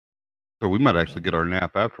So we might actually get our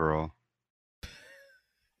nap after all.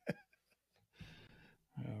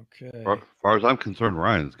 Okay. As far as I'm concerned,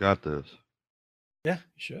 Ryan's got this. Yeah,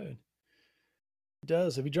 you should. He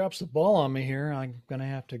does. If he drops the ball on me here, I'm going to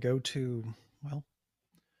have to go to, well,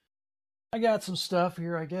 I got some stuff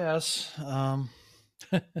here, I guess.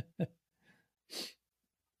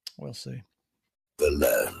 We'll see.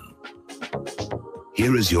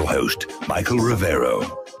 Here is your host, Michael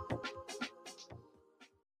Rivero.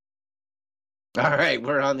 All right,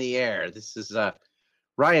 we're on the air. This is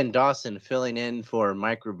Ryan Dawson filling in for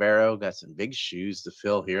Mike Ribeiro. Got some big shoes to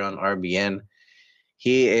fill here on RBN.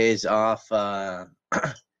 He is off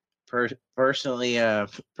personally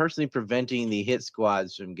preventing the hit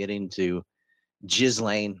squads from getting to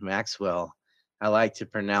Ghislaine Maxwell. I like to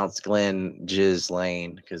pronounce Glenn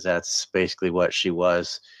Ghislaine because that's basically what she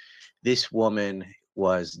was. This woman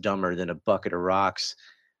was dumber than a bucket of rocks.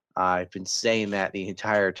 I've been saying that the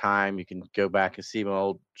entire time. You can go back and see my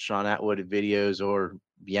old Sean Atwood videos or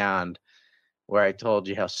beyond, where I told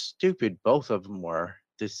you how stupid both of them were.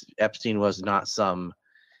 This Epstein was not some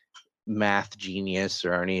math genius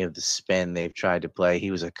or any of the spin they've tried to play.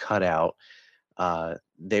 He was a cutout.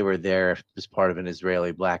 They were there as part of an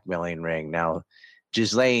Israeli blackmailing ring. Now,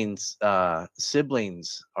 Ghislaine's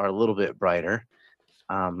siblings are a little bit brighter.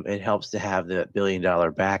 It helps to have the $1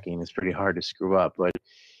 billion backing. It's pretty hard to screw up, but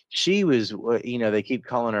she was, they keep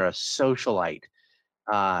calling her a socialite.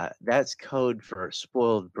 That's code for a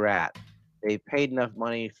spoiled brat. They paid enough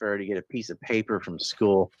money for her to get a piece of paper from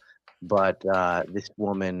school, but this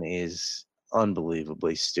woman is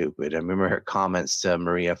unbelievably stupid. I remember her comments to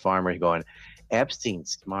Maria Farmer going,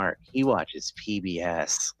 Epstein's smart. He watches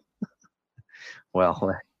PBS.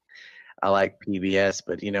 Well, I like PBS,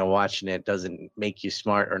 but watching it doesn't make you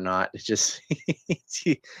smart or not. It's just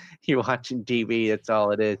you're watching TV. That's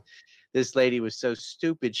all it is. This lady was so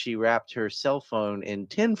stupid she wrapped her cell phone in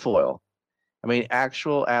tinfoil. I mean,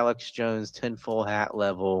 actual Alex Jones tinfoil hat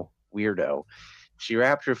level weirdo. She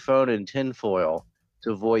wrapped her phone in tinfoil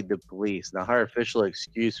to avoid the police. Now, her official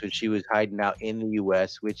excuse when she was hiding out in the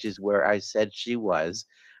U.S., which is where I said she was.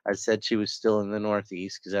 I said she was still in the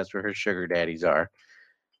Northeast because that's where her sugar daddies are.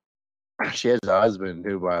 She has a husband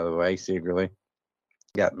too, by the way, secretly.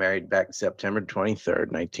 Got married back September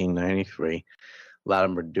 23rd, 1993. A lot of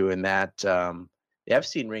them were doing that. The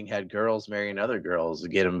Epstein ring had girls marrying other girls to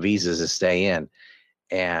get them visas to stay in.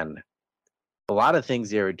 And a lot of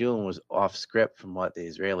things they were doing was off script from what the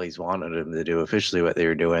Israelis wanted them to do. Officially what they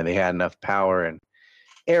were doing, they had enough power and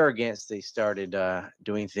arrogance. They started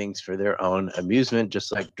doing things for their own amusement,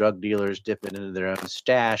 just like drug dealers dipping into their own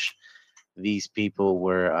stash. These people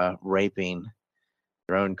were raping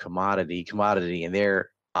their own commodity in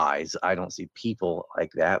their eyes. I don't see people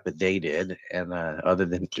like that, but they did. And other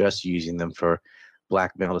than just using them for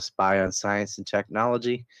blackmail to spy on science and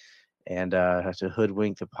technology and to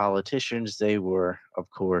hoodwink the politicians, they were, of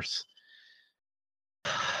course,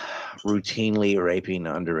 routinely raping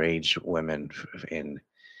underage women in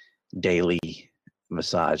daily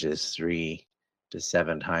massages 3 to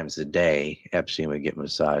 7 times a day. Epstein would get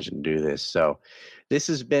massaged and do this. So this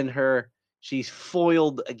has been her. She's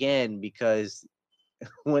foiled again because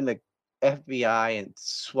when the FBI and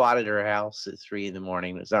swatted her house at 3 in the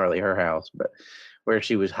morning, it's not really her house, but where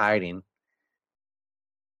she was hiding.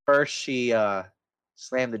 First, she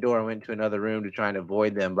slammed the door and went to another room to try and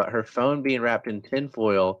avoid them. But her phone being wrapped in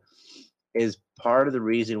tinfoil is part of the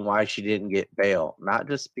reason why she didn't get bail. Not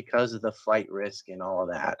just because of the flight risk and all of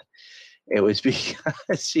that. It was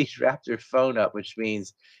because she wrapped her phone up, which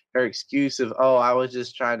means her excuse of, oh, I was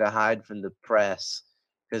just trying to hide from the press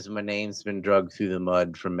because my name's been dragged through the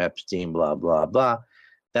mud from Epstein, blah, blah, blah.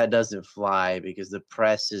 That doesn't fly because the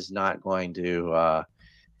press is not going to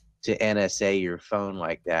NSA your phone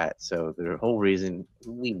like that. So the whole reason,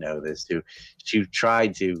 we know this too, she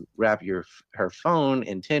tried to wrap her phone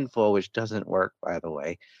in tinfoil, which doesn't work, by the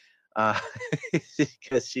way,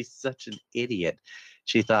 because she's such an idiot.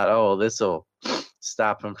 She thought, oh, this will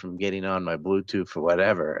stop him from getting on my Bluetooth or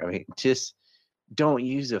whatever. I mean, just don't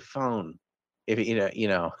use a phone. If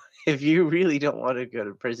if you really don't want to go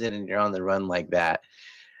to prison and you're on the run like that,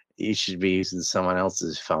 you should be using someone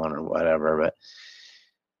else's phone or whatever. But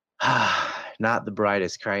not the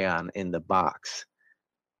brightest crayon in the box.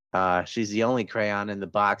 She's the only crayon in the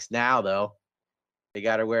box now, though. They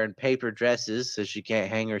got her wearing paper dresses so she can't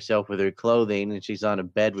hang herself with her clothing, and she's on a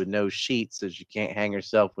bed with no sheets so she can't hang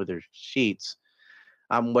herself with her sheets.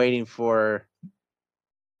 I'm waiting for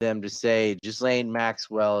them to say Ghislaine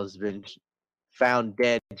Maxwell has been found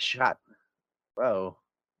dead, shot. Whoa.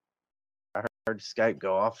 I heard Skype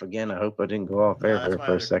go off again. I hope I didn't go off air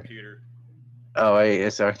for a second. Computer. Oh,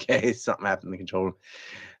 it's okay. Something happened in the control room.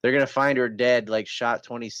 They're gonna find her dead, like shot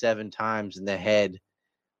 27 times in the head.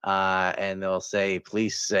 And they'll say,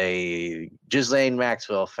 police say, Ghislaine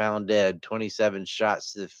Maxwell found dead, 27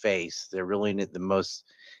 shots to the face. They're ruling it the most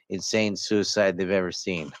insane suicide they've ever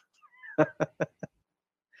seen.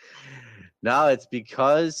 No, it's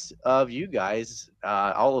because of you guys,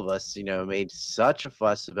 all of us, made such a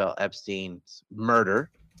fuss about Epstein's murder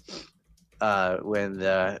when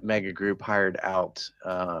the mega group hired out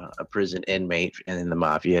a prison inmate and the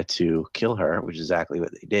mafia to kill her, which is exactly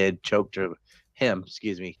what they did. Choked him,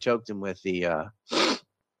 choked him with the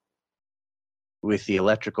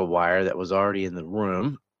electrical wire that was already in the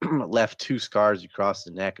room, left 2 scars across the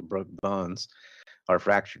neck and broken bones, or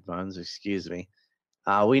fractured bones, excuse me.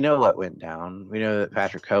 We know what went down. We know that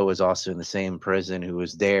Patrick Ho was also in the same prison who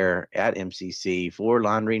was there at MCC for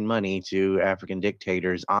laundering money to African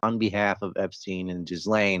dictators on behalf of Epstein and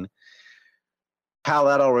Ghislaine. How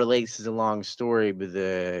that all relates is a long story, but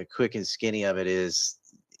the quick and skinny of it is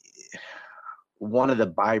one of the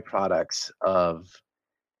byproducts of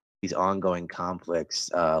these ongoing conflicts,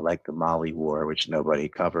 like the Mali War, which nobody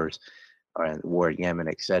covers, or the war in Yemen,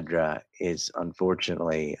 etc., is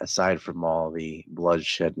unfortunately, aside from all the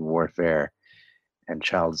bloodshed and warfare and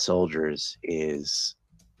child soldiers, is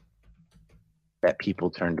that people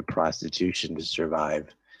turn to prostitution to survive,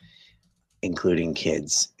 including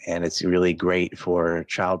kids. And it's really great for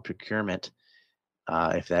child procurement.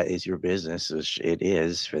 If that is your business, which it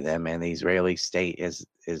is for them, and the Israeli state is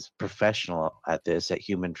professional at this, at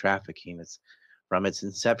human trafficking. It's from its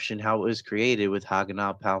inception how it was created with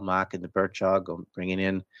Haganah, Palmach, and the Berchog, bringing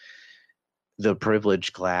in the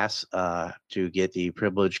privileged class to get the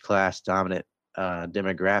privileged class dominant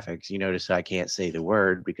demographics. You notice I can't say the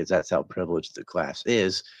word because that's how privileged the class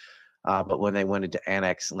is. But when they wanted to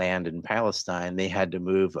annex land in Palestine, they had to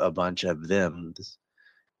move a bunch of them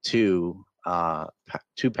to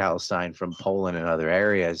Palestine from Poland and other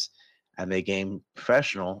areas, and they became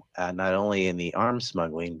professional not only in the arms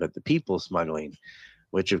smuggling but the people smuggling,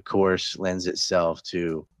 which of course lends itself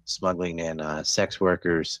to smuggling in sex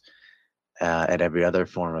workers and every other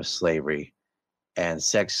form of slavery. And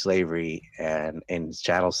sex slavery and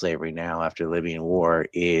chattel slavery now after the Libyan war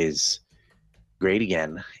is great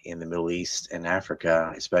again in the Middle East and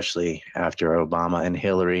Africa, especially after Obama and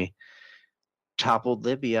Hillary toppled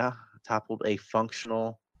Libya, toppled a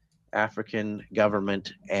functional African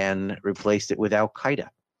government and replaced it with Al Qaeda.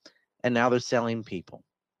 And now they're selling people.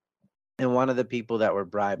 And one of the people that were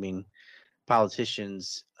bribing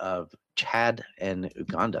politicians of Chad and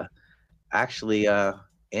Uganda actually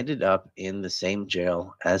ended up in the same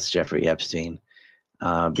jail as Jeffrey Epstein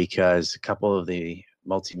because a couple of the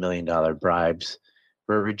multi-million-dollar bribes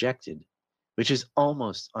were rejected, which is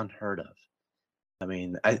almost unheard of. I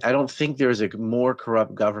mean, I don't think there's a more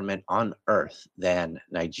corrupt government on earth than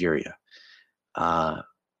Nigeria.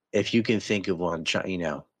 If you can think of one,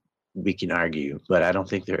 we can argue, but I don't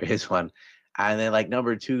think there is one. And then like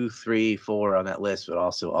number 2, 3, 4 on that list would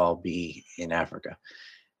also all be in Africa.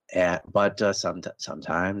 But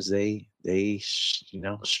sometimes they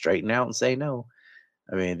straighten out and say no.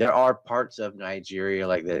 I mean, there are parts of Nigeria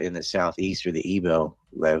like in the southeast where the Igbo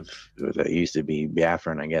live, that used to be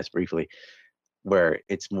Biafran, I guess, briefly, where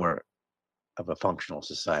it's more of a functional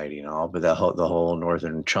society and all, but the whole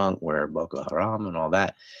northern chunk where Boko Haram and all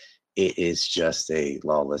that, it is just a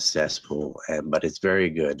lawless cesspool. But it's very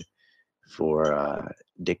good for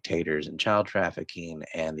dictators and child trafficking,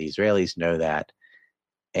 and the Israelis know that.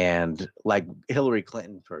 And like Hillary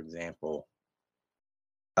Clinton, for example,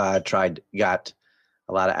 got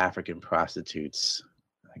a lot of African prostitutes,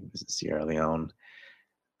 I think it was in Sierra Leone,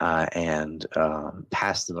 and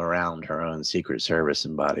passed them around her own Secret Service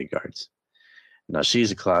and bodyguards. Now,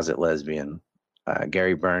 she's a closet lesbian.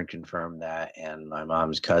 Gary Byrne confirmed that, and my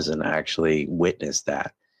mom's cousin actually witnessed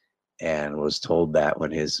that and was told that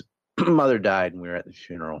when his mother died and we were at the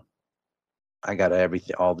funeral. I got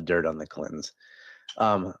everything, all the dirt on the Clintons.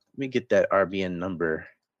 Let me get that RBN number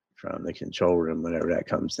from the control room whenever that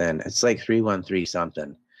comes in. It's like 313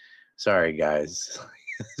 something. Sorry, guys.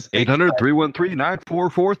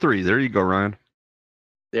 800-313-9443. There you go, Ryan.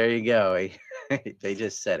 There you go. They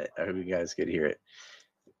just said it. I hope you guys could hear it.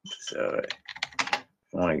 So,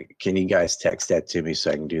 can you guys text that to me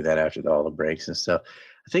so I can do that after all the breaks and stuff?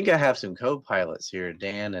 I think I have some co-pilots here,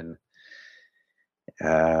 Dan and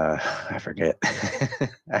I forget.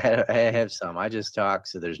 I have some. I just talk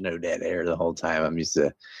so there's no dead air the whole time.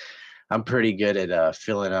 I'm pretty good at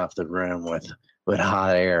filling up the room with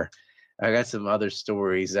hot air. I got some other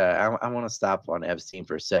stories. I want to stop on Epstein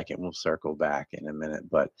for a second. We'll circle back in a minute,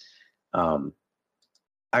 but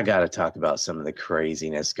I got to talk about some of the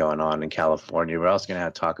craziness going on in California. We're also going to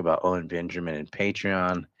have to talk about Owen Benjamin and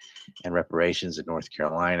Patreon and reparations in North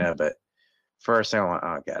Carolina. But first,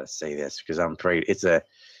 I got to say this because I'm afraid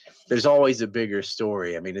there's always a bigger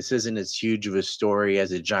story. I mean, this isn't as huge of a story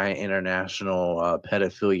as a giant international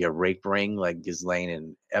pedophilia rape ring like Ghislaine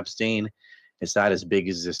and Epstein. It's not as big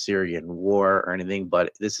as the Syrian war or anything,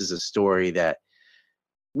 but this is a story that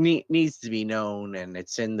needs to be known, and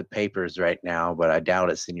it's in the papers right now, but I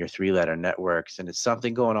doubt it's in your three-letter networks. And it's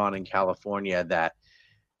something going on in California that,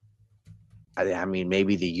 I mean,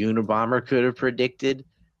 maybe the Unabomber could have predicted.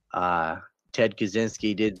 Ted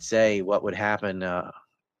Kaczynski did say what would happen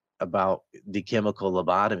about the chemical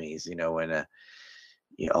lobotomies, when a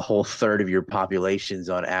whole third of your population's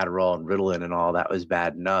on Adderall and Ritalin and all that was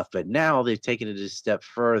bad enough. But now they've taken it a step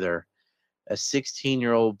further. A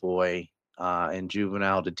 16-year-old boy in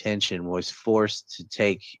juvenile detention was forced to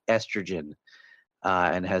take estrogen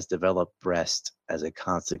and has developed breast as a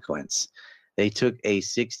consequence. They took a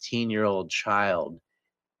 16-year-old child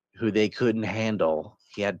who they couldn't handle.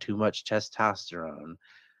 He had too much testosterone,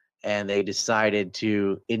 and they decided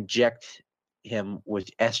to inject him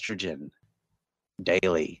with estrogen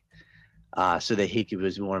daily so that he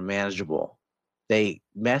was more manageable. They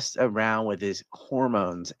messed around with his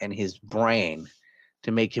hormones and his brain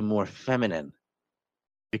to make him more feminine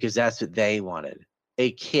because that's what they wanted.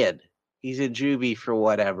 A kid, he's in juvie for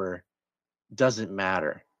whatever, doesn't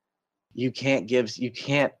matter. You can't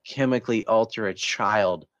chemically alter a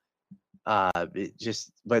child. But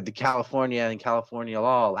the California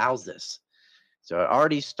law allows this. So it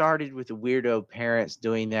already started with the weirdo parents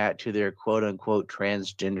doing that to their quote unquote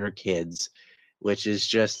transgender kids, which is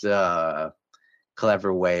just a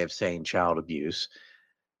clever way of saying child abuse,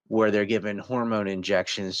 where they're giving hormone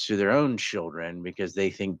injections to their own children because they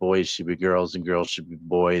think boys should be girls and girls should be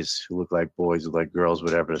boys who look like boys, look like girls,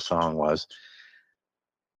 whatever the song was.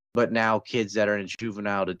 But now kids that are in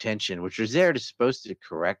juvenile detention, which is there to supposed to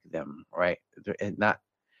correct them, right? And not,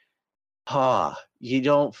 you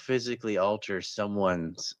don't physically alter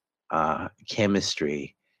someone's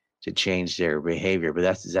chemistry to change their behavior, but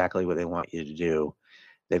that's exactly what they want you to do.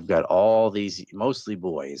 They've got all these, mostly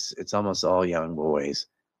boys, it's almost all young boys,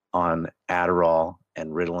 on Adderall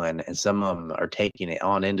and Ritalin, and some of them are taking it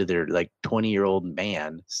on into their 20-year-old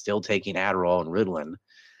man, still taking Adderall and Ritalin.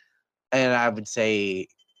 And I would say,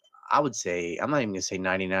 I'm not even gonna say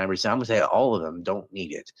 99%. I'm gonna say all of them don't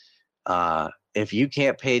need it. If you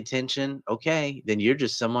can't pay attention, okay, then you're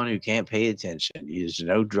just someone who can't pay attention. There's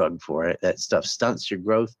no drug for it. That stuff stunts your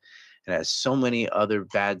growth and has so many other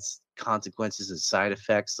bad consequences and side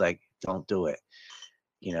effects. Don't do it.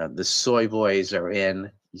 The soy boys are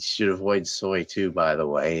in. You should avoid soy too, by the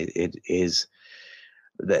way. It is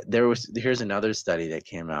that here's another study that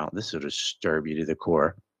came out. This would disturb you to the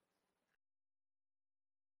core.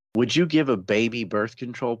 Would you give a baby birth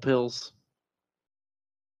control pills?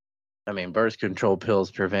 I mean, birth control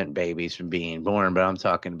pills prevent babies from being born, but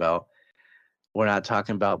we're not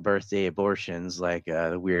talking about birthday abortions like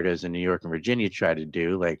the weirdos in New York and Virginia try to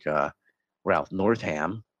do, like Ralph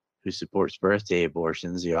Northam, who supports birthday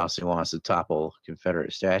abortions. He also wants to topple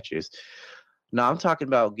Confederate statues. No, I'm talking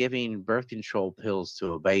about giving birth control pills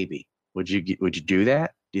to a baby. Would you do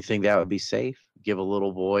that? Do you think that would be safe? Give a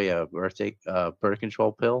little boy a birth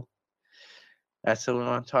control pill? That's what we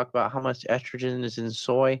want to talk about. How much estrogen is in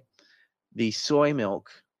soy? The soy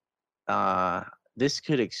milk. This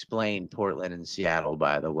could explain Portland and Seattle,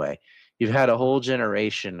 by the way. You've had a whole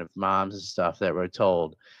generation of moms and stuff that were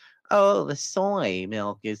told, oh, the soy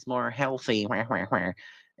milk is more healthy.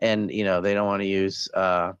 And, they don't want to use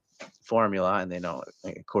formula. And they know,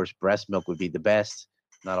 of course, breast milk would be the best.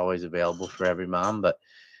 Not always available for every mom, but,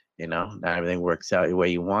 not everything works out the way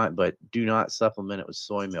you want. But do not supplement it with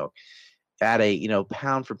soy milk. At a,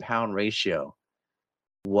 pound for pound ratio,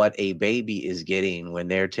 what a baby is getting when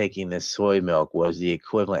they're taking this soy milk was the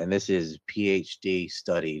equivalent, and this is PhD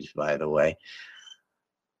studies, by the way.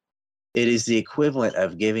 It is the equivalent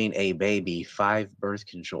of giving a baby 5 birth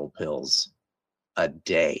control pills a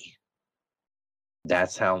day.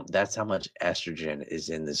 That's how much estrogen is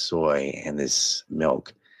in the soy and this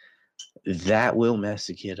milk. That will mess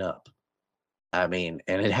a kid up. I mean,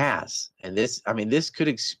 and it has. And this could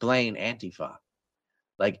explain Antifa.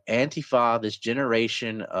 Like Antifa, this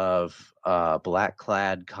generation of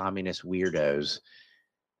black-clad communist weirdos,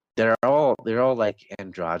 they're all like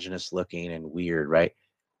androgynous looking and weird, right?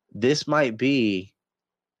 This might be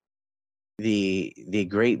the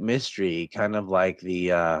great mystery, kind of like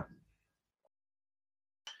the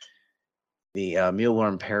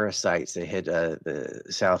mealworm parasites that hit the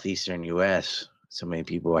southeastern U.S. So many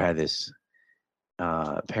people had this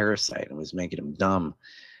parasite and was making them dumb.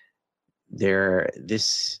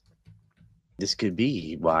 This could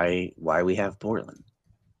be why we have Portland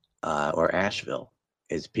or Asheville,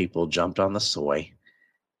 is people jumped on the soy,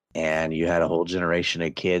 and you had a whole generation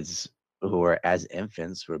of kids who were, as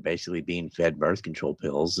infants, were basically being fed birth control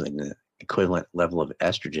pills and the equivalent level of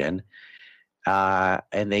estrogen,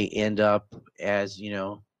 and they end up as, you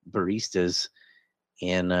know, baristas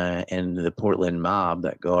in the Portland mob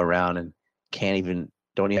that go around and don't even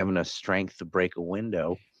have enough strength to break a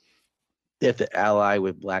window. They have to ally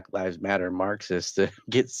with Black Lives Matter Marxists to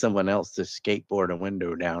get someone else to skateboard a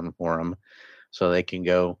window down for them so they can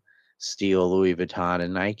go steal Louis Vuitton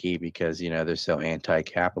and Nike because, you know, they're so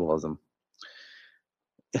anti-capitalism.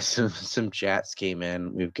 Some chats came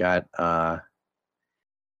in. We've got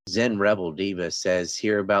Zen Rebel Diva says,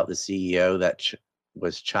 hear about the CEO that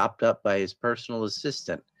was chopped up by his personal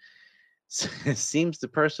assistant. It seems the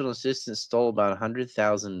personal assistant stole about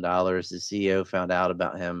 $100,000. The CEO found out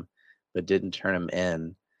about him but didn't turn him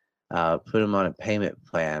in. Put him on a payment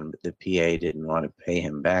plan, but the PA didn't want to pay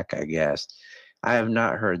him back, I guess. I have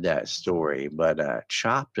not heard that story, but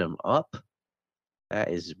chopped him up? That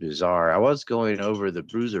is bizarre. I was going over the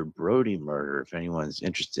Bruiser Brody murder. If anyone's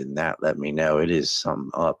interested in that, let me know. It is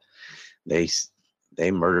something up. They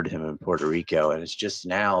murdered him in Puerto Rico, and it's just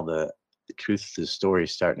now the truth of the story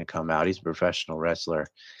is starting to come out. He's a professional wrestler.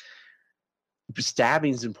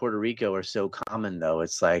 Stabbings in Puerto Rico are so common, though.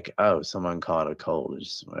 It's like, oh, someone caught a cold, or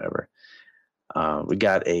just whatever. We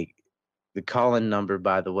got the call-in number,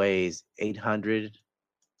 by the way, is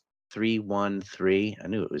 800-313. I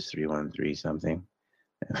knew it was 313 something.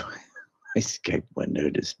 My Skype window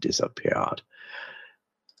just disappeared.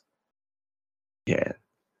 Yeah.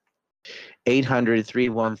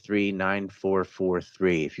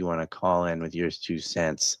 800-313-9443 if you want to call in with yours 2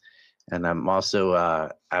 cents. And I'm also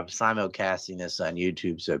I'm simulcasting this on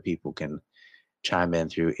YouTube so people can chime in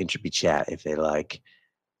through Entropy Chat if they like.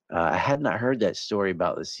 I had not heard that story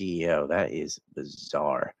about the CEO. That is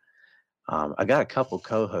bizarre. I got a couple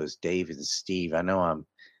co-hosts, Dave and Steve. I know I'm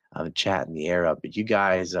chatting the air up, but you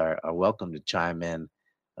guys are welcome to chime in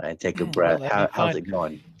and take a breath. Well, How's it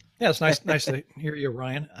going? Yeah, it's nice to hear you,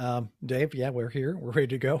 Ryan. Dave, yeah, we're here. We're ready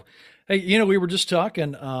to go. Hey, you know, we were just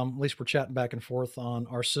talking, at least we're chatting back and forth on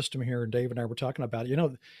our system here. Dave and I were talking about, you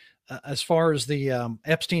know, as far as the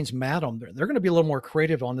Epstein's madam, they're going to be a little more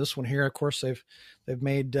creative on this one here. Of course, they've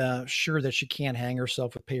made sure that she can't hang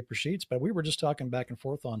herself with paper sheets. But we were just talking back and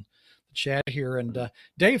forth on the chat here, and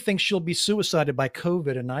Dave thinks she'll be suicided by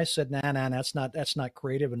COVID, and I said, nah, that's not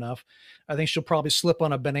creative enough. I think she'll probably slip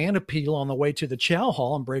on a banana peel on the way to the chow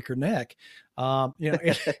hall and break her neck. You know,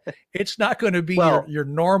 it's not going to be your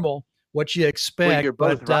normal what you expect. Well, you're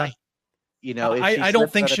both right. You know, I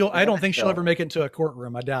don't think she'll ever make it into a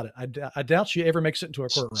courtroom. I doubt it. I doubt she ever makes it into a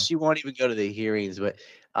courtroom. She won't even go to the hearings. But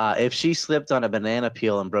if she slipped on a banana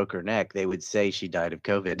peel and broke her neck, they would say she died of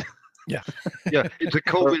COVID. Yeah, yeah, it's a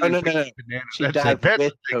COVID. No. She died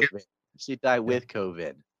with COVID. She died with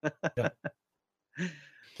COVID. Yeah.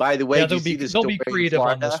 By the way, yeah, they'll be creative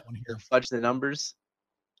on this one here. Fudge the numbers.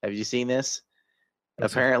 Have you seen this?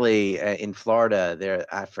 Apparently, in Florida,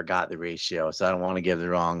 I forgot the ratio, so I don't want to give the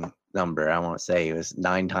wrong number. I won't say it was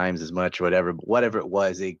 9 times as much or whatever, but whatever it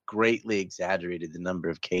was, they greatly exaggerated the number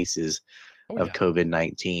of cases of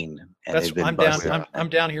COVID-19. And I'm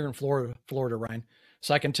down here in Florida, Ryan.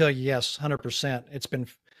 So I can tell you, yes, 100%. It's been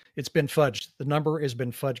fudged. The number has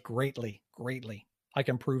been fudged greatly. I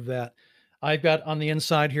can prove that. I've got on the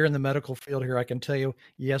inside here in the medical field here, I can tell you,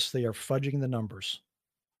 yes, they are fudging the numbers.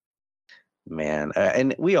 Man,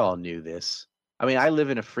 and we all knew this. I mean, I live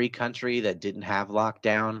in a free country that didn't have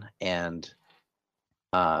lockdown, and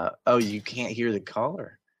oh, you can't hear the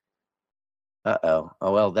caller. Oh,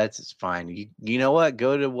 well, that's fine. You know what?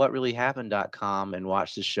 Go to whatreallyhappened.com and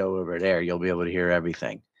watch the show over there. You'll be able to hear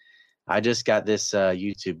everything. I just got this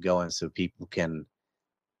YouTube going so people can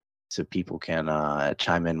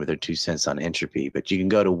chime in with their 2 cents on entropy. But you can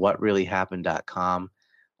go to whatreallyhappened.com.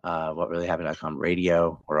 whatreallyhappened.com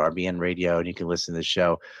radio or RBN radio, and you can listen to the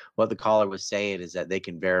show. What the caller was saying is that they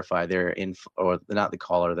can verify or not the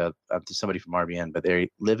caller, up to somebody from RBN, but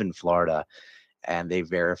they live in Florida, and they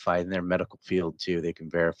verify in their medical field too. They can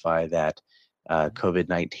verify that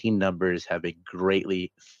COVID-19 numbers have been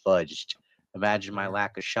greatly fudged. Imagine my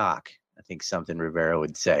lack of shock. I think something Rivera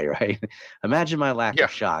would say, right? Imagine my lack of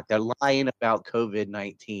shock. They're lying about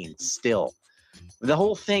COVID-19 still. The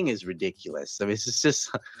whole thing is ridiculous. I mean, it's just,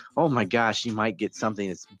 oh my gosh, you might get something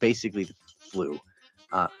that's basically the flu.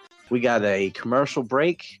 We got a commercial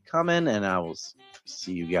break coming, and I will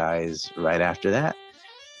see you guys right after that.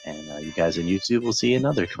 And you guys on YouTube will see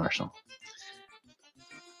another commercial.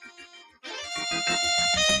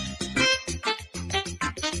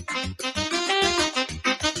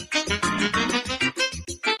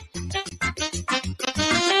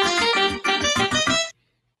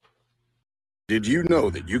 Did you know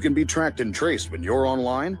that you can be tracked and traced when you're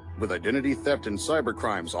online? With identity theft and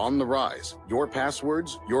cybercrimes on the rise, your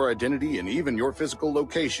passwords, your identity, and even your physical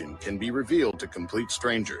location can be revealed to complete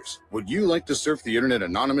strangers. Would you like to surf the internet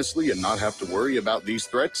anonymously and not have to worry about these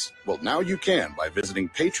threats? Well, now you can by visiting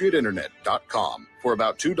patriotinternet.com. For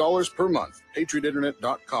about $2 per month,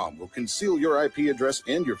 patriotinternet.com will conceal your IP address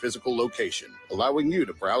and your physical location, allowing you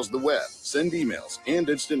to browse the web, send emails, and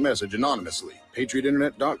instant message anonymously.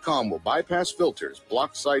 patriotinternet.com will bypass filters,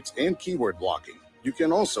 block sites, and keyword blocking. You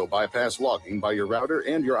can also bypass logging by your router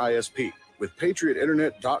and your ISP. With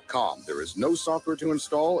patriotinternet.com, there is no software to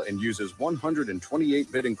install and uses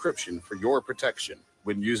 128-bit encryption for your protection.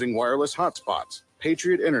 When using wireless hotspots,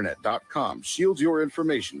 patriotinternet.com shields your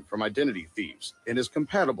information from identity thieves and is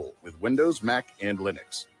compatible with Windows, Mac, and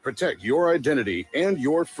Linux. Protect your identity and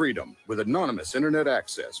your freedom with anonymous internet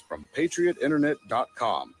access from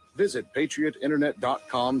patriotinternet.com. Visit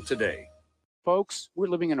patriotinternet.com today. Folks, we're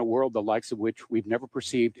living in a world the likes of which we've never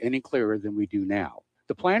perceived any clearer than we do now.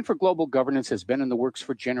 The plan for global governance has been in the works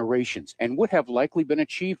for generations and would have likely been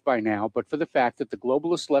achieved by now, but for the fact that the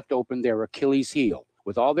globalists left open their Achilles heel.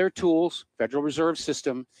 With all their tools, Federal Reserve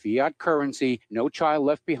System, fiat currency, no child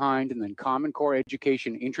left behind, and then Common Core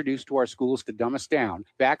education introduced to our schools to dumb us down,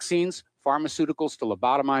 vaccines, pharmaceuticals to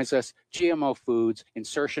lobotomize us, GMO foods,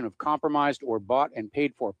 insertion of compromised or bought and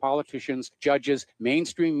paid for politicians, judges,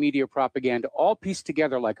 mainstream media propaganda, all pieced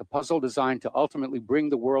together like a puzzle designed to ultimately bring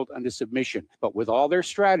the world under submission. But with all their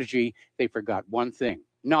strategy, they forgot one thing: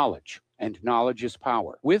 knowledge. And knowledge is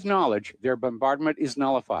power. With knowledge, their bombardment is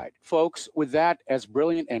nullified. Folks, with that, as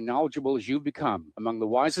brilliant and knowledgeable as you've become, among the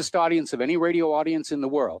wisest audience of any radio audience in the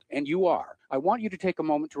world, and you are, I want you to take a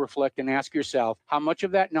moment to reflect and ask yourself, how much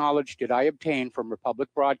of that knowledge did I obtain from Republic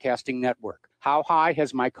Broadcasting Network? How high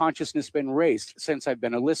has my consciousness been raised since I've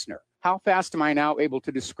been a listener? How fast am I now able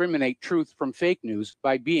to discriminate truth from fake news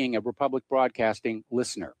by being a Republic Broadcasting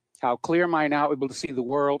listener? How clear am I now able to see the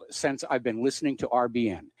world since I've been listening to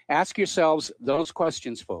RBN? Ask yourselves those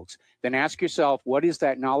questions, folks. Then ask yourself, what is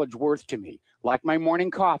that knowledge worth to me? Like my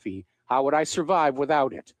morning coffee, how would I survive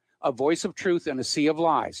without it? A voice of truth in a sea of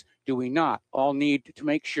lies. Do we not all need to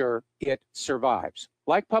make sure it survives?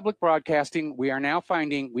 Like public broadcasting, we are now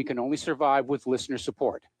finding we can only survive with listener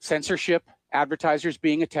support. Censorship, advertisers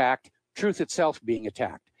being attacked, truth itself being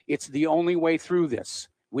attacked. It's the only way through this.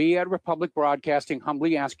 We at Republic Broadcasting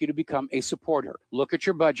humbly ask you to become a supporter. Look at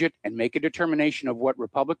your budget and make a determination of what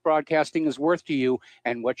Republic Broadcasting is worth to you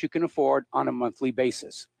and what you can afford on a monthly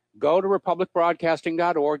basis. Go to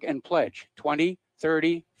republicbroadcasting.org and pledge 20,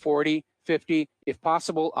 30, 40, 50, if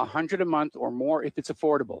possible, 100 a month or more if it's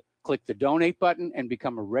affordable. Click the donate button and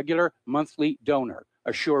become a regular monthly donor.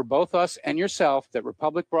 Assure both us and yourself that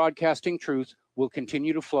Republic Broadcasting truth will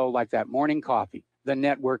continue to flow like that morning coffee. The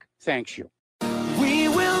network thanks you. We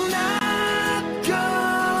will not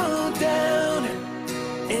go down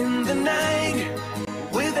in the night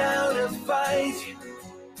without a fight.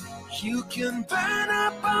 You can burn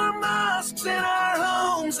up our mosques and our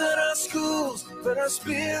homes and our schools, but our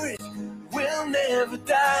spirit will never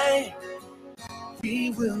die.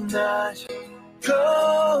 We will not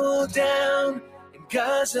go down in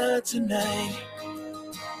Gaza tonight.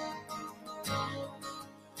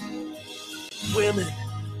 Women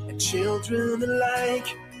and children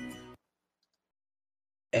alike.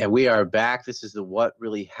 And we are back. This is the What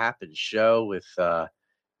Really Happened show with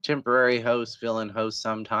temporary host, fill-in host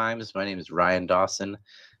sometimes. My name is Ryan Dawson,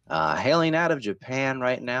 hailing out of Japan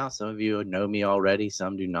right now. Some of you know me already,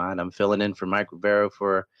 some do not. I'm filling in for Mike Rivero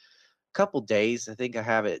for a couple days. I think I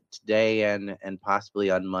have it today and possibly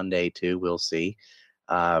on Monday too. We'll see.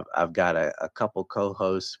 I've got a couple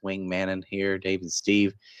co-hosts, Wingman in here, Dave and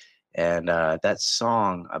Steve. And that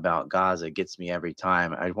song about Gaza gets me every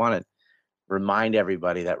time. I want to remind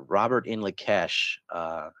everybody that Robert Inlakesh,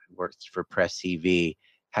 works for Press TV,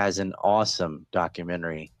 has an awesome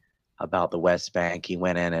documentary about the West Bank. He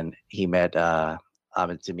went in and he met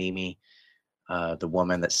Ahmed Tamimi, the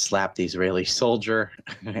woman that slapped the Israeli soldier.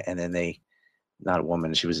 And then not a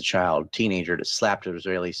woman, she was a child, teenager that slapped an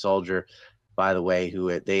Israeli soldier, by the way,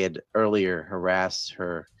 they had earlier harassed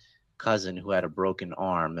her cousin who had a broken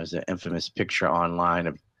arm. There's an infamous picture online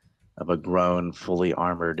of a grown, fully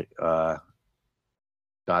armored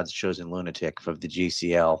God's chosen lunatic of the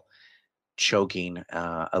GCL choking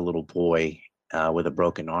a little boy with a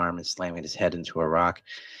broken arm and slamming his head into a rock.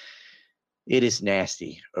 It is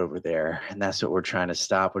nasty over there, and that's what we're trying to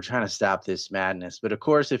stop. We're trying to stop this madness. But of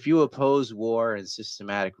course, if you oppose war and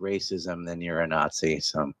systematic racism, then you're a Nazi.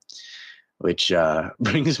 So, which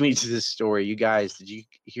brings me to this story. You guys, did you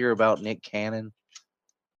hear about Nick Cannon?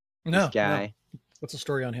 No, this guy. no. What's the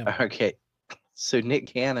story on him? Okay. So Nick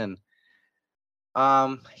Cannon,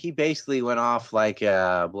 he basically went off like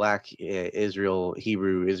a black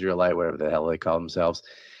Hebrew Israelite, whatever the hell they call themselves,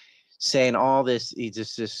 saying all this. He's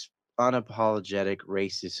just this unapologetic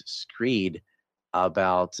racist screed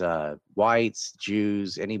about whites,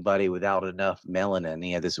 Jews, anybody without enough melanin.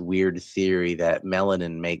 He had this weird theory that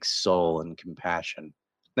melanin makes soul and compassion.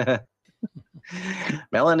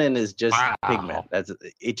 Melanin is just pigment. That's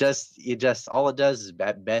it. Just all it does is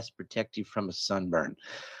at best protect you from a sunburn.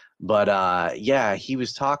 But yeah, he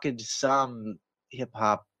was talking to some hip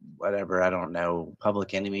hop, whatever, I don't know,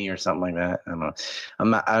 Public Enemy or something like that. I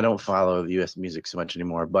don't know. I don't follow U.S. music so much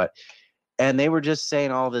anymore, and they were just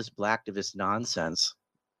saying all this blacktivist nonsense.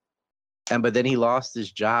 But then he lost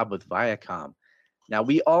his job with Viacom. Now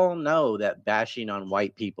we all know that bashing on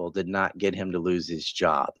white people did not get him to lose his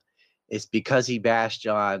job. It's because he bashed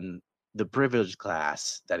on the privileged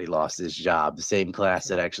class that he lost his job, the same class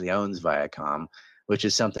that actually owns Viacom, which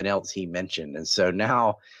is something else he mentioned. And so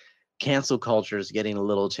now cancel culture is getting a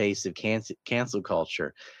little taste of cancel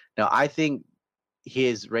culture. Now, I think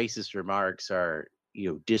his racist remarks are,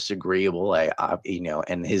 disagreeable,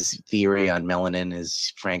 and his theory on melanin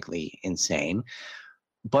is frankly insane.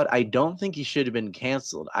 But I don't think he should have been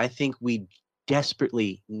canceled. I think we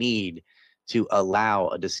desperately need to allow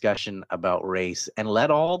a discussion about race and let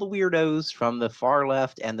all the weirdos from the far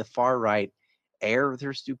left and the far right air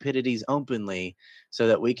their stupidities openly so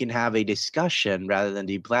that we can have a discussion rather than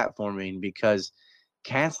deplatforming, because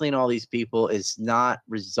canceling all these people is not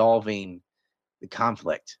resolving the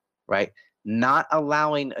conflict, right? Not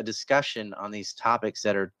allowing a discussion on these topics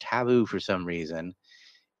that are taboo for some reason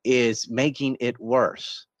is making it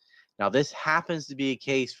worse. Now, this happens to be a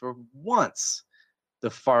case for once the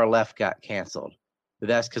far left got canceled, but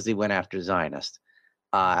that's because they went after Zionists.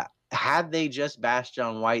 Had they just bashed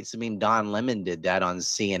on whites, I mean, Don Lemon did that on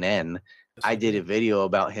CNN. I did a video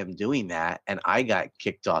about him doing that, and I got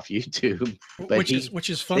kicked off YouTube. But which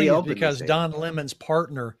is funny is because Don Lemon's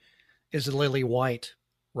partner is Lily White,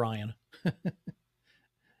 Ryan.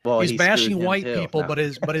 Well, he's bashing white too. people, No. but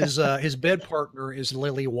his bed partner is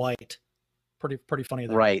Lily White. Pretty funny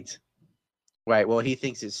there. Right. Well, he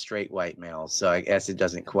thinks it's straight white males, so I guess it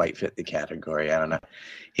doesn't quite fit the category. I don't know.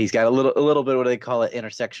 He's got a little bit of what they call it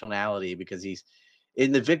intersectionality, because he's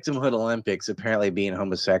in the victimhood Olympics. Apparently, being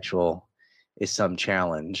homosexual is some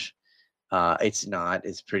challenge. It's not.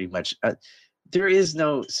 It's pretty much there is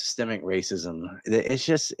no systemic racism.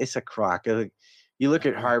 It's a crock. You look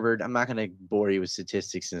at Harvard. I'm not going to bore you with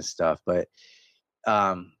statistics and stuff, but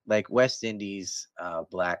like West Indies,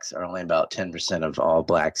 blacks are only about 10% of all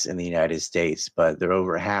blacks in the United States, but they're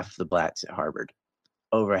over half the blacks at Harvard.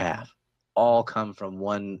 Over half. All come from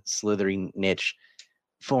one slithering niche,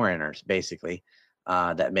 foreigners, basically,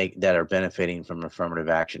 that are benefiting from affirmative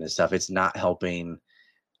action and stuff. It's not helping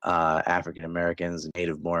African Americans,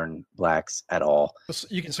 native born blacks at all.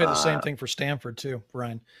 You can say the same thing for Stanford too,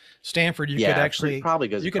 Brian. Stanford, you could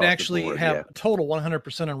actually have total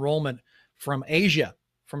 100% enrollment from Asia,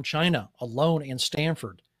 from China alone in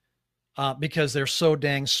Stanford, because they're so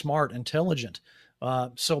dang smart, intelligent.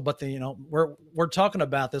 We're talking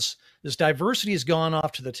about this diversity has gone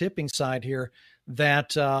off to the tipping side here,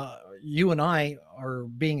 that you and I are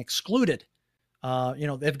being excluded.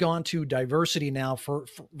 They've gone to diversity now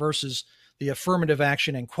versus the affirmative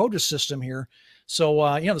action and quota system here.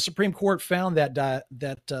 So, the Supreme Court found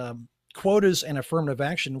that quotas and affirmative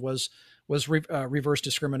action was reverse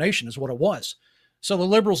discrimination is what it was. So the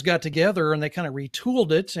liberals got together and they kind of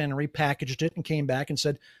retooled it and repackaged it and came back and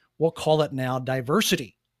said, we'll call it now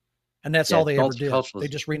diversity. And that's all they ever did. They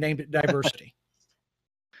just renamed it diversity.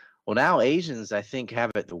 Well, now Asians, I think,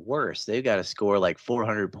 have it the worst. They've got to score like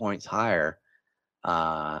 400 points higher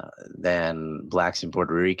than blacks and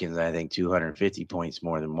Puerto Ricans. I think 250 points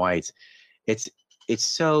more than whites. It's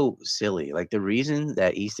so silly. Like, the reason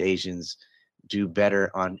that East Asians do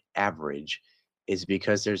better on average is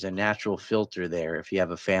because there's a natural filter there. If you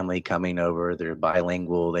have a family coming over, they're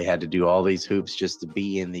bilingual, they had to do all these hoops just to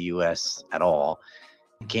be in the U.S. at all.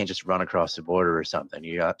 You can't just run across the border or something.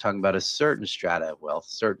 You're talking about a certain strata of wealth,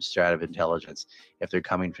 certain strata of intelligence, if they're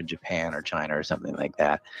coming from Japan or China or something like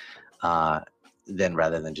that, then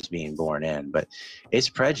rather than just being born in. But it's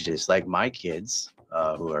prejudice. Like my kids,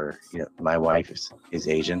 who are, my wife is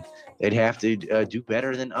Asian, they'd have to do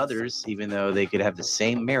better than others, even though they could have the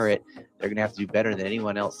same merit. They're going to have to do better than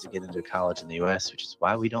anyone else to get into college in the U.S., which is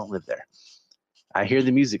why we don't live there. I hear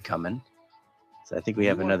the music coming, so I think we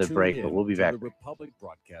have another break, but we'll be back. The Republic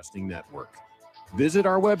Broadcasting Network. Visit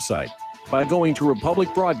our website by going to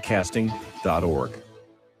republicbroadcasting.org.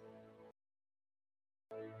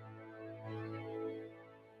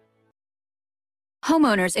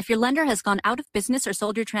 Homeowners, if your lender has gone out of business or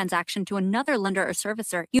sold your transaction to another lender or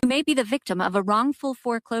servicer, you may be the victim of a wrongful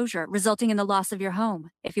foreclosure, resulting in the loss of your home.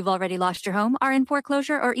 If you've already lost your home, are in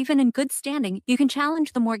foreclosure, or even in good standing, you can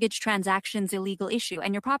challenge the mortgage transaction's illegal issue,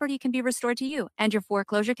 and your property can be restored to you, and your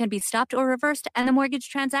foreclosure can be stopped or reversed, and the mortgage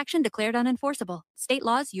transaction declared unenforceable. State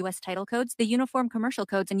laws, U.S. title codes, the Uniform Commercial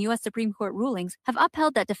Codes, and U.S. Supreme Court rulings have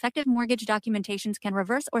upheld that defective mortgage documentations can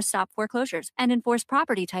reverse or stop foreclosures and enforce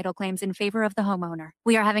property title claims in favor of the homeowner.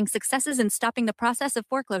 We are having successes in stopping the process of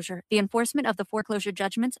foreclosure, the enforcement of the foreclosure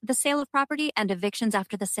judgments, the sale of property, and evictions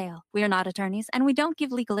after the sale. We are not attorneys, and we don't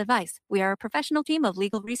give legal advice. We are a professional team of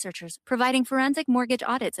legal researchers, providing forensic mortgage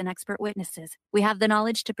audits and expert witnesses. We have the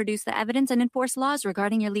knowledge to produce the evidence and enforce laws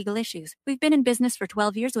regarding your legal issues. We've been in business for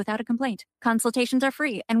 12 years without a complaint. Consultations are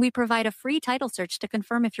free, and we provide a free title search to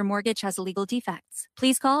confirm if your mortgage has legal defects.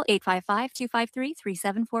 Please call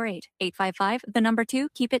 855-253-3748. 855, the number 2,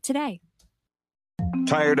 keep it today.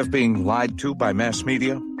 Tired of being lied to by mass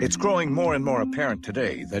media? It's growing more and more apparent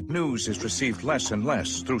today that news is received less and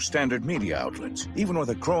less through standard media outlets. Even with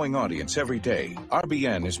a growing audience every day,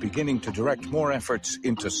 RBN is beginning to direct more efforts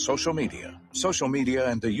into social media. Social media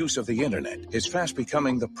and the use of the internet is fast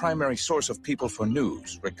becoming the primary source of people for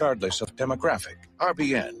news, regardless of demographic.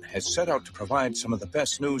 RBN has set out to provide some of the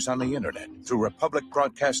best news on the internet through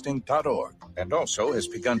republicbroadcasting.org, and also has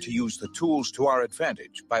begun to use the tools to our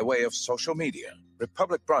advantage by way of social media.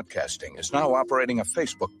 Republic Broadcasting is now operating a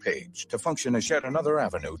Facebook page to function as yet another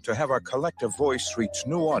avenue to have our collective voice reach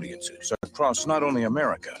new audiences across not only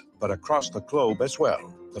America, but across the globe as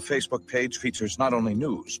well. The Facebook page features not only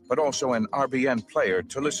news, but also an RBN player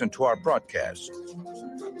to listen to our broadcasts.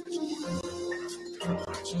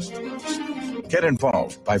 Get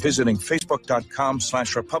involved by visiting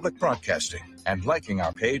facebook.com/Republic Broadcasting and liking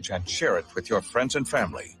our page and share it with your friends and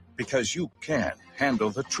family, because you can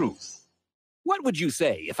handle the truth. What would you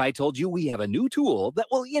say if I told you we have a new tool that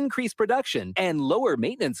will increase production and lower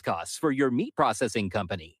maintenance costs for your meat processing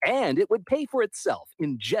company? And it would pay for itself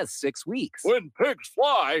in just 6 weeks. When pigs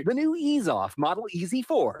fly! The new Ease Off Model Easy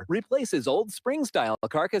 4 replaces old spring-style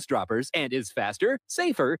carcass droppers and is faster,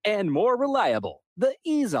 safer, and more reliable. The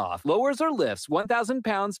Ease Off lowers or lifts 1,000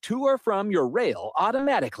 pounds to or from your rail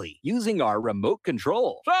automatically using our remote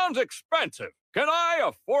control. Sounds expensive. Can I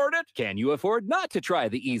afford it? Can you afford not to try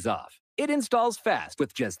the Ease Off? It installs fast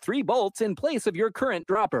with just 3 bolts in place of your current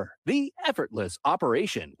dropper. The effortless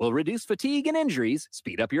operation will reduce fatigue and injuries,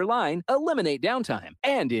 speed up your line, eliminate downtime,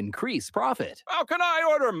 and increase profit. How can I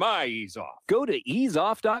order my Ease Off? Go to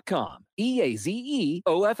easeoff.com,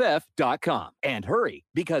 EAZEOFF.com, and hurry,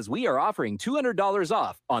 because we are offering $200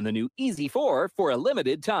 off on the new Easy 4 for a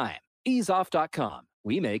limited time. Easeoff.com.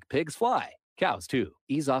 We make pigs fly. Cows, too.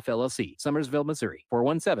 Ease Off LLC, Summersville, Missouri,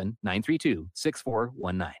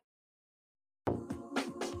 417-932-6419.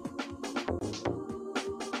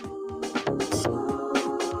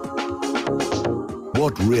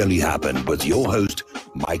 What Really Happened with your host,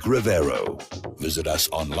 Mike Rivero. Visit us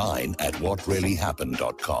online at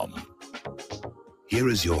whatreallyhappened.com. Here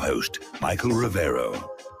is your host, Michael Rivero.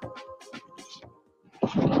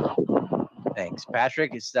 Thanks,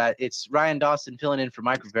 Patrick. It's Ryan Dawson filling in for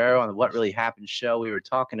Mike Rivero on the What Really Happened show. We were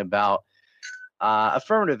talking about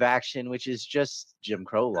affirmative action, which is just Jim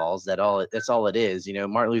Crow laws. That's all it is. You know,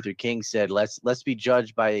 Martin Luther King said, "Let's be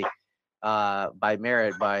judged by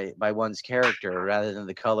merit, by one's character, rather than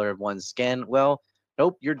the color of one's skin." Well,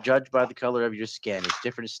 nope, you're judged by the color of your skin. It's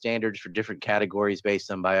different standards for different categories based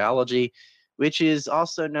on biology, which is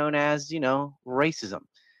also known as, racism.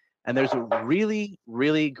 And there's a really,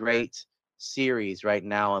 really great series right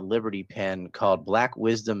now on Liberty Pen called Black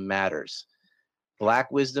Wisdom Matters.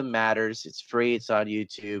 Black Wisdom Matters. It's free. It's on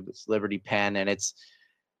YouTube. It's Liberty Pen, and it's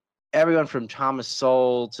everyone from Thomas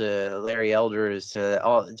Sowell to Larry Elders to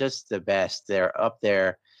all, just the best. They're up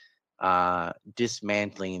there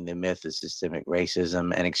dismantling the myth of systemic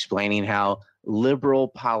racism and explaining how liberal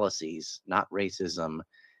policies, not racism,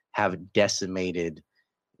 have decimated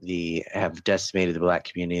the Black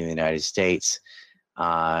community in the United States.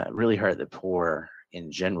 Really hurt the poor in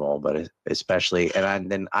general, but especially. And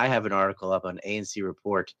then I have an article up on ANC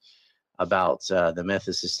Report about the myth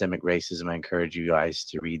of systemic racism. I encourage you guys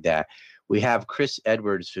to read that. We have Chris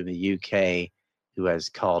Edwards from the UK who has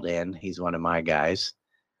called in. He's one of my guys.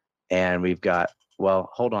 And we've got, well,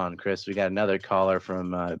 hold on, Chris. We got another caller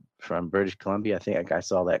from British Columbia. I think I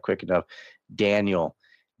saw that quick enough. Daniel,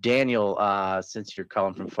 since you're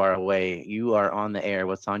calling from far away, you are on the air.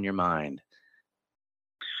 What's on your mind?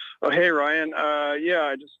 Oh, hey, Ryan.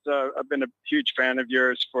 I've been a huge fan of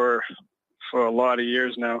yours for a lot of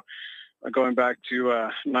years now, going back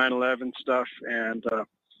to 9/11 stuff, and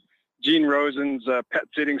Gene Rosen's pet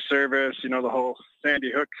sitting service, you know, the whole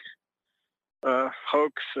Sandy Hook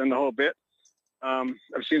hoax and the whole bit. I've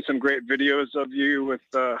seen some great videos of you with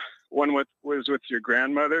one was with your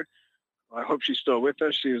grandmother. I hope she's still with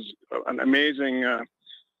us. She's an amazing.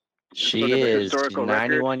 She sort of a is. She's historical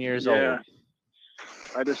 91 record. years Yeah. old.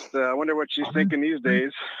 I just wonder what she's thinking these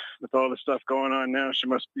days with all the stuff going on now. She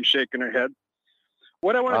must be shaking her head.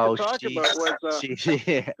 What I wanted to talk about was. Go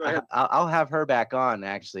ahead. I'll have her back on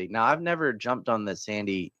actually. Now I've never jumped on the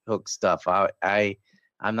Sandy Hook stuff.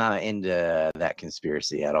 I'm not into that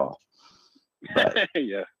conspiracy at all. But.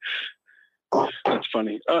 Yeah, that's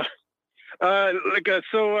funny.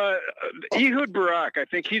 Ehud Barak, I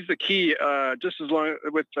think he's the key. Just as long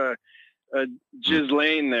with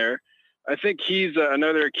Ghislaine there, I think he's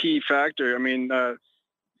another key factor. I mean,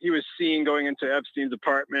 he was seen going into Epstein's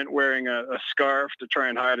apartment wearing a scarf to try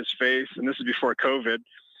and hide his face, and this is before COVID.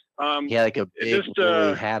 He had like a big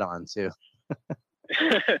woolly hat on too.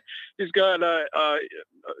 He's got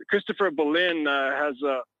Christopher Boleyn has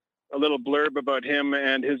a little blurb about him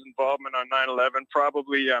and his involvement on 9/11,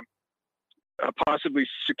 probably possibly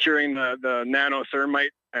securing the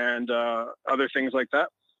nanothermite and other things like that.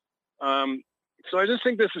 So I just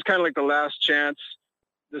think this is kind of like the last chance,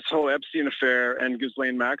 this whole Epstein affair and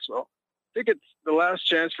Ghislaine Maxwell. I think it's the last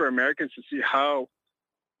chance for Americans to see how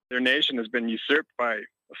their nation has been usurped by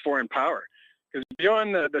a foreign power. Because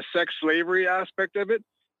beyond the sex slavery aspect of it,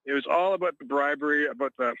 it was all about the bribery,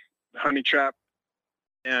 about the honey trap.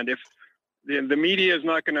 And if the media is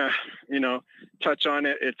not going to, you know, touch on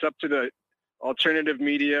it, it's up to the alternative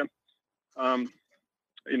media,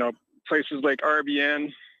 you know, places like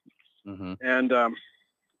RBN. Mm-hmm. And,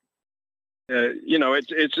 you know,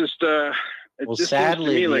 it's just, it well, just sadly,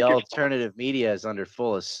 seems to me the like alternative media is under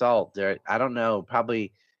full assault. There, I don't know,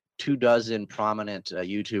 probably 24 prominent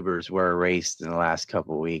YouTubers were erased in the last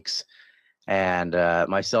couple of weeks, and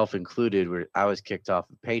myself included. I was kicked off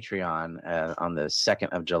of Patreon on the 2nd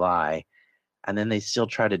of July, and then they still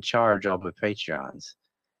try to charge all my Patreons.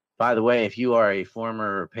 By the way, if you are a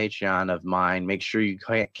former Patreon of mine, make sure you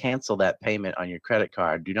cancel that payment on your credit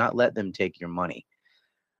card. Do not let them take your money.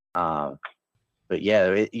 But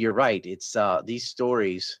yeah, you're right. It's these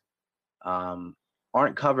stories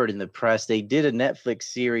aren't covered in the press. They did a Netflix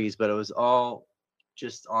series, but it was all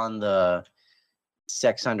just on the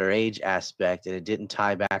sex underage aspect, and it didn't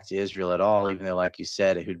tie back to Israel at all, even though, like you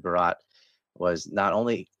said, Ehud Barak was not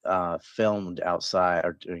only filmed outside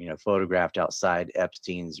or, you know, photographed outside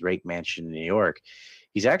Epstein's rape mansion in New York.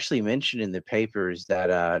 He's actually mentioned in the papers that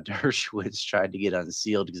Dershowitz tried to get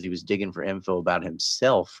unsealed because he was digging for info about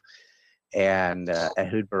himself. And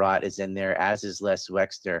Ehud Barak is in there, as is Les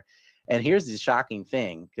Wexner. And here's the shocking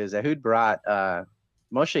thing, because Ehud Barak,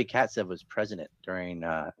 Moshe Katsav was president during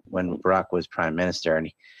when Barak was prime minister,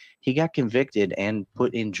 and he got convicted and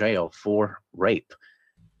put in jail for rape.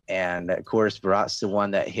 And of course, Barak's the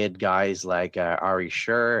one that hid guys like Ari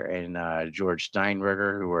Shur and George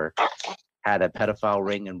Steinberger, who had a pedophile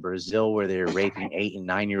ring in Brazil where they were raping 8- and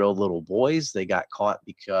 9-year-old little boys. They got caught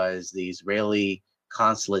because the Israeli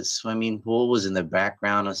consulate swimming pool was in the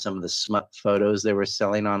background of some of the smut photos they were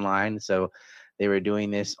selling online. So they were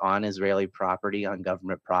doing this on Israeli property, on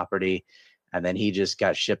government property. And then he just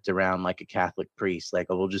got shipped around like a Catholic priest, like,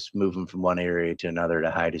 oh, we'll just move him from one area to another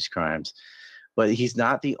to hide his crimes. But he's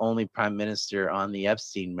not the only prime minister on the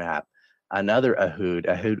Epstein map. Another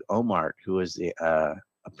Ehud Omar, who was a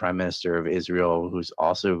prime minister of Israel, who's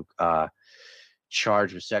also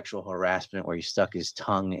charged with sexual harassment, where he stuck his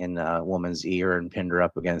tongue in a woman's ear and pinned her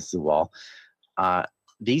up against the wall.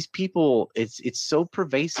 These people, it's so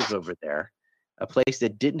pervasive over there, a place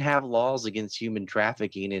that didn't have laws against human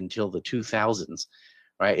trafficking until the 2000s,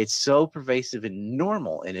 right? It's so pervasive and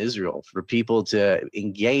normal in Israel for people to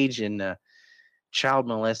engage in child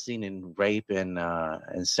molesting and rape and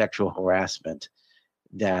sexual harassment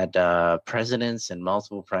that presidents and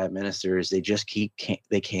multiple prime ministers, they just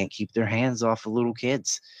can't keep their hands off of little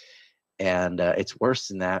kids. And it's worse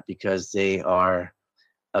than that, because they are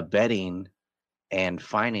abetting and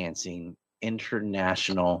financing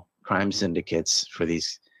international crime syndicates for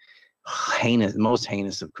these most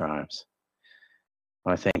heinous of crimes.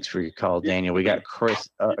 Well, thanks for your call, Daniel. We got Chris.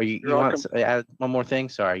 You want to add one more thing?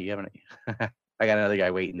 Sorry, you haven't. I got another guy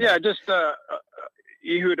waiting. Yeah, just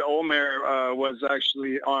Ehud Olmert was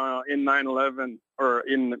actually in 9/11 or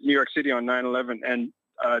in New York City on 9/11 and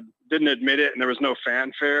didn't admit it, and there was no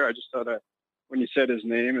fanfare. I just thought when you said his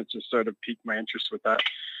name, it just sort of piqued my interest with that.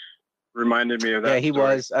 Reminded me of that. Yeah, he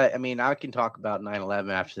story. was. I mean, I can talk about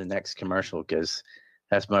 9/11 after the next commercial because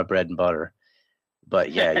that's my bread and butter.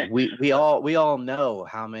 But yeah, we all know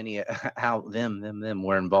how many how them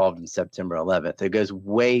were involved in September 11th. It goes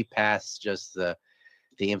way past just the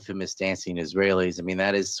infamous dancing Israelis. I mean,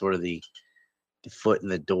 that is sort of the foot in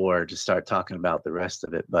the door to start talking about the rest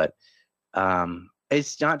of it. But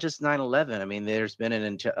it's not just 9/11. I mean, there's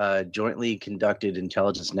been a jointly conducted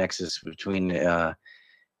intelligence nexus between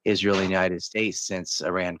Israel and the United States since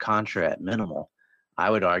Iran-Contra at minimal. I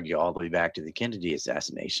would argue all the way back to the Kennedy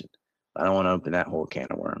assassination. I don't want to open that whole can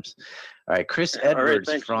of worms. All right, Chris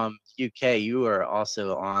Edwards from UK, you are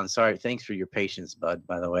also on. Sorry, thanks for your patience, bud,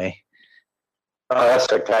 by the way. Oh,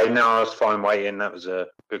 that's okay. No, I was fine waiting. That was a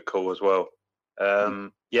good call as well.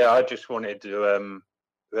 Yeah, I just wanted to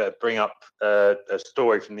bring up a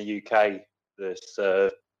story from the UK that's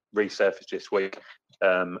resurfaced this week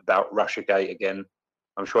about Russiagate again.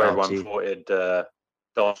 I'm sure everyone thought it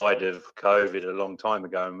died of COVID a long time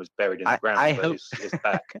ago and was buried in the ground, but it's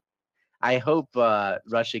back. I hope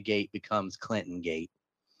Russiagate becomes Clinton Gate.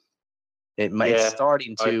 It's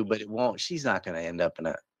starting to, but it won't. She's not going to end up in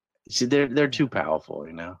a. See, they're too powerful,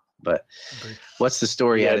 you know. But what's the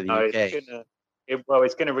story out of the UK?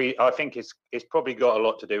 It's going to. I think it's probably got a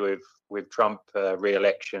lot to do with Trump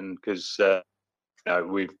re-election because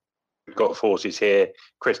we've got forces here.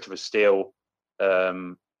 Christopher Steele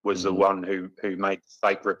was the one who made the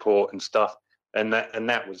fake report and stuff, and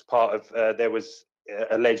that was part of. There was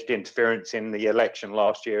alleged interference in the election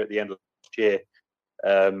last year at the end of last year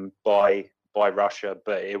by Russia,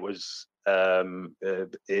 but it was.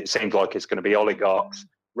 It seems like it's going to be oligarchs,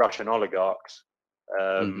 Russian oligarchs,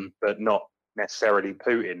 but not necessarily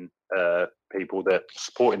Putin people that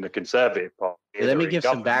supporting the conservative party. Let me give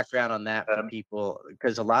some background on that for people,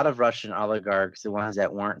 because a lot of Russian oligarchs, the ones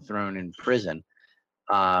that weren't thrown in prison,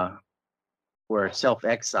 were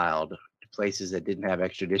self-exiled to places that didn't have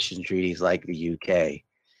extradition treaties like the UK.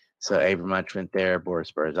 So Abramovich went there,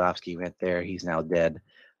 Boris Berezovsky went there. He's now dead.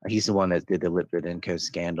 He's the one that did the Litvinenko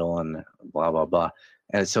scandal and blah, blah, blah.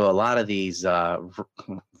 And so a lot of these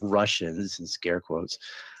Russians, in scare quotes,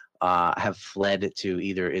 have fled to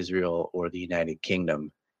either Israel or the United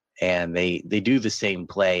Kingdom. And they do the same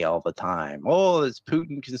play all the time. Oh, it's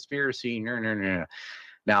Putin conspiracy. No.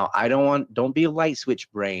 Now, don't be a light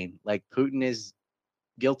switch brain. Like, Putin is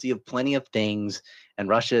guilty of plenty of things, and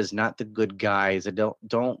Russia is not the good guys.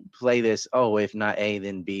 Don't play this, oh, if not A,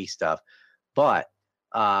 then B stuff. But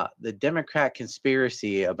the Democrat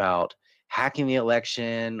conspiracy about hacking the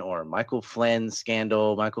election or Michael Flynn's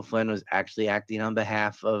scandal. Michael Flynn was actually acting on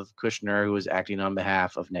behalf of Kushner, who was acting on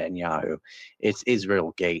behalf of Netanyahu. It's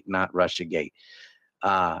Israel Gate, not Russia Gate.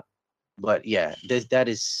 But yeah, that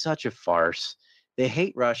is such a farce. They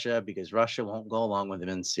hate Russia because Russia won't go along with them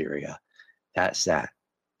in Syria. That's that.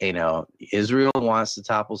 You know, Israel wants to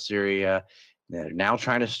topple Syria. They're now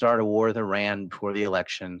trying to start a war with Iran before the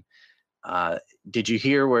election. Did you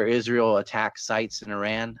hear where Israel attacked sites in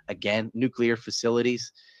Iran? Again, nuclear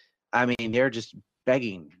facilities. I mean, they're just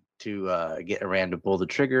begging to get Iran to pull the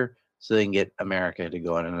trigger so they can get America to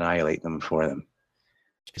go and annihilate them for them.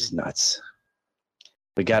 It's nuts.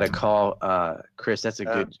 We got a call. Chris, that's a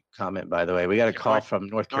good comment, by the way. We got a call from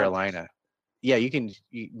North Carolina. Yeah, you can.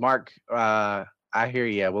 Mark, I hear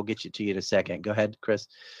you. We'll get you to you in a second. Go ahead, Chris.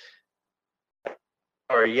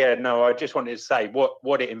 Sorry, yeah, no, I just wanted to say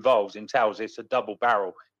what it entails. It's a double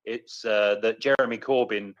barrel. It's that Jeremy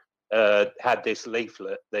Corbyn had this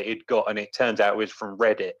leaflet that he'd got, and it turns out it was from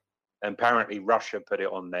Reddit. And apparently Russia put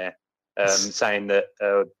it on there, saying that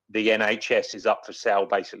the NHS is up for sale,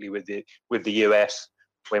 basically with the US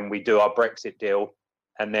when we do our Brexit deal.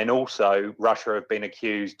 And then also Russia have been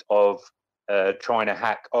accused of trying to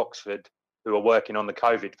hack Oxford, who are working on the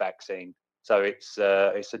COVID vaccine. So it's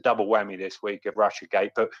a double whammy this week of Russiagate.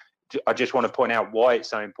 But I just want to point out why it's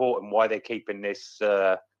so important, why they're keeping this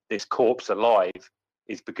corpse alive,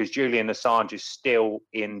 is because Julian Assange is still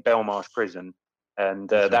in Belmarsh prison, and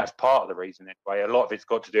that's part of the reason anyway. A lot of it's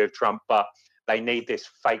got to do with Trump, but they need this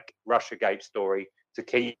fake Russiagate story to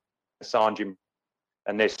keep Assange in.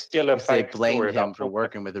 And there's still a fake story. They blamed him for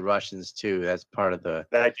working with the Russians too. That's part of the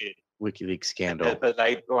WikiLeaks scandal. But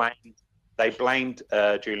they blamed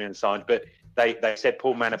Julian Assange, but they said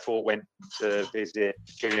Paul Manafort went to visit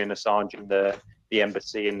Julian Assange in the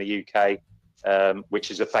embassy in the UK, which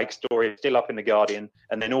is a fake story. It's still up in The Guardian.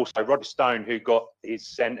 And then also Roger Stone, who got his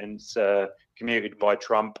sentence commuted by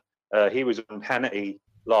Trump. He was on Hannity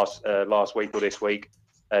last week or this week,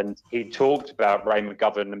 and he talked about Ray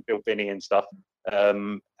McGovern and Bill Binney and stuff.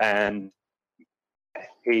 And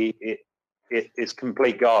it's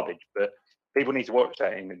complete garbage, but people need to watch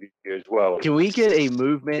that interview as well. Can we get a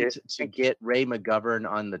movement to get Ray McGovern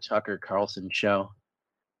on the Tucker Carlson show?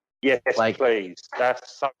 Yes, Like, please.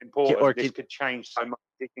 That's so important. Or This could change so much.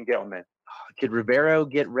 You can get on there. could Rivero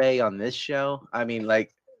get Ray on this show? I mean,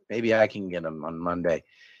 like, maybe I can get him on Monday.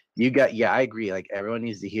 I agree. Like, everyone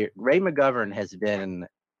needs to hear. Ray McGovern has been,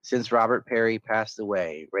 since Robert Perry passed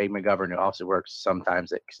away, Ray McGovern, who also works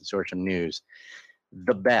sometimes at Consortium News,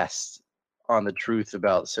 the best on the truth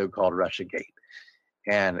about so-called Russiagate.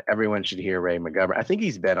 And everyone should hear Ray McGovern. I think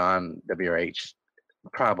he's been on WRH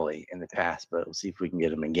probably in the past, but we'll see if we can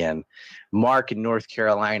get him again. Mark in North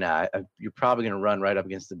Carolina, you're probably going to run right up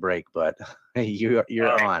against the break, but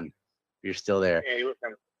you're on. You're still there. Hey, look,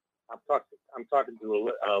 I'm talking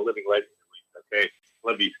to a living legend, okay?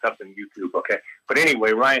 Libby's stuff on YouTube, okay? But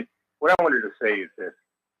anyway, Ryan, what I wanted to say is this.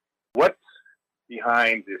 What's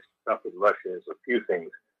behind this stuff with Russia is a few things.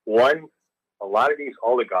 One, a lot of these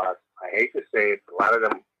oligarchs, I hate to say it, a lot of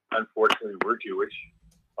them, unfortunately, were Jewish,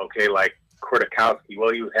 okay? Like Khodorkovsky,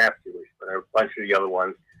 well, he was half Jewish, but a bunch of the other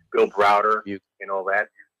ones, Bill Browder, and all that.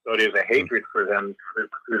 So there's a hatred for them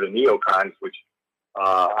through the neocons, which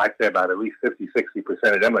I'd say about at least 50,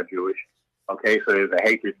 60% of them are Jewish. Okay, so there's a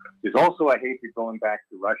hatred. There's also a hatred going back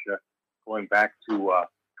to Russia, going back to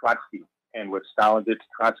Trotsky and what Stalin did to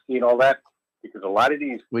Trotsky and all that, because a lot of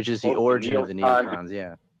these... Which is the origin of the neocons,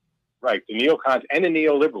 yeah. Right, the neocons and the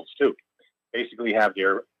neoliberals, too, basically have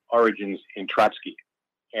their origins in Trotsky.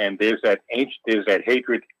 And there's that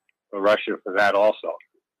hatred for Russia for that also.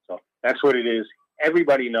 So that's what it is.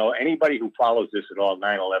 Everybody know, anybody who follows this at all,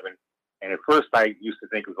 9/11, and at first I used to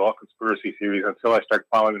think it was all conspiracy theories until I started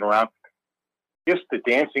following it around. Just the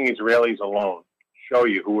dancing Israelis alone show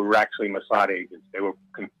you who were actually Mossad agents. They were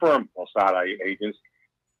confirmed Mossad agents.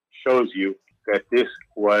 Shows you that this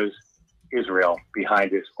was Israel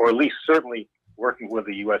behind this, or at least certainly working with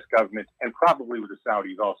the U.S. government and probably with the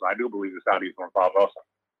Saudis also. I do believe the Saudis were involved also.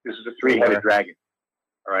 This is a three-headed dragon.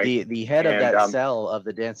 All right. The head of that cell of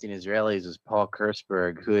the Dancing Israelis is Paul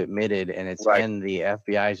Kurzberg, who admitted, and it's in the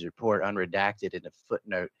FBI's report, unredacted in a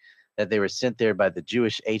footnote, that they were sent there by the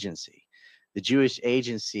Jewish Agency. The Jewish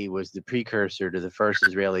Agency was the precursor to the first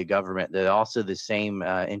Israeli government. They're also the same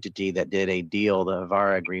entity that did a deal, the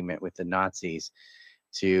Havara Agreement, with the Nazis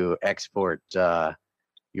to export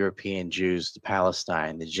European Jews to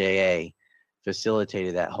Palestine. The JA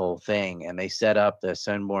facilitated that whole thing, and they set up the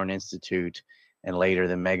Sunborn Institute and later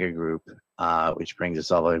the Mega Group, which brings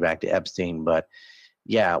us all the way back to Epstein. But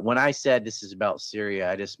yeah, when I said this is about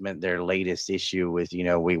Syria, I just meant their latest issue with,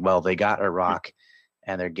 they got Iraq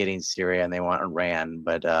and they're getting Syria and they want Iran,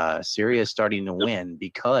 but Syria is starting to win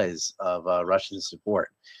because of Russian support.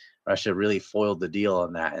 Russia really foiled the deal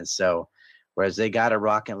on that. And so, whereas they got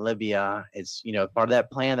Iraq and Libya, it's, part of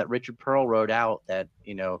that plan that Richard Pearl wrote out that,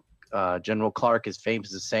 General Clark is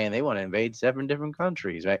famous as saying they want to invade 7 different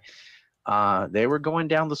countries, right? They were going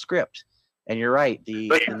down the script. And you're right, the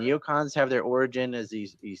neocons have their origin as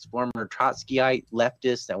these former Trotskyite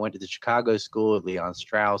leftists that went to the Chicago School of Leon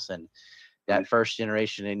Strauss, and that first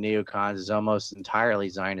generation of neocons is almost entirely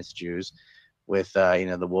Zionist Jews, with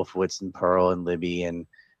the Wolfowitz and Pearl and Libby and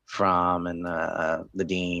Fromm and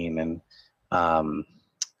Ledeen and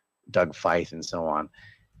Doug Feith and so on.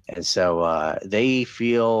 And so they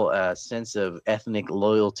feel a sense of ethnic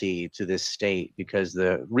loyalty to this state because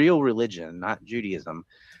the real religion, not Judaism,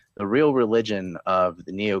 the real religion of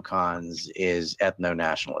the neocons is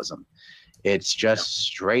ethno-nationalism. It's just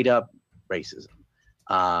straight up racism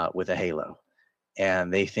with a halo.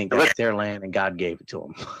 And they think that's their land and God gave it to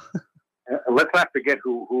them. Let's not forget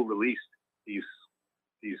who released these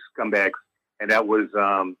scumbags. And that was,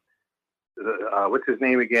 what's his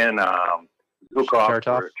name again? Zukov,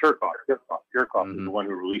 Cherkov is the one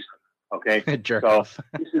who released them. Okay, Jerkoff. So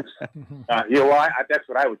this is, that's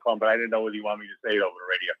what I would call him, but I didn't know whether you want me to say it over the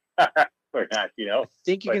radio or not. I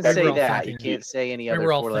think you can say that. You can't say any other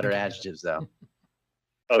 4-letter adjectives, though.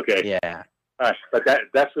 Okay. Yeah. But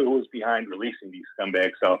that's who was behind releasing these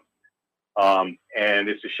scumbags. So, and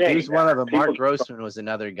it's a shame. He was one of them. Mark Grossman was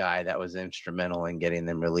another guy that was instrumental in getting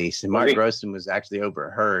them released, and Mark Grossman was actually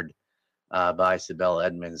overheard by Sibel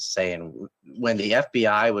Edmonds saying when the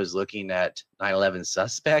FBI was looking at 9/11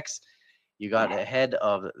 suspects, you got the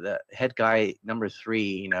head guy number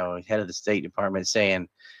 3, head of the State Department saying,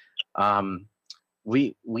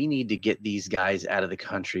 we need to get these guys out of the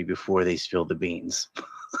country before they spill the beans.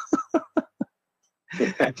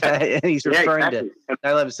 And he's referring to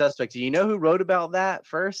 9/11 suspects. You know who wrote about that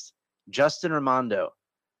first? Justin Raimondo,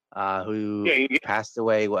 who passed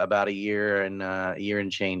away about a year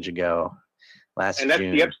and change ago, last June. And that's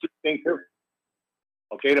the Epstein thing too.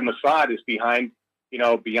 Okay, the Mossad is behind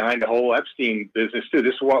the whole Epstein business too.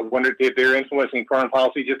 This is what I wonder if they're influencing foreign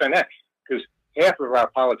policy just on that, because half of our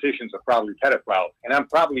politicians are probably pedophiles, and I'm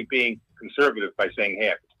probably being conservative by saying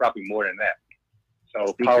half. It's probably more than that.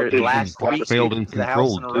 So politicians last three failed speakers and of the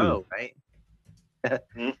House in a controlled, row, right?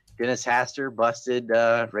 Dennis Hastert busted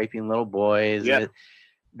raping little boys. Yeah.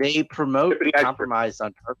 They promote Tiffany compromise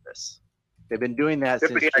on purpose. They've been doing that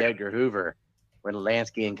since J. Edgar Hoover, when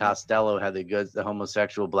Lansky and Costello had the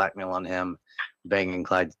homosexual blackmail on him, banging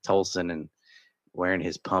Clyde Tolson and wearing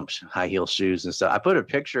his pump high heel shoes and stuff. I put a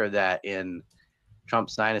picture of that in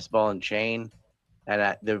Trump's Sinus Ball and Chain.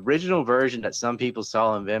 And the original version that some people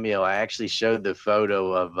saw on Vimeo, I actually showed the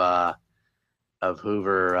photo of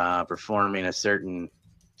Hoover performing a certain,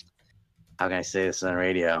 how can I say this on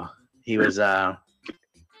radio? He was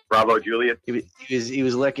Bravo, Juliet. He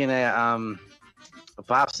was licking a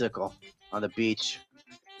popsicle on the beach,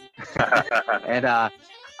 and I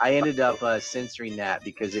ended up censoring that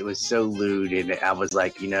because it was so lewd, and I was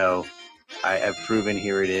like, I've proven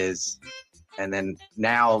here it is. And then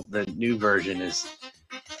now the new version is,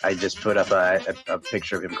 I just put up a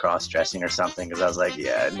picture of him cross-dressing or something because I was like,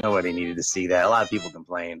 yeah, nobody needed to see that. A lot of people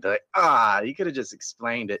complained. They're like, you could have just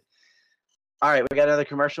explained it. All right, we got another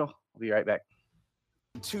commercial. We'll be right back.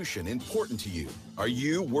 Constitution important to you? Are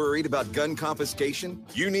you worried about gun confiscation?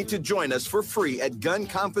 You need to join us for free at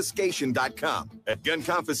gunconfiscation.com. At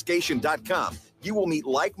gunconfiscation.com, you will meet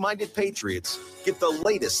like-minded patriots, get the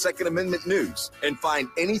latest Second Amendment news, and find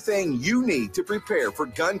anything you need to prepare for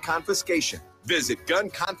gun confiscation. Visit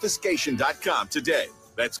gunconfiscation.com today.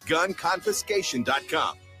 That's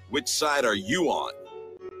gunconfiscation.com. Which side are you on?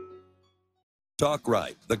 Talk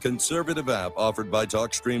Right, the conservative app offered by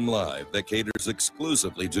TalkStream Live that caters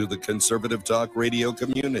exclusively to the conservative talk radio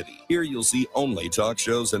community. Here you'll see only talk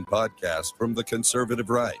shows and podcasts from the conservative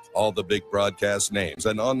right. All the big broadcast names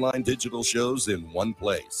and online digital shows in one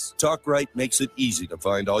place. Talk Right makes it easy to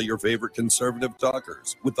find all your favorite conservative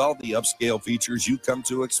talkers with all the upscale features you come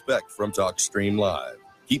to expect from TalkStream Live.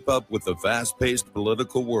 Keep up with the fast-paced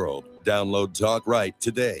political world. Download Talk Right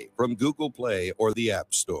today from Google Play or the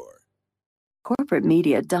App Store. Corporate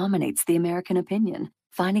media dominates the American opinion.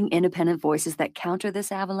 Finding independent voices that counter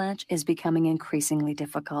this avalanche is becoming increasingly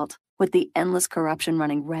difficult. With the endless corruption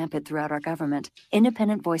running rampant throughout our government,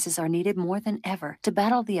 independent voices are needed more than ever to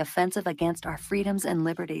battle the offensive against our freedoms and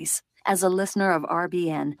liberties. As a listener of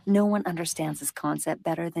RBN, no one understands this concept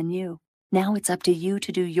better than you. Now it's up to you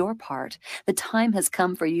to do your part. The time has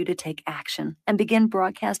come for you to take action and begin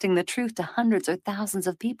broadcasting the truth to hundreds or thousands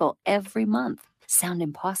of people every month. Sound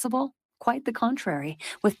impossible? Quite the contrary.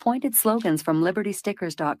 With pointed slogans from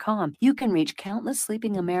LibertyStickers.com, you can reach countless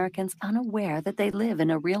sleeping Americans unaware that they live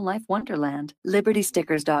in a real-life wonderland.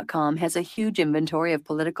 LibertyStickers.com has a huge inventory of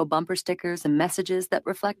political bumper stickers and messages that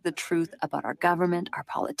reflect the truth about our government, our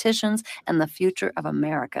politicians, and the future of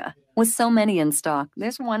America. With so many in stock,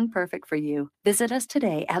 there's one perfect for you. Visit us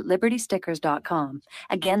today at LibertyStickers.com.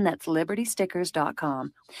 Again, that's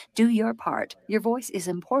LibertyStickers.com. Do your part. Your voice is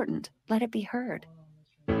important. Let it be heard.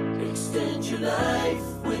 Extend your life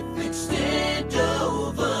with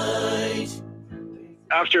Extendovite.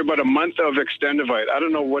 After about a month of Extendovite, I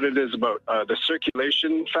don't know what it is about the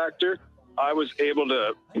circulation factor. I was able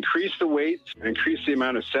to increase the weight, increase the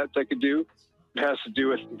amount of sets I could do. It has to do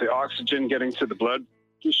with the oxygen getting to the blood.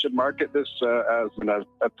 You should market this as an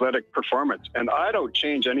athletic performance. And I don't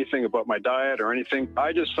change anything about my diet or anything.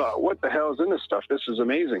 I just thought, what the hell is in this stuff? This is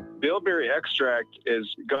amazing. Bilberry extract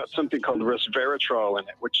is got something called resveratrol in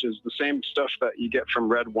it, which is the same stuff that you get from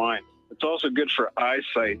red wine. It's also good for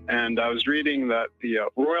eyesight. And I was reading that the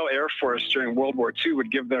Royal Air Force during World War II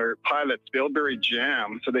would give their pilots bilberry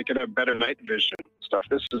jam so they could have better night vision stuff.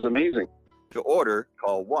 This is amazing. To order,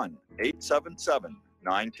 call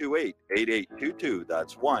 1-877-928-8822.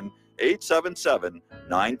 That's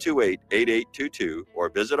 1-877-928-8822, or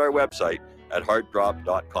visit our website at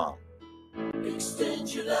heartdrop.com.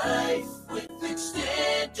 Extend your life with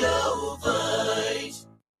Extendovite.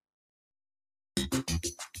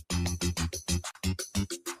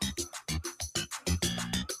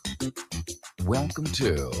 Welcome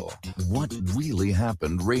to What Really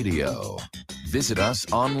Happened Radio. Visit us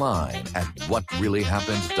online at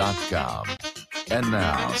whatreallyhappened.com. And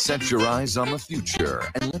now, set your eyes on the future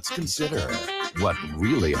and let's consider what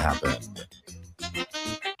really happened.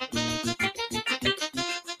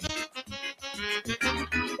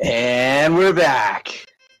 And we're back.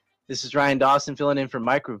 This is Ryan Dawson filling in for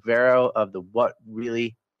Mike Rivero of the What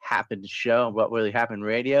Really Happened show, What Really Happened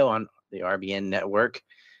radio on the RBN network.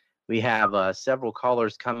 We have several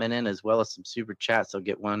callers coming in as well as some super chats. I'll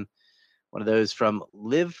get one of those from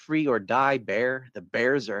Live Free or Die Bear. The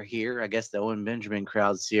Bears are here. I guess the Owen Benjamin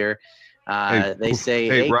crowd's here. They say,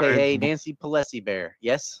 hey, AKA Ryan, Nancy Pelosi Bear.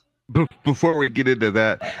 Yes? Before we get into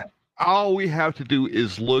that, all we have to do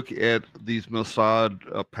is look at these Mossad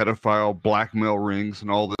pedophile blackmail rings and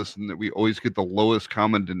all this, and that we always get the lowest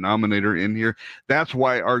common denominator in here. That's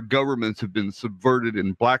why our governments have been subverted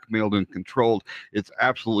and blackmailed and controlled. It's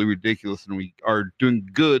absolutely ridiculous, and we are doing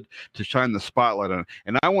good to shine the spotlight on it.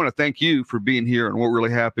 And I want to thank you for being here and what really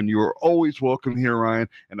happened. You are always welcome here, Ryan,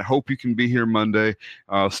 and I hope you can be here Monday.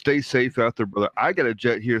 Stay safe out there, brother. I got a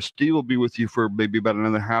jet here. Steve will be with you for maybe about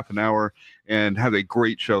another half an hour, and have a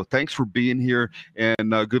great show. Thanks for being here,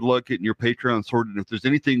 and good luck getting your Patreon sorted. If there's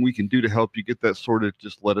anything we can do to help you get that sorted,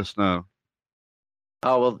 just let us know.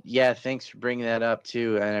 Oh, well, yeah, thanks for bringing that up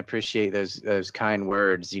too, and I appreciate those kind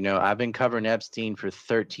words. You know, I've been covering Epstein for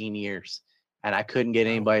 13 years, and I couldn't get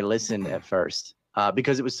anybody to listen at first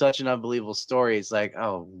because it was such an unbelievable story. It's like,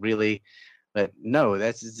 oh, really? But no,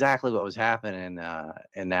 that's exactly what was happening,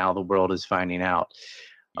 and now the world is finding out.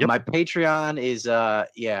 Yep. My Patreon is, I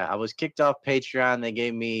was kicked off Patreon. They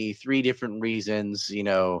gave me 3 different reasons, you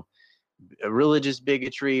know, religious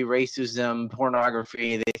bigotry, racism,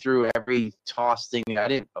 pornography. They threw every toss thing. I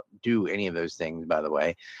didn't do any of those things, by the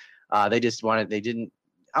way. They just wanted,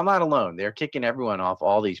 I'm not alone. They're kicking everyone off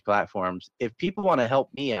all these platforms. If people want to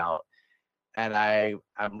help me out, and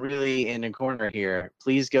I'm really in the corner here,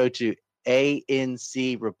 please go to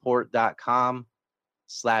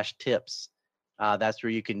ancreport.com/tips. That's where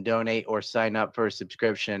you can donate or sign up for a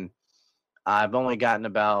subscription. I've only gotten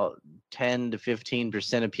about 10 to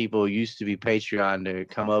 15% of people who used to be Patreon to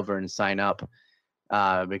come over and sign up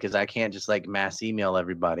because I can't just like mass email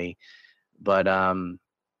everybody. But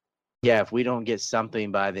if we don't get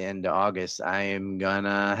something by the end of August, I am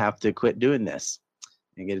gonna have to quit doing this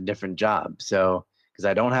and get a different job. So because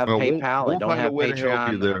I don't have PayPal, I don't have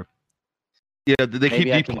Patreon. Yeah, they keep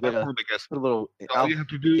Maybe I can get deplatforming, I guess. all you have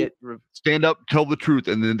to do, stand up, tell the truth,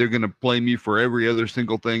 and then they're going to blame you for every other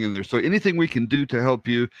single thing in there. So anything we can do to help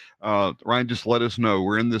you, Ryan, just let us know.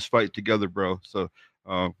 We're in this fight together, bro. So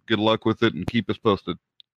good luck with it, and keep us posted.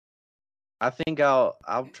 I think I'll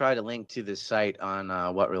try to link to the site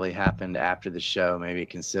on what really happened after the show. Maybe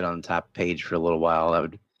it can sit on the top page for a little while.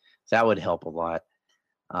 That would help a lot.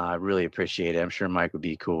 I really appreciate it. I'm sure Mike would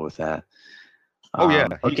be cool with that. Oh yeah,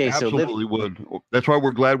 okay, absolutely would. That's why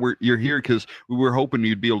we're glad you're here, because we were hoping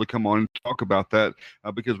you'd be able to come on and talk about that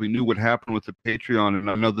because we knew what happened with the Patreon,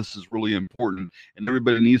 and I know this is really important, and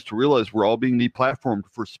everybody needs to realize we're all being deplatformed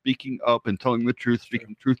for speaking up and telling the truth,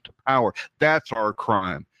 speaking truth to power. That's our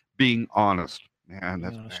crime. Being honest, man,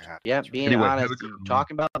 that's bad. Yeah, being honest.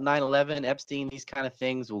 Talking about 9/11, Epstein, these kind of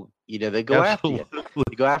things will, they go after you.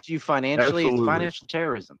 They go after you financially. It's financial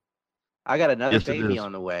terrorism. I got another baby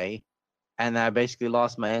on the way. And I basically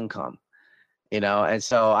lost my income, and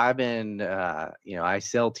so I've been, I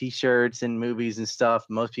sell T-shirts and movies and stuff.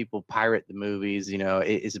 Most people pirate the movies, it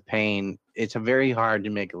is a pain. It's very hard to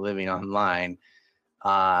make a living online.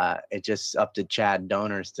 It's just up to Chad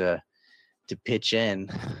donors to pitch in.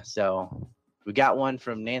 So we got one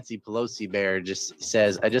from Nancy Pelosi Bear, just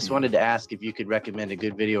says, I just wanted to ask if you could recommend a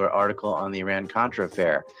good video or article on the Iran-Contra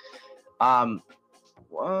affair. I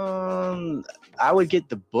would get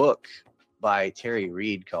the book by Terry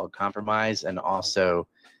Reid called Compromise, and also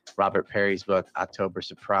Robert Perry's book October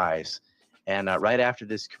Surprise. And right after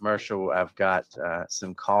this commercial, I've got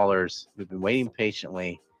some callers who've been waiting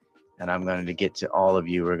patiently, and I'm going to get to all of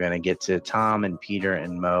you. We're going to get to Tom and Peter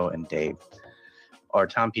and Mo and Dave, or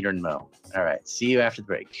Tom, Peter, and Mo. All right, see you after the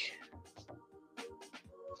break.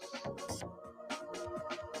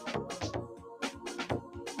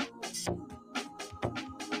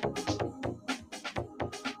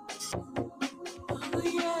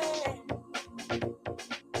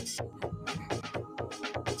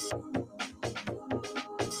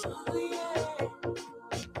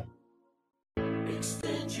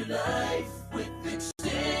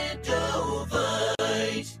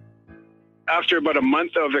 After about a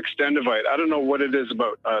month of Extendivite, I don't know what it is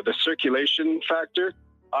about the circulation factor.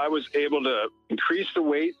 I was able to increase the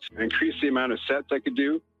weight, increase the amount of sets I could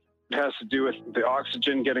do. It has to do with the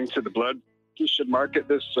oxygen getting to the blood. You should market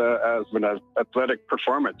this as an athletic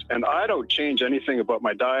performance. And I don't change anything about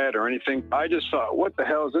my diet or anything. I just thought, what the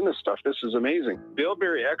hell is in this stuff? This is amazing.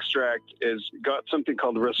 Bilberry extract is got something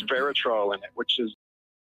called resveratrol in it, which is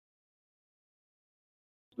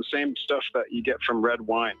the same stuff that you get from red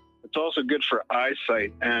wine. It's also good for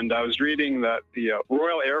eyesight. And I was reading that the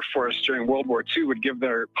Royal Air Force during World War II would give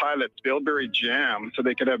their pilots bilberry jam so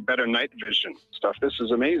they could have better night vision stuff. This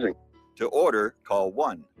is amazing. To order, call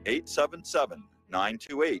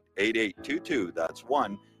 1-877-928-8822. That's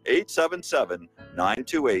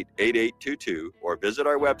 1-877-928-8822, or visit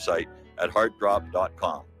our website at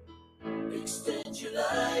heartdrop.com. Extend your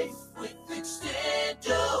life with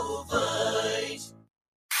Extendovite.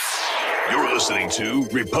 You're listening to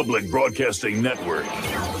Republic Broadcasting Network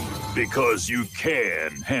because you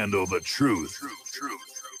can handle the truth.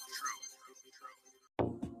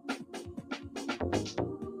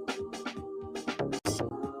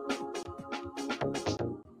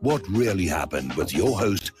 What Really Happened with your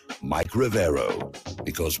host, Mike Rivero,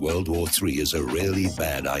 because World War III is a really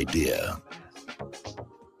bad idea.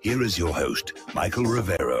 Here is your host, Michael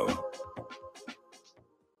Rivero.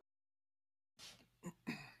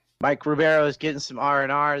 Mike Rivero is getting some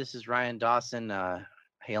R&R. This is Ryan Dawson,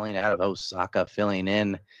 hailing out of Osaka, filling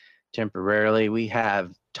in temporarily. We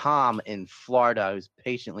have Tom in Florida, who's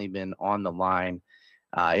patiently been on the line.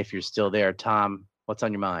 If you're still there, Tom, what's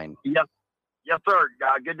on your mind? Yes, sir.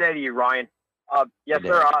 Good day to you, Ryan. Yes,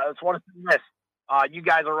 sir. I just want to say this. You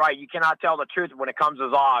guys are right. You cannot tell the truth when it comes to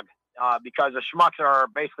Zog, because the schmucks are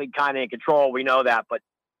basically kind of in control. We know that. But,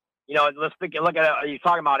 you know, let's look at you're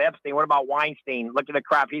talking about Epstein. What about Weinstein? Look at the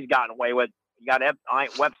crap he's gotten away with. You got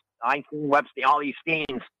Einstein, Webstein, all these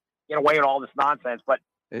Steens get away with all this nonsense. But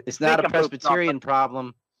it's not a Presbyterian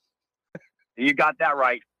problem. You got that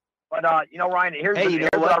right. But, you know, Ryan, here's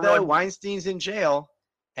what, though? Weinstein's in jail.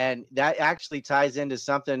 And that actually ties into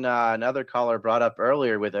something another caller brought up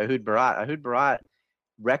earlier with Ehud Barat. Ehud Barat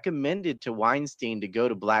recommended to Weinstein to go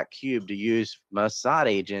to Black Cube to use Mossad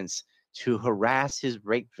agents to harass his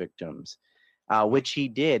rape victims, which he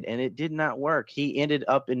did, and it did not work. He ended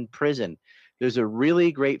up in prison. There's a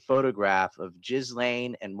really great photograph of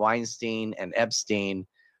Ghislaine and Weinstein and Epstein,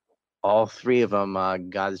 all three of them,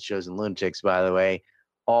 God's chosen lunatics, by the way.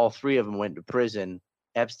 All three of them went to prison.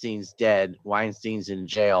 Epstein's dead, Weinstein's in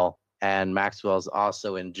jail, and Maxwell's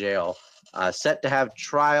also in jail. Set to have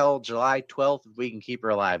trial July 12th if we can keep her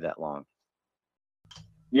alive that long.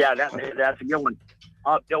 Yeah, that's a good one.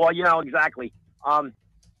 Well, you know, exactly. When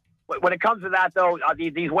it comes to that, though,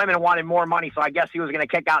 these women wanted more money, so I guess he was going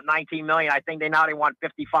to kick out $19 million. I think they want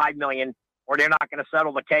 $55 million, or they're not going to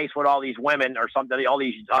settle the case with all these women or something, all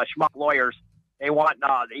these schmuck lawyers. They want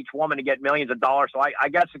each woman to get millions of dollars. So I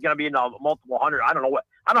guess it's going to be in multiple hundred. I don't know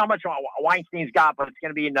how much Weinstein's got, but it's going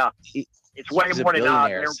to be in it's way more than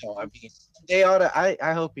so, I mean, they ought to.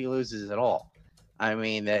 I hope he loses it all. I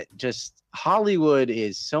mean, that just Hollywood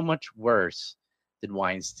is so much worse than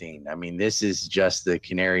Weinstein. I mean, this is just the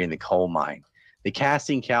canary in the coal mine. The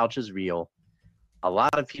casting couch is real. A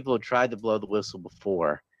lot of people have tried to blow the whistle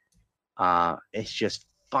before. It's just.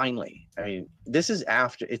 Finally, I mean, this is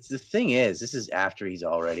after he's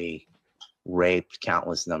already raped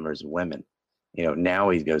countless numbers of women. You know, now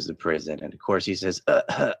he goes to prison. And of course he says,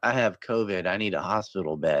 I have COVID. I need a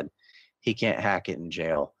hospital bed. He can't hack it in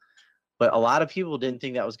jail. But a lot of people didn't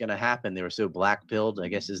think that was going to happen. They were so black-pilled, I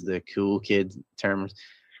guess is the cool kid terms.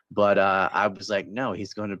 But I was like, no,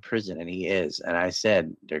 he's going to prison, and he is. And I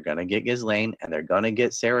said, they're going to get Ghislaine, and they're going to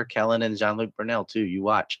get Sarah Kellen and Jean-Luc Brunel, too. You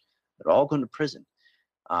watch. They're all going to prison.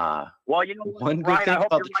 Well, you know, one good thing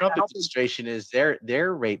about the Trump administration is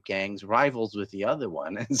their rape gangs rivals with the other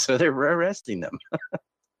one, and so they're arresting them.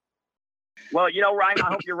 Well, you know, Ryan, I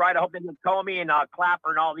hope you're right. I hope that Comey and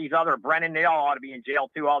Clapper and all these other Brennan, they all ought to be in jail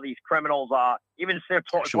too. All these criminals, even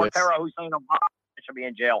Tortero, Hussein Obama should be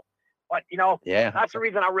in jail. But you know, that's the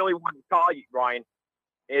reason I really wanted to call you, Ryan,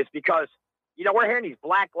 is because you know we're hearing these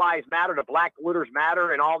Black Lives Matter, the Black Looters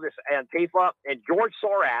Matter, and all this Antifa, and George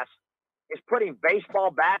Soros is putting baseball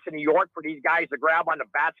bats in New York for these guys to grab on the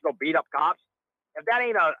bats to go beat up cops. If that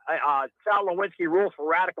ain't a Sal Lewinsky rules for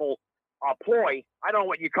radical ploy, I don't know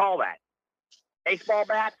what you call that. Baseball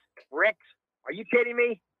bats, bricks. Are you kidding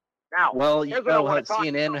me? Now, well, you know what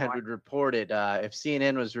CNN would report it. If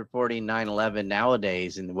CNN was reporting 9/11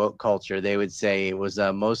 nowadays in the woke culture, they would say it was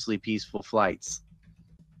mostly peaceful flights.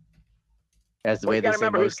 That's the way they say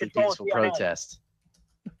mostly peaceful protests.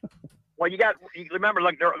 Well, you remember,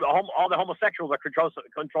 like all the homosexuals are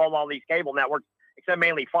control all these cable networks, except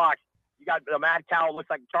mainly Fox. You got the Mad Cow,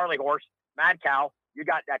 looks like a Charlie horse, Mad Cow. You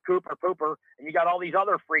got that Cooper Pooper, and you got all these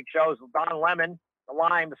other freak shows, Don Lemon, the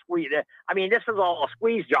Lime, the Squeeze. I mean, this is all a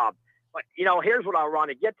squeeze job. But you know, here's what I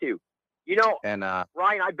want to get to. You know, and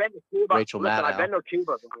Ryan, I've been to Cuba. Rachel Maddow. I've been to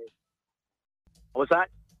Cuba. What's that?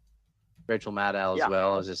 Rachel Maddow as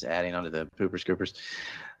well. I was just adding onto the Poopers Scoopers.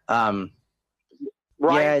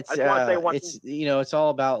 Right. Yeah, it's you know, it's all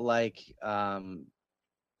about like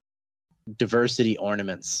diversity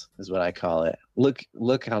ornaments is what I call it.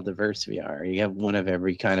 Look how diverse we are. You have one of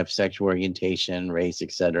every kind of sexual orientation, race,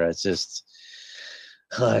 etc. It's just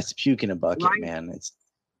it's puke in a bucket, man. It's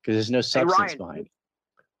because there's no substance behind it.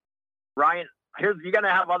 Ryan, you're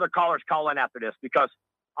gonna have other callers call in after this because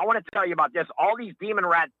I want to tell you about this. All these demon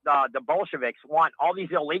rats, the Bolsheviks, want all these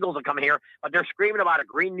illegals to come here, but they're screaming about a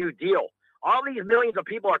Green New Deal. All these millions of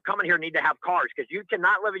people are coming here need to have cars because you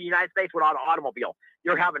cannot live in the United States without an automobile.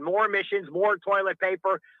 You're having more emissions, more toilet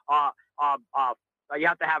paper. You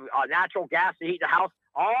have to have natural gas to heat the house.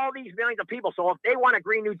 All these millions of people. So if they want a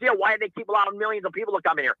Green New Deal, why do they keep allowing millions of people to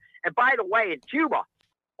come in here? And by the way, in Cuba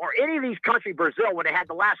or any of these countries, Brazil, when they had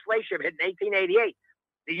the last slave ship hit in 1888,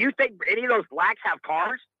 do you think any of those blacks have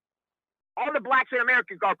cars? All the blacks in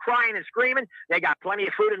America are crying and screaming. They got plenty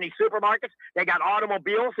of food in these supermarkets. They got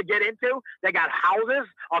automobiles to get into. They got houses,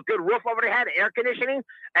 a good roof over their head, air conditioning.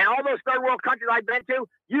 And all those third world countries I've been to,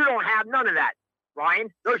 you don't have none of that, Ryan.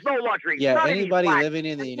 There's no luxury. Yeah, None anybody of these living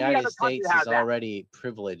in the any United other country States has is that. already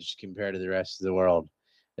privileged compared to the rest of the world.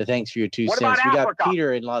 But thanks for your 2 What cents. about We got Africa?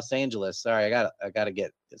 Peter in Los Angeles. Sorry, I gotta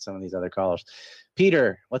get some of these other callers.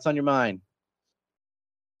 Peter, what's on your mind?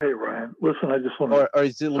 Hey, Ryan. Listen, I just want to. Or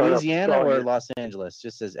is it Louisiana or you. Los Angeles?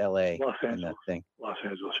 Just says L.A. Los in Angeles. that thing. Los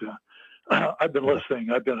Angeles, yeah. I've been listening.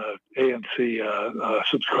 I've been a ANC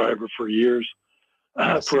subscriber for years.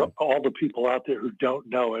 For all the people out there who don't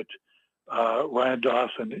know it, Ryan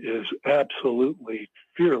Dawson is absolutely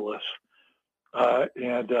fearless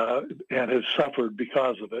and has suffered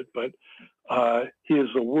because of it. But he is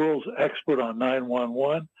the world's expert on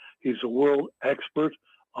 911. He's a world expert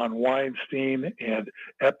on Weinstein and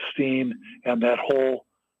Epstein and that whole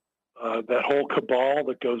cabal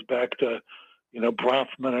that goes back to,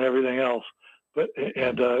 Bronfman and everything else,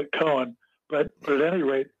 and Cohen. But at any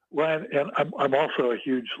rate, Ryan, and I'm also a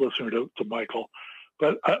huge listener to Michael,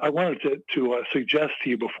 but I wanted to suggest to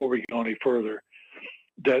you before we go any further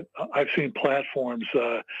that I've seen platforms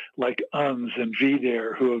like UNS and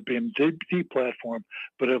VDARE who have been deplatformed,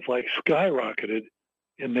 but have like skyrocketed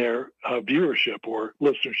in their viewership or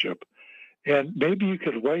listenership, and maybe you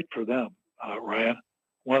could write for them, Ryan.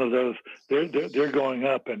 One of those, they're going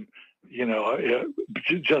up, and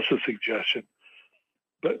just a suggestion.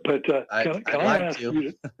 But can I ask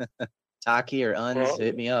you, Taki or UNS,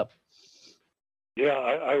 hit me up. Yeah,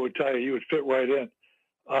 I would tell you would fit right in.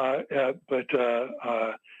 Ryan,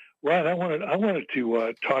 I wanted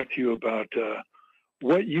to talk to you about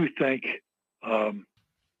what you think.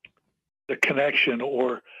 The connection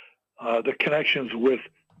or the connections with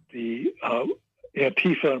the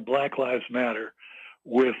Antifa and Black Lives Matter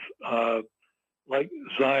with like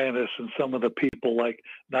Zionists and some of the people like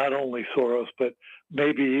not only Soros, but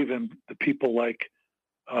maybe even the people like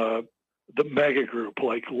the mega group,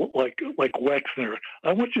 like Wexner.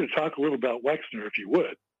 I want you to talk a little about Wexner, if you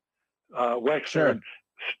would. Wexner Sure. and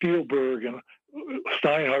Spielberg and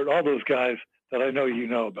Steinhardt, all those guys that I know you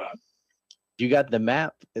know about. You got the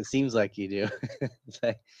map? It seems like you do.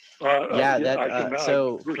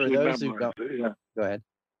 So for those who don't, go ahead.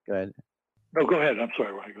 No, go ahead. I'm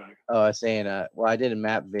sorry, Ryan. Go ahead. Oh, I was saying, I did a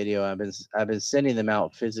map video. I've been sending them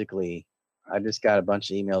out physically. I just got a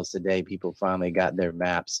bunch of emails today. People finally got their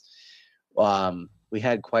maps. We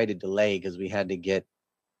had quite a delay because we had to get.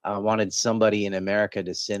 I wanted somebody in America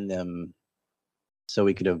to send them, so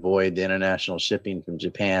we could avoid the international shipping from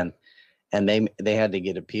Japan. And they had to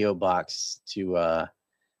get a PO box to,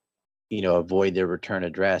 avoid their return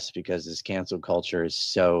address because this cancel culture is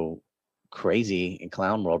so crazy in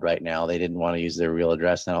clown world right now. They didn't want to use their real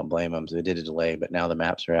address. I don't blame them. So they did a delay, but now the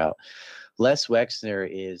maps are out. Les Wexner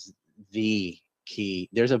is the key.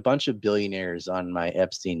 There's a bunch of billionaires on my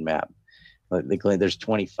Epstein map. There's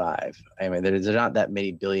 25. I mean, there's not that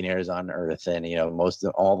many billionaires on Earth, and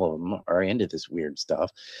all of them are into this weird stuff.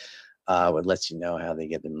 It lets you know how they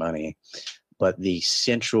get their money. But the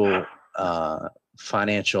central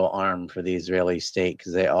financial arm for the Israeli state,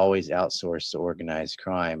 because they always outsource to organized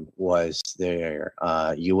crime, was their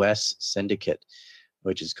U.S. syndicate,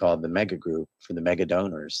 which is called the Mega Group for the mega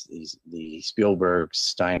donors. The Spielberg,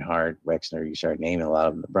 Steinhardt, Wexner, you start naming a lot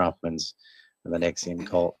of them, the Bronfmans, and the Nexium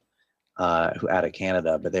cult, who out of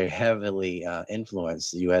Canada. But they heavily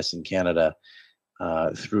influence the U.S. and Canada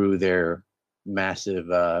through their massive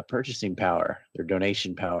purchasing power, their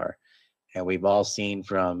donation power. And we've all seen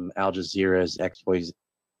from Al Jazeera's expose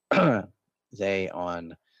on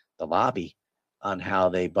the lobby on how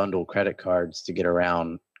they bundle credit cards to get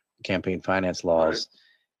around campaign finance laws.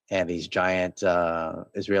 Right. And these giant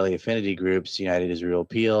Israeli affinity groups, United Israel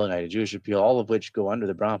Appeal, United Jewish Appeal, all of which go under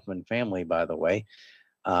the Bronfman family, by the way,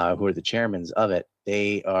 who are the chairmen of it.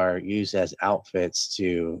 They are used as outfits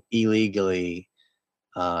to illegally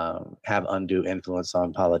have undue influence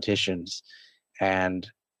on politicians. And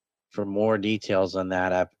for more details on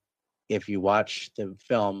that, if you watch the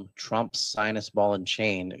film Trump's Sinus Ball and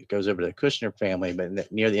Chain, it goes over to the Kushner family, but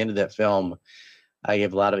near the end of that film, I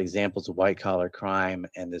give a lot of examples of white collar crime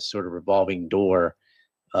and this sort of revolving door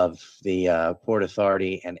of the Port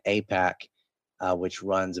Authority and APAC, which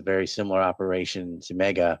runs a very similar operation to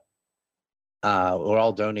Mega. We're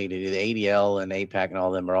all donated. The ADL and APAC and all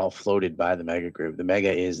of them are all floated by the Mega Group. The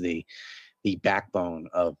Mega is the backbone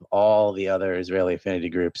of all the other Israeli affinity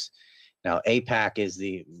groups. Now, APAC is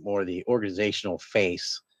the organizational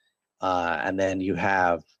face, and then you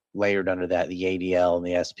have layered under that the ADL and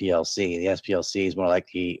the SPLC. The SPLC is more like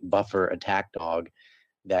the buffer attack dog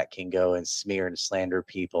that can go and smear and slander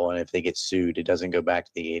people, and if they get sued, it doesn't go back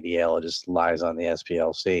to the ADL; it just lies on the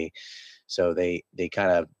SPLC. So they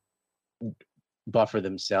kind of buffer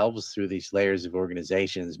themselves through these layers of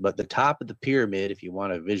organizations. But the top of the pyramid, if you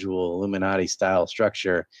want a visual Illuminati style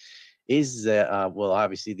structure, is well,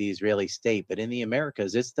 obviously the Israeli state, but in the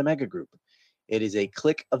Americas, it's the Mega Group. It is a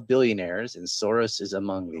clique of billionaires, and Soros is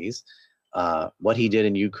among these. What he did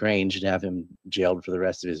in Ukraine should have him jailed for the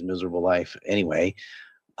rest of his miserable life anyway.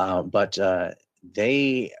 But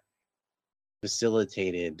they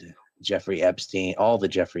facilitated Jeffrey Epstein, all the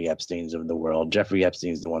Jeffrey Epsteins of the world. Jeffrey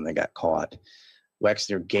Epstein's the one that got caught.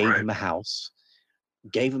 Wexner gave him a house.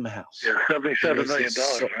 Yeah, $77 million,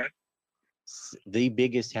 right? The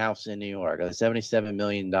biggest house in New York, a $77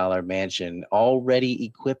 million mansion, already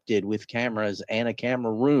equipped with cameras and a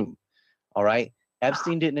camera room. All right.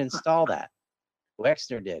 Epstein didn't install that.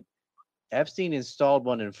 Wexner did. Epstein installed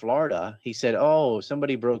one in Florida. He said, oh,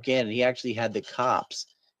 somebody broke in, and he actually had the cops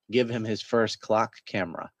give him his first clock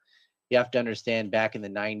camera. You have to understand, back in the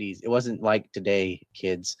 90s, it wasn't like today,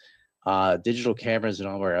 kids. Digital cameras and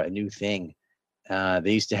all were a new thing.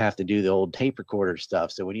 They used to have to do the old tape recorder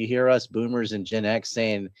stuff. So when you hear us boomers and Gen X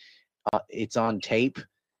saying it's on tape,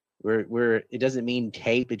 it doesn't mean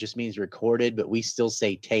tape. It just means recorded, but we still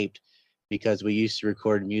say taped because we used to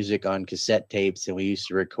record music on cassette tapes and we used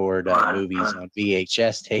to record movies on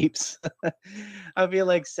VHS tapes. I feel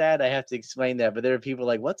like sad I have to explain that, but there are people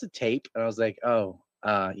like, what's a tape? And I was like, oh,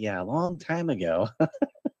 yeah, a long time ago.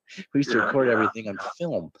 We used to record everything on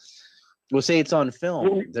film. We'll say it's on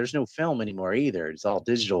film. There's no film anymore either. It's all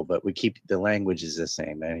digital, but we keep the language is the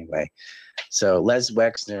same anyway. So Les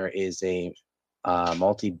Wexner is a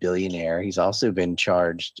multi-billionaire. He's also been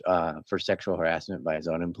charged for sexual harassment by his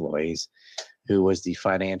own employees, who was the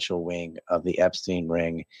financial wing of the Epstein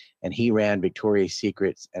ring. And he ran Victoria's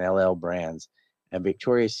Secrets and LL Brands. And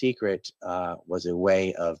Victoria's Secret was a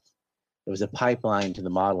way of, it was a pipeline to the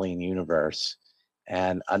modeling universe.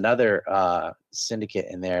 And another syndicate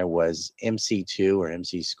in there was MC2 or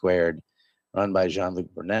MC Squared, run by Jean-Luc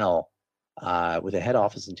Brunel, with a head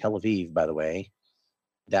office in Tel Aviv, by the way,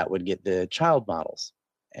 that would get the child models.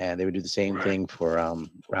 And they would do the same thing for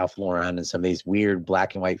Ralph Lauren and some of these weird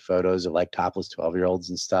black and white photos of like topless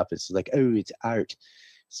 12-year-olds and stuff. It's like, oh, it's art.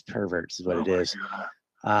 It's perverts is what it is.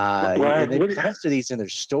 And they plaster these in their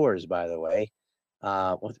stores, by the way.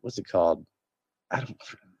 What's it called? I don't know.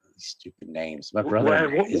 Stupid names. My brother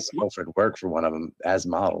and his girlfriend worked for one of them as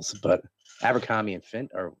models, but Abercrombie and Finn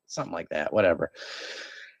or something like that, whatever.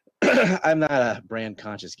 I'm not a brand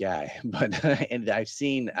conscious guy, but and I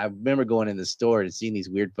remember going in the store and seeing these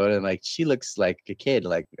weird photos. I'm like, she looks like a kid,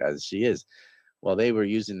 like as she is. Well, they were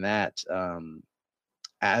using that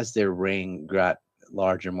as their ring got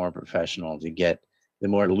larger, more professional, to get the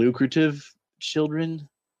more lucrative children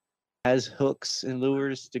as hooks and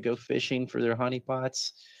lures to go fishing for their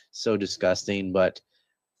honeypots. So disgusting, but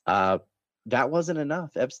that wasn't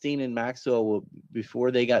enough. Epstein and Maxwell,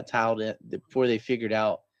 before they got tiled in, before they figured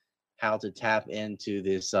out how to tap into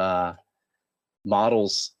this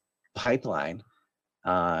models pipeline,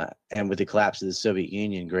 and with the collapse of the Soviet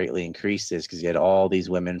Union, greatly increased this because you had all these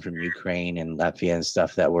women from Ukraine and Latvia and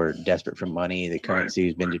stuff that were desperate for money. The currency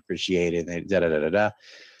has been depreciated, and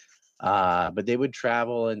but they would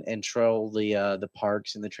travel and troll the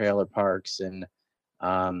parks and the trailer parks and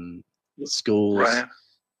schools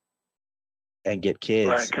and get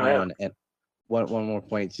kids on. And one more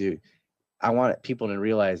point too, I want people to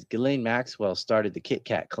realize Ghislaine Maxwell started the Kit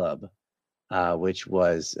Kat Club, which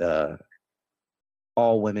was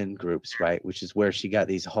all women groups, right? Which is where she got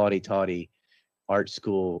these haughty-taughty art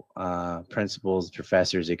school principals,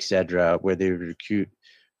 professors, etc., where they would recruit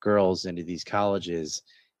girls into these colleges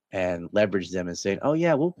and leverage them and say, oh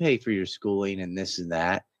yeah, we'll pay for your schooling and this and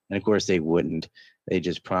that. And of course they wouldn't. They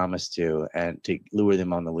just promised to, and to lure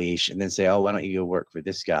them on the leash and then say, oh, why don't you go work for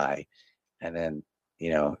this guy? And then,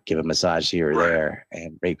 give a massage here or there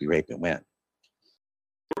and rape and win.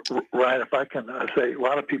 Right. If I can say, a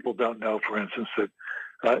lot of people don't know, for instance,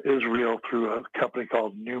 that Israel, through a company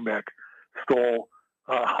called Numec, stole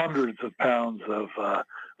hundreds of pounds of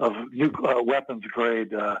weapons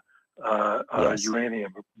grade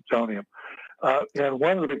uranium or plutonium. And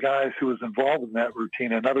one of the guys who was involved in that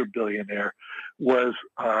routine, another billionaire, was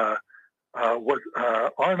Arnon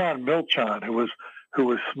Milchan, who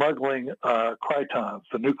was smuggling Krytons,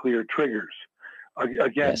 the nuclear triggers,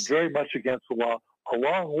 again, very much against the law,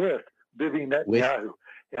 along with Bibi Netanyahu.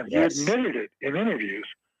 And he admitted it in interviews.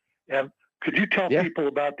 And could you tell people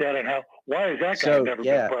about that and why has that guy never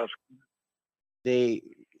been prosecuted?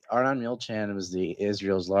 Arnon Milchan was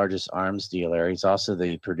Israel's largest arms dealer. He's also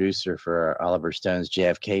the producer for Oliver Stone's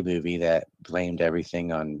JFK movie that blamed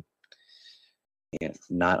everything on,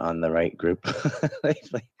 not on the right group. They're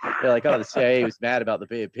like, oh, the CIA was mad about the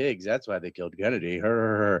Bay of Pigs. That's why they killed Kennedy.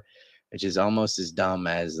 Which is almost as dumb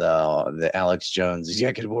as the Alex Jones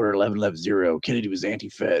Executive Order 11110. Kennedy was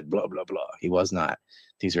anti-Fed, blah, blah, blah. He was not.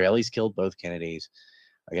 The Israelis killed both Kennedys.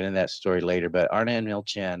 I'll get into that story later. But Arnon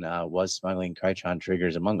Milchan was smuggling Krytron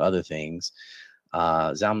triggers, among other things.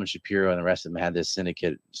 Zalman Shapiro and the rest of them had this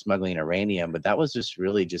syndicate smuggling uranium, but that was just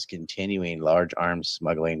continuing large arms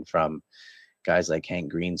smuggling from guys like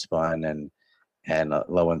Hank Greenspun and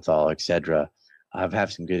Lowenthal, etc. I've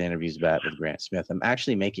had some good interviews about it with Grant Smith. I'm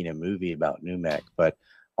actually making a movie about NUMEC, but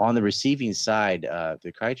on the receiving side,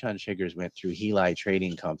 the Krytron triggers went through Heli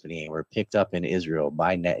Trading Company and were picked up in Israel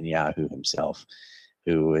by Netanyahu himself,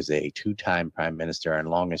 who is a two-time prime minister and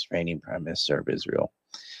longest reigning prime minister of Israel.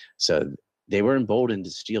 So they were emboldened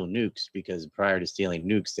to steal nukes because prior to stealing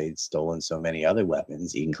nukes, they'd stolen so many other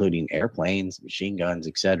weapons, including airplanes, machine guns,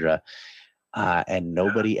 etc., and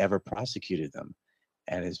nobody ever prosecuted them.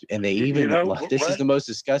 And they even, this is the most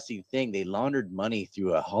disgusting thing, they laundered money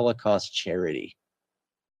through a Holocaust charity.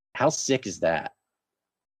 How sick is that?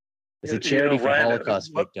 It's a charity for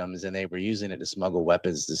Holocaust victims, and they were using it to smuggle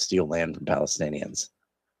weapons to steal land from Palestinians.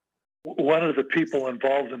 One of the people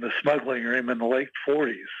involved in the smuggling are in the late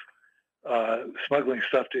 40s, smuggling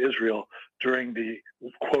stuff to Israel during the,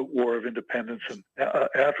 quote, War of Independence and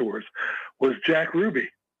afterwards, was Jack Ruby.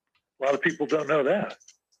 A lot of people don't know that.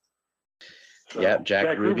 So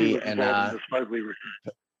Jack Ruby was and involved in the smuggling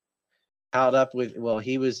routine. held up with,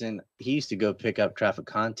 he used to go pick up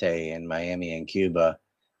Traficante in Miami and Cuba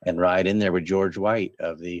and ride in there with George White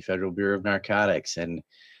of the Federal Bureau of Narcotics. And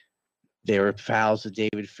they were pals with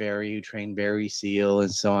David Ferry, who trained Barry Seal,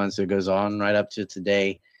 and so on. So it goes on right up to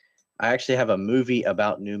today. I actually have a movie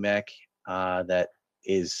about NUMEC that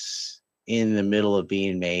is in the middle of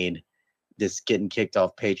being made. That's getting kicked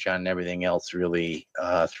off Patreon and everything else really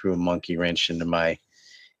threw a monkey wrench into my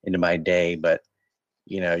day. But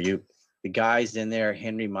the guys in there,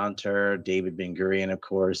 Henry Monter, David Ben-Gurion, of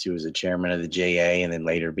course, who was the chairman of the JA and then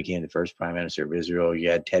later became the first prime minister of Israel.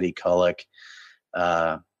 You had Teddy Kulik,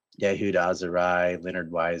 Yehud Azarai,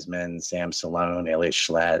 Leonard Wiseman, Sam Salone, Elliot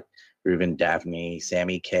Schlatt, Reuven Daphne,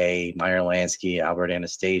 Sammy Kay, Meyer Lansky, Albert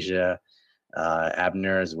Anastasia,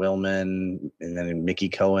 Abner Zwillman, and then Mickey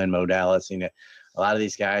Cohen, Mo Dallas. A lot of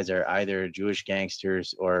these guys are either Jewish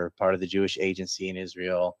gangsters or part of the Jewish agency in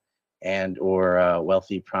Israel, and or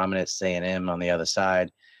wealthy, prominent C&M on the other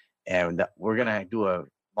side. And we're gonna do a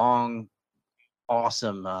long,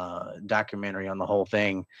 awesome documentary on the whole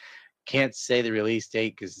thing. Can't say the release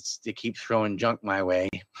date because they keep throwing junk my way,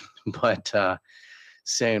 but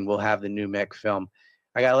soon we'll have the NUMEC film.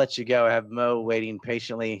 I gotta let you go. I have Mo waiting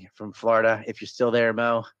patiently from Florida. If you're still there,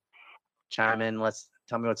 Mo, chime in.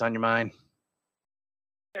 Tell me what's on your mind.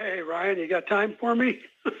 Hey, Ryan, you got time for me?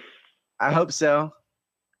 I hope so.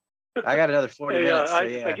 I got another 40 minutes.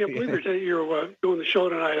 I can't believe you're doing the show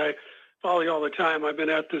tonight. I follow you all the time. I've been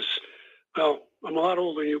at this. Well, I'm a lot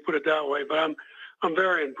older than you, put it that way, but I'm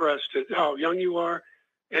very impressed at how young you are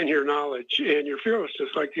and your knowledge and your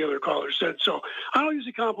fearlessness, like the other caller said. So I don't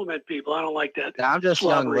usually compliment people. I don't like that. I'm just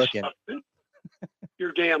young looking.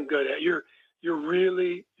 You're damn good at it. You're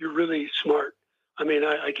really smart. I mean,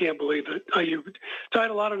 I can't believe it. You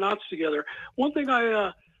tied a lot of knots together. One thing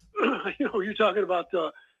you're talking about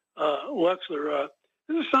Wexler.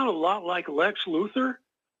 Does it sound a lot like Lex Luthor?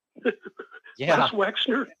 Yeah. Lex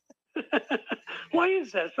Wexner. Why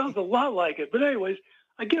is that? Sounds a lot like it. But anyways,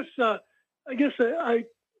 I guess I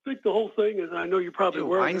think the whole thing is, I know you probably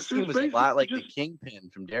were. Weinstein was a lot like the Kingpin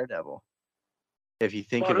from Daredevil. If you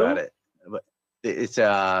think about it, but it's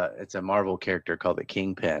a Marvel character called the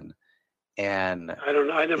Kingpin, and I don't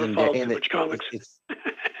know. I never followed too much comics.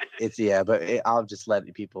 I'll just let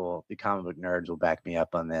the comic book nerds will back me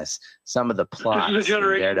up on this. Some of the plots this is a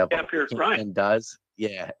generation Daredevil here, Ryan. does,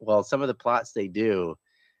 well, some of the plots they do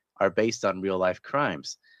are based on real life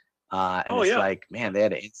crimes. Like, man, they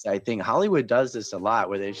had an inside thing. Hollywood does this a lot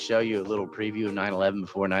where they show you a little preview of 9/11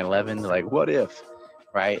 before 9/11. They're like, what if,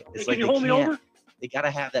 right? It's Can you hold me over? They got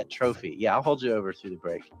to have that trophy. Yeah, I'll hold you over through the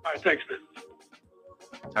break. All right, thanks, man.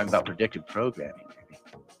 Talking about predictive programming, maybe.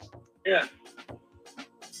 Yeah.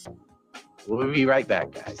 We'll be right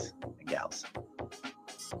back, guys and gals.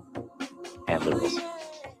 And liberals.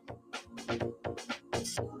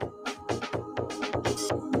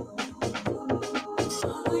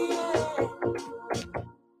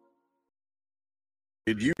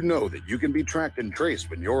 Did you know that you can be tracked and traced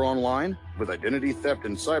when you're online? With identity theft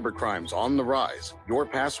and cybercrimes on the rise, your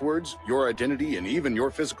passwords, your identity, and even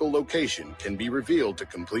your physical location can be revealed to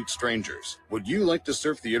complete strangers. Would you like to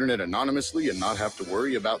surf the internet anonymously and not have to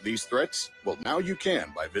worry about these threats? Well, now you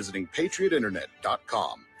can by visiting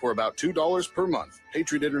patriotinternet.com. For about $2 per month,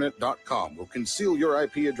 patriotinternet.com will conceal your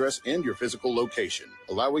IP address and your physical location,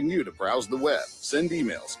 allowing you to browse the web, send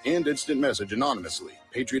emails, and instant message anonymously.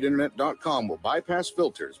 patriotinternet.com will bypass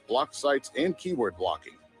filters, block sites, and keyword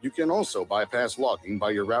blocking. You can also bypass logging by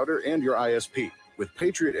your router and your ISP. With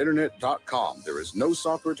patriotinternet.com, there is no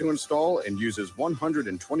software to install and uses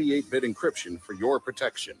 128-bit encryption for your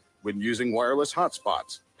protection. When using wireless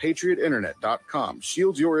hotspots, patriotinternet.com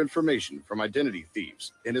shields your information from identity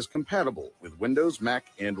thieves and is compatible with Windows, Mac,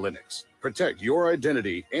 and Linux. Protect your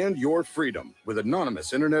identity and your freedom with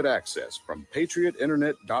anonymous internet access from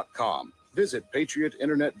patriotinternet.com. Visit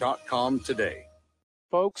patriotinternet.com today.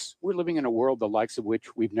 Folks, we're living in a world the likes of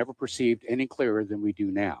which we've never perceived any clearer than we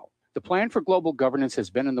do now. The plan for global governance has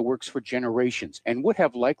been in the works for generations and would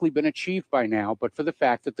have likely been achieved by now, but for the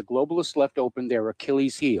fact that the globalists left open their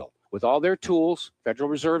Achilles heel. With all their tools, Federal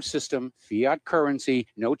Reserve System, fiat currency,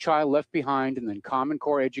 no child left behind, and then Common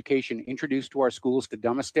Core education introduced to our schools to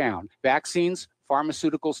dumb us down, vaccines,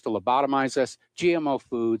 pharmaceuticals to lobotomize us, GMO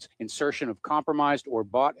foods, insertion of compromised or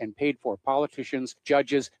bought and paid for politicians,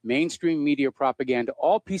 judges, mainstream media propaganda,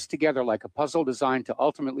 all pieced together like a puzzle designed to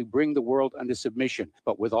ultimately bring the world under submission.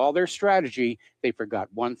 But with all their strategy, they forgot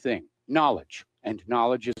one thing: knowledge. And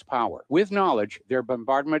knowledge is power. With knowledge, their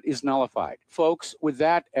bombardment is nullified. Folks, with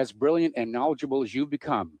that, as brilliant and knowledgeable as you've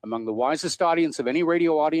become, among the wisest audience of any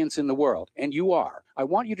radio audience in the world, and you are, I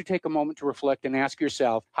want you to take a moment to reflect and ask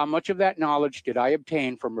yourself, how much of that knowledge did I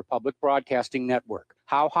obtain from Republic Broadcasting Network?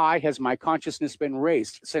 How high has my consciousness been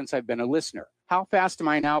raised since I've been a listener? How fast am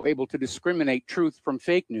I now able to discriminate truth from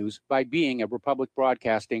fake news by being a Republic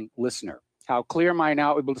Broadcasting listener? How clear am I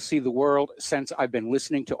now able to see the world since I've been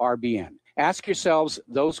listening to RBN? Ask yourselves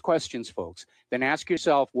those questions, folks. Then ask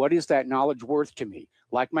yourself, what is that knowledge worth to me?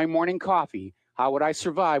 Like my morning coffee, how would I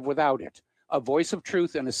survive without it? A voice of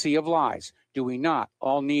truth in a sea of lies. Do we not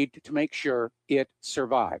all need to make sure it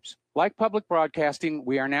survives? Like public broadcasting,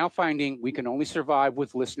 we are now finding we can only survive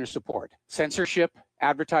with listener support. Censorship,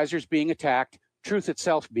 advertisers being attacked, truth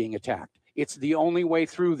itself being attacked. It's the only way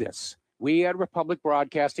through this. We at Republic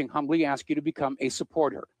Broadcasting humbly ask you to become a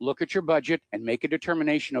supporter. Look at your budget and make a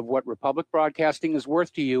determination of what Republic Broadcasting is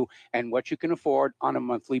worth to you and what you can afford on a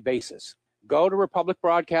monthly basis. Go to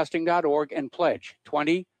republicbroadcasting.org and pledge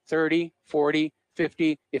 20, 30, 40,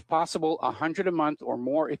 50, if possible, 100 a month or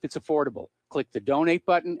more if it's affordable. Click the donate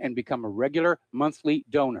button and become a regular monthly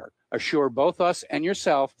donor. Assure both us and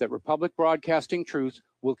yourself that Republic Broadcasting truth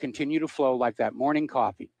will continue to flow like that morning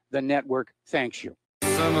coffee. The network thanks you.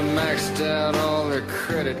 Some are maxed out all their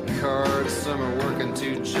credit cards. Some are working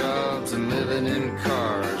 2 jobs and living in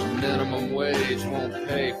cars. Minimum wage won't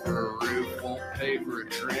pay for a roof, won't pay for a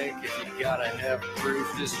drink. If you gotta have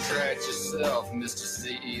proof, distract yourself, Mr.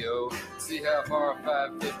 CEO. See how far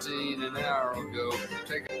 $5.15 an hour will go.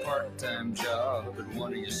 Take a part-time job at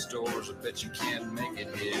one of your stores. I bet you can't make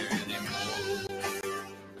it here anymore.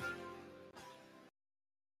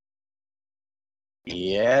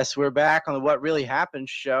 Yes, we're back on the What Really Happened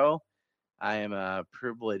show. I am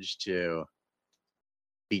privileged to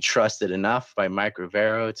be trusted enough by Mike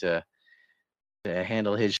Rivero to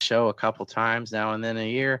handle his show a couple times now and then a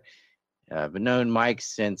year. I've known Mike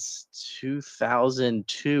since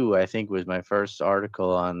 2002, I think was my first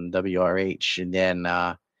article on WRH. And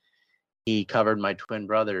then he covered my twin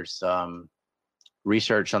brother's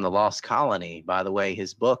research on the Lost Colony. By the way,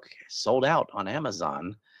 his book sold out on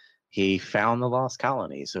Amazon. He found the Lost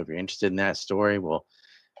Colony. So if you're interested in that story, we'll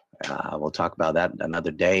talk about that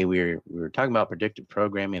another day. We were talking about predictive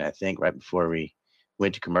programming, I think, right before we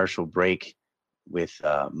went to commercial break with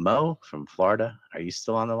Mo from Florida. Are you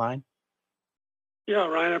still on the line? Yeah,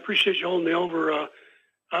 Ryan, I appreciate you holding me over.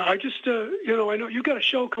 I just, I know you got a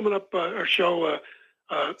show coming up,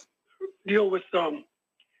 deal with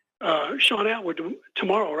Sean Atwood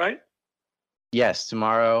tomorrow, right? Yes,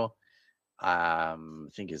 tomorrow. I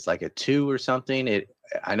think it's like a 2 or something.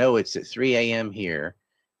 I know it's at 3 a.m. here,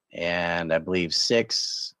 and I believe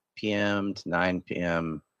 6 p.m. to 9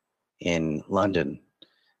 p.m. in London.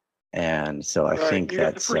 And so I think you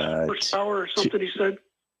that's got the first hour or something. He said.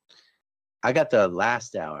 I got the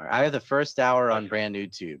last hour. I got the first hour on brand new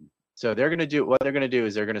tube. So what they're gonna do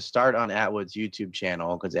is they're gonna start on Atwood's YouTube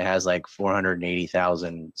channel because it has like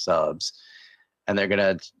 480,000 subs, and they're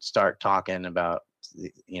gonna start talking about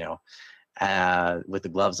with the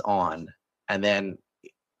gloves on, and then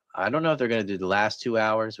I don't know if they're gonna do the last 2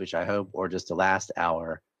 hours, which I hope, or just the last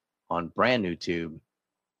hour on brand new tube,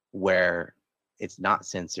 where it's not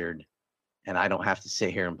censored, and I don't have to sit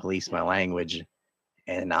here and police my language,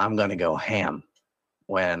 and I'm gonna go ham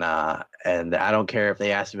when and I don't care if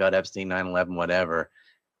they ask me about Epstein, 9/11, whatever.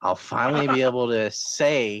 I'll finally be able to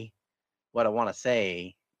say what I want to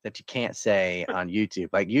say that you can't say on YouTube.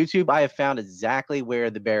 Like YouTube, I have found exactly where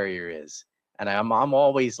the barrier is, and I'm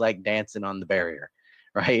always like dancing on the barrier,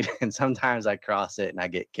 right? And sometimes I cross it and I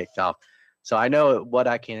get kicked off. So I know what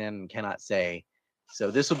I can and cannot say.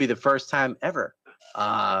 So this will be the first time ever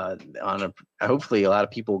hopefully a lot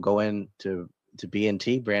of people go into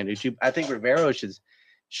BNT brand YouTube. I think Rivero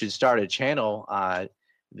should start a channel.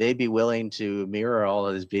 They'd be willing to mirror all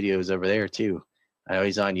of his videos over there too. I know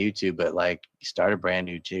he's on YouTube, but like start a brand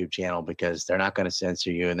new YouTube channel because they're not going to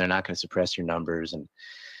censor you and they're not going to suppress your numbers, and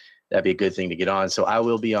that'd be a good thing to get on. So I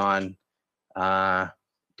will be on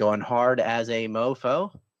going hard as a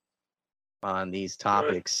mofo on these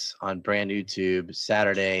topics on brand new tube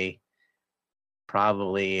Saturday,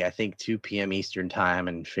 probably I think 2 p.m. Eastern time,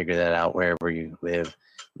 and figure that out wherever you live,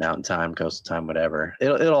 Mountain Time, Coastal Time, whatever.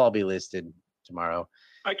 It'll all be listed tomorrow.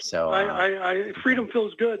 Freedom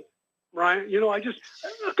feels good, Ryan. I just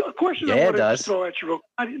a question Yeah, I it wanted does. to throw at you.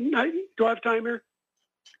 Do I have time here?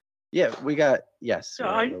 Yeah, we got yes.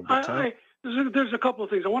 There's a couple of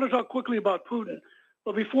things I want to talk quickly about Putin,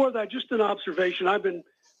 but before that, just an observation. I've been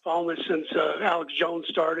following this since Alex Jones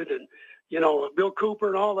started, and Bill Cooper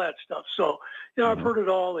and all that stuff. So I've heard it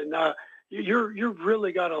all, and you've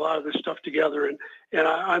really got a lot of this stuff together, and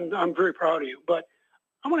I'm very proud of you. But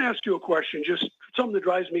I want to ask you a question, just something that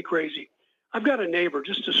drives me crazy. I've got a neighbor,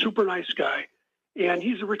 just a super nice guy, and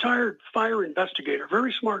he's a retired fire investigator,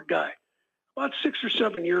 very smart guy. About 6 or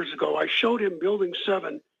 7 years ago, I showed him Building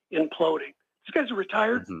 7 imploding. This guy's a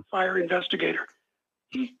retired fire investigator.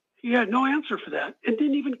 He had no answer for that and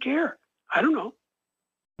didn't even care. I don't know.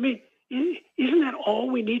 I mean, isn't that all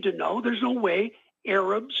we need to know? There's no way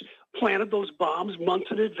Arabs planted those bombs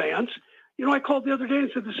months in advance. I called the other day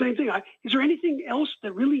and said the same thing. Is there anything else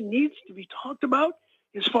that really needs to be talked about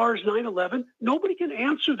as far as 9/11? Nobody can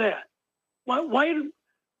answer that. Why?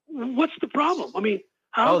 What's the problem? I mean,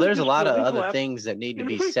 there's a lot of other things that need to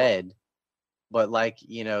be said, but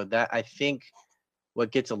that I think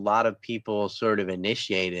what gets a lot of people sort of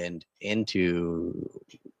initiated into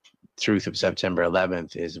truth of September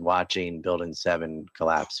 11th is watching Building 7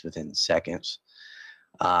 collapse within seconds,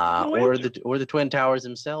 or the Twin Towers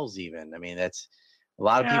themselves. Even, I mean, that's a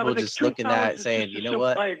lot of people just looking at that saying, you know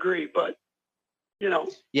what? I agree, but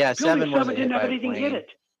yeah, Building 7 wasn't didn't hit have by a anything plane. hit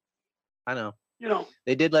it. I know.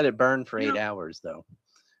 They did let it burn for 8 hours, though.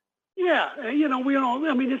 Yeah, we all.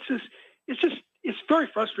 I mean, it's very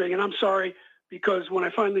frustrating, and I'm sorry because when I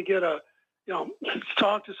finally get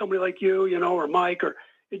talk to somebody like you, or Mike, or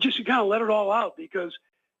you kind of let it all out because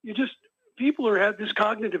people have this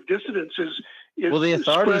cognitive dissonance. Well, the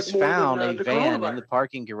authorities found a van in the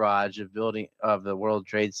parking garage of the World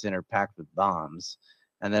Trade Center packed with bombs,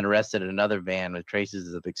 and then arrested another van with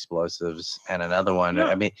traces of explosives and another one. Yeah.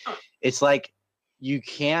 I mean, it's like you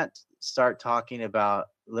can't start talking about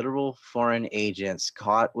literal foreign agents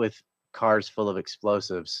caught with cars full of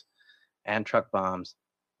explosives and truck bombs,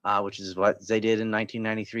 which is what they did in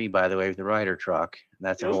 1993, by the way, with the Ryder truck.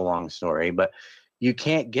 That's a whole long story, but you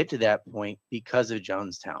can't get to that point because of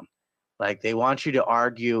Jonestown. Like, they want you to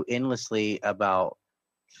argue endlessly about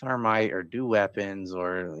thermite or do weapons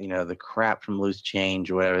or, the crap from Loose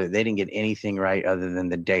Change or whatever. They didn't get anything right other than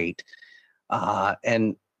the date.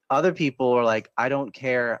 And other people are like, I don't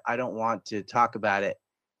care. I don't want to talk about it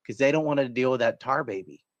because they don't want to deal with that tar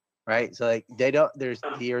baby. Right. So like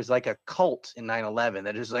there's like a cult in 9/11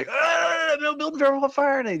 that is like, they'll build a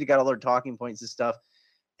fire, and they got all their talking points and stuff.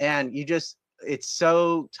 And it's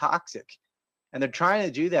so toxic. And they're trying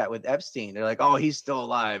to do that with Epstein. They're like, oh, he's still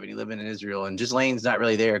alive and he's living in Israel, and Ghislaine's not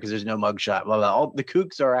really there because there's no mugshot, blah, blah. All the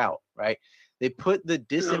kooks are out, right? They put the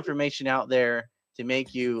disinformation out there to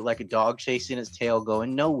make you like a dog chasing its tail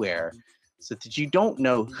going nowhere, so that you don't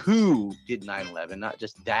know who did 9/11, not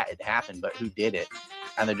just that it happened, but who did it.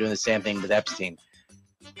 And they're doing the same thing with Epstein.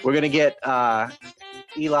 We're going to get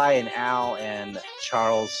Eli and Al and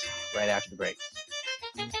Charles right after the break.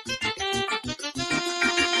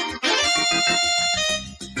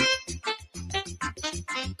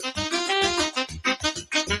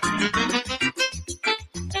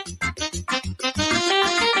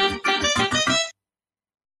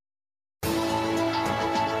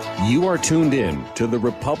 You are tuned in to the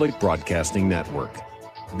Republic Broadcasting Network.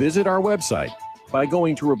 Visit our website by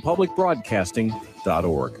going to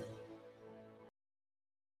republicbroadcasting.org.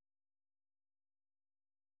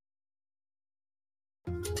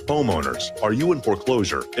 Homeowners, are you in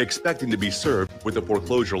foreclosure, expecting to be served with a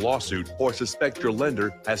foreclosure lawsuit, or suspect your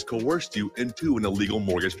lender has coerced you into an illegal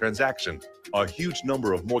mortgage transaction? A huge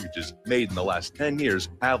number of mortgages made in the last 10 years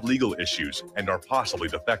have legal issues and are possibly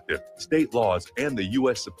defective. State laws and the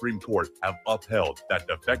U.S. Supreme Court have upheld that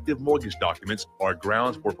defective mortgage documents are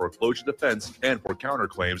grounds for foreclosure defense and for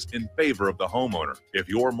counterclaims in favor of the homeowner. If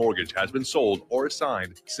your mortgage has been sold or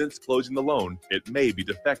assigned since closing the loan, it may be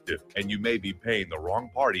defective and you may be paying the wrong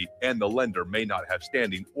party, and the lender may not have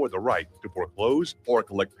standing or the right to foreclose or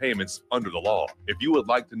collect payments under the law. If you would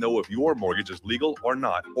like to know if your mortgage is legal or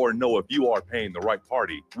not, or know if you are paying the right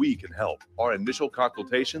party, we can help. Our initial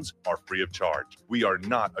consultations are free of charge. We are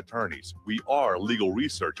not attorneys. We are legal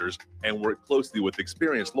researchers and work closely with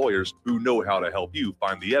experienced lawyers who know how to help you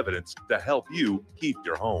find the evidence to help you keep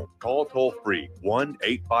your home. Call toll free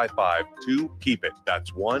 1-855-2-KEEP-IT. That's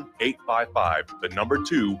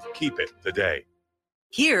 1-855-2-KEEP-IT today.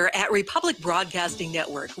 Here at Republic Broadcasting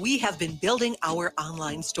Network, we have been building our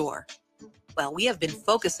online store. Well, we have been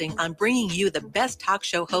focusing on bringing you the best talk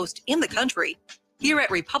show host in the country. Here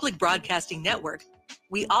at Republic Broadcasting Network,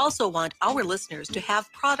 we also want our listeners to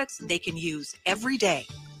have products they can use every day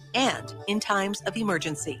and in times of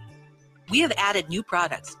emergency. We have added new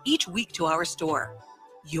products each week to our store.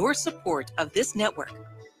 Your support of this network,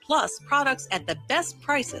 plus products at the best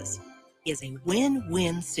prices, is a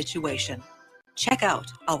win-win situation. Check out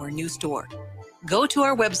our new store. Go to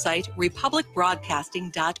our website,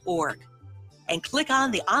 republicbroadcasting.org, and click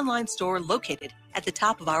on the online store located at the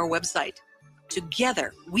top of our website.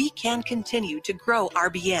 Together, we can continue to grow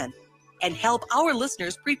RBN and help our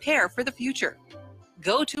listeners prepare for the future.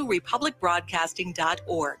 Go to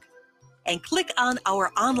republicbroadcasting.org and click on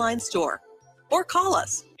our online store or call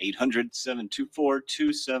us.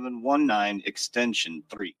 800-724-2719, extension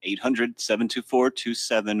 3.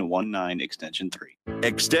 800-724-2719, extension 3.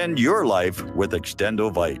 Extend your life with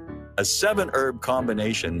Extendovite, a 7-herb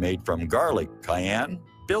combination made from garlic, cayenne,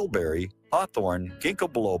 bilberry, hawthorn, ginkgo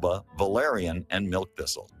biloba, valerian, and milk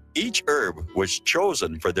thistle. Each herb was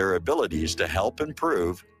chosen for their abilities to help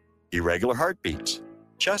improve irregular heartbeats,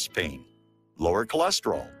 chest pain, lower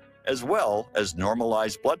cholesterol, as well as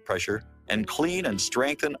normalized blood pressure and clean and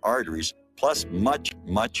strengthen arteries, plus much,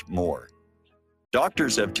 much more.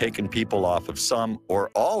 Doctors have taken people off of some or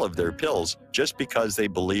all of their pills just because they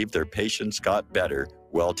believe their patients got better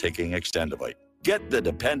while taking Extendovite. Get the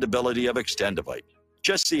dependability of Extendovite.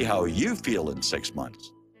 Just see how you feel in 6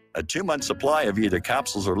 months. A 2-month supply of either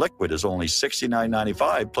capsules or liquid is only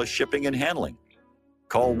 $69.95 plus shipping and handling.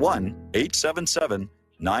 Call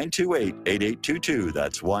 1-877-928-8822.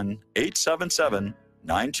 That's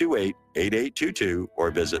 1-877-928-8822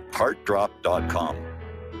 or visit heartdrop.com.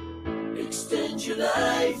 Extend your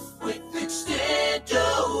life with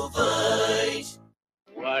Extendovite.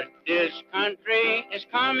 What this country is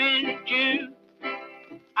coming to,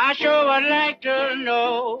 I sure would like to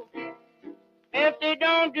know. If they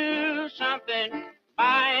don't do something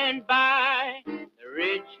by and by, the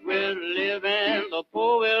rich will live and the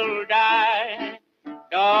poor will die.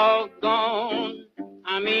 Doggone,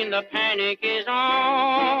 the panic is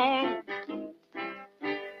on.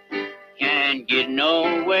 Can't get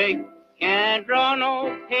no way, can't draw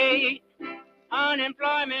no pay.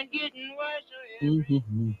 Unemployment getting worse.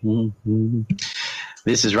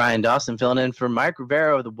 This is Ryan Dawson filling in for Mike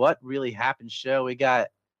Rivera of the What Really Happened show. We got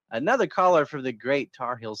another caller from the great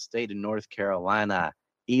Tar Heel state of North Carolina.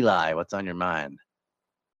 Eli, what's on your mind?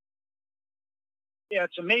 Yeah,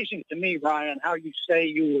 it's amazing to me, Ryan, how you say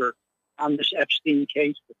you were on this Epstein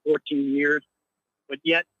case for 14 years, but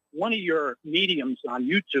yet one of your mediums on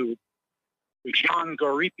YouTube, the Sean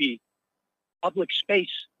Garipi public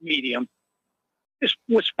space medium, this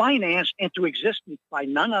was financed into existence by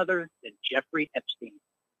none other than Jeffrey Epstein.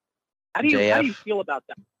 How do you feel about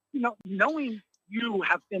that? You know, knowing you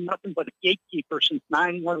have been nothing but a gatekeeper since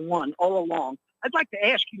 911 all along, I'd like to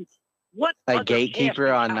ask you, what a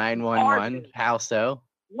gatekeeper on 911? How so?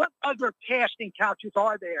 What other casting couches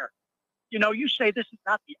are there? You know, you say this is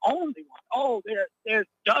not the only one. Oh, there's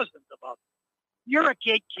dozens of them. You're a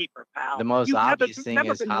gatekeeper, pal. The most obvious thing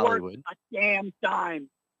is Hollywood. A damn dime.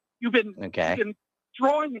 You've been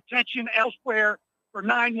drawing attention elsewhere for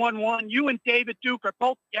 911. You and David Duke are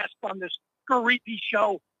both guests on this Garipi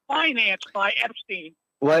show, financed by Epstein.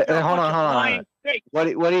 What? Hold on. What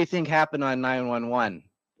do you think happened on 911?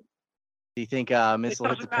 Do you think a missile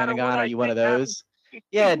hit the Pentagon? Are you one of those?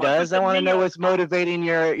 Yeah, It it does. I wasn't want to the know what's neocons. motivating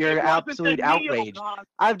your It wasn't the absolute outrage. neocons.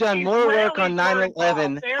 I've done more work on Israelis were 9/11.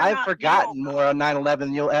 involved. They're I've not forgotten neocons. more on 9/11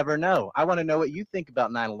 than you'll ever know. I want to know what you think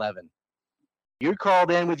about 9/11. You called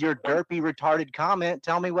in with your derpy, retarded comment.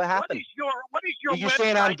 Tell me what happened. What is your You're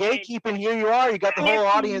saying I'm website name? gatekeeping. Here you are. You got the whole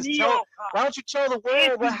audience. Anti-neocon. Why don't you tell the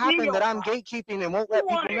world what happened that I'm Anti-neocon. gatekeeping and won't let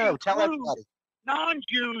You want people to know? Tell include everybody.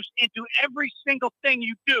 non-Jews into every single thing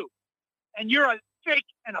you do, and you're a fake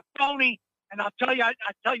and a phony. And I'll tell you right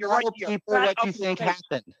Tell to your people fat what you ugly think face.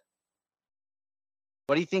 happened.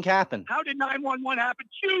 What do you think happened? How did 9/11 happen?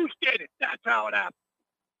 Jews did it. That's how it happened.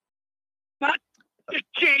 Not the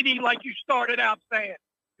Cheney like you started out saying.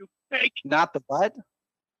 You fake. Not the butt?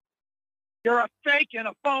 You're a fake and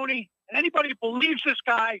a phony. And anybody who believes this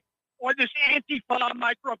guy or this Antifa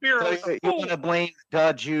Mike Rivera is So a you fool. want to blame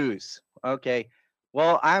the Jews? Okay.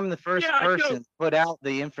 Well, I'm the first Yeah, I do. person to put out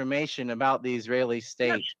the information about the Israeli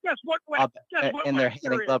state Guess what went? Guess what and their went hand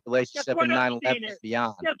in serious? glove Guess relationship what in 9/11 Epstein and is?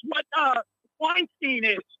 beyond. Guess what Weinstein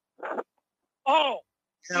is? Oh. Oh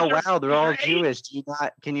these are- wow, they're these all are Jewish.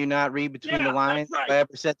 Can you not read between Yeah, the lines? that's right. If I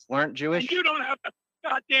ever said they weren't Jewish? And you don't have the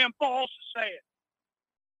goddamn balls to say it.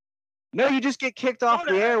 No, you just get kicked off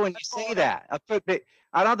Go the to air hell. when you That's all say it that.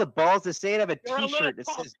 I don't have the balls to say it. I have a You're a little T-shirt that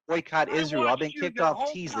punk. says boycott I Israel. I've been watched you kicked the off whole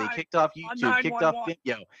Teasley, time kicked off on YouTube, kicked off 911.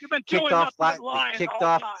 Vimeo, You've been kicked doing off nothing but Live, lying kicked the whole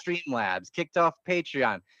off time. Streamlabs, kicked off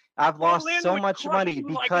Patreon. I've Well, lost Lynn so would much crush money you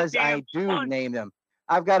like a because damn I do sponge. name them.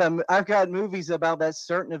 I've got movies about that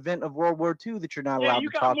certain event of World War II that you're not Yeah, allowed you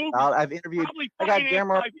to got talk movies about. I've interviewed. probably I got financed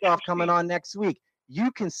Guillermo by Rudolph coming Epstein. on next week.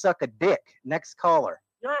 You can suck a dick. Next caller.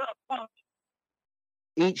 You're a punk.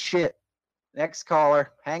 Eat shit. Next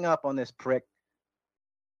caller. Hang up on this prick.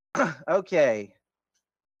 Okay.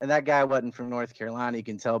 And that guy wasn't from North Carolina. You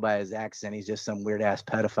can tell by his accent. He's just some weird ass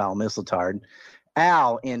pedophile mistletoe.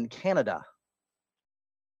 Al in Canada.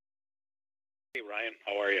 Hey Ryan,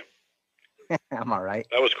 how are you? I'm all right.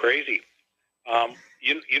 That was crazy.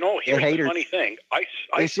 You know, here's the haters. funny thing. I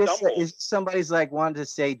It's just stumbled. somebody's like wanted to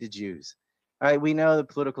say to Jews. All right, we know the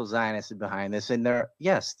political Zionists are behind this, and they're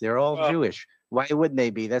all Well- Jewish. Why wouldn't they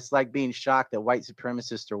be? That's like being shocked that white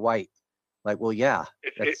supremacists are white. Like, well, yeah,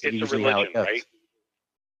 that's It's a usually how it religion, goes. right?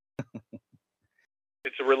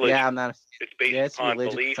 It's a religion. Yeah, I'm not. It's based Yeah, it's a upon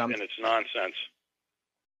religion. belief, and it's nonsense.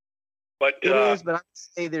 But It is, but I would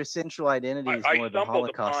say their central identity is I more the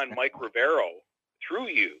stumbled Holocaust. upon Mike Rivero through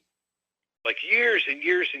you, like years and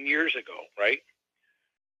years and years ago, right?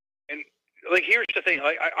 And like, here's the thing.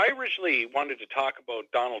 Like, I originally wanted to talk about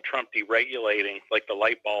Donald Trump deregulating, like the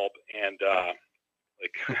light bulb and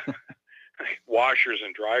like washers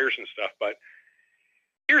and dryers and stuff. But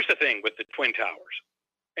here's the thing with the Twin Towers,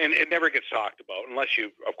 and it never gets talked about unless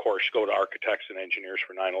you, of course, go to architects and engineers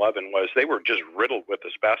for 9/11. Was they were just riddled with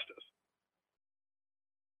asbestos.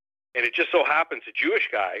 And it just so happens a Jewish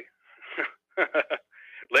guy,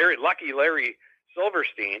 Larry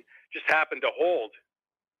Silverstein, just happened to hold,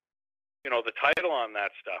 the title on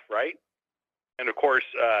that stuff, right? And of course,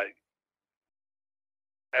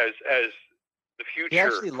 as the He future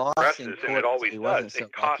actually lost in progresses, court. and it always He does, wasn't so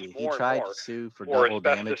it costs lucky. He more tried and more to sue for for double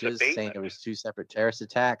asbestos damages, saying abatement. there was 2 separate terrorist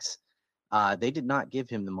attacks. They did not give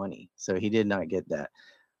him the money, so he did not get that.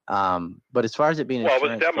 But as far as it being Well, it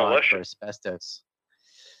was insurance fraud demolition. for asbestos,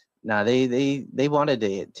 no, they wanted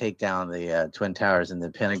to take down the Twin Towers in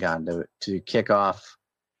the Pentagon to kick off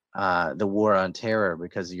the war on terror,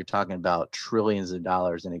 because you're talking about trillions of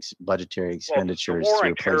dollars in budgetary expenditures war to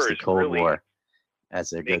on replace terror the is Cold really War as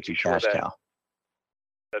their go-to sure cash cow.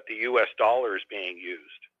 that the U.S. dollar is being used.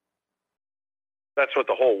 That's what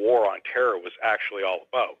the whole war on terror was actually all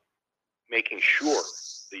about, making sure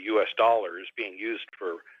the U.S. dollar is being used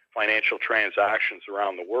for financial transactions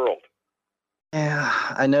around the world. Yeah,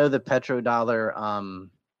 I know the petrodollar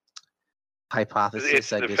hypothesis.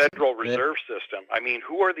 It's I the disagree Federal with it. Reserve System. I mean,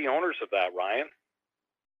 who are the owners of that, Ryan?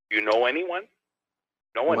 Do you know anyone?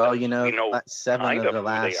 No one Well, does. We know 7 kind of of the who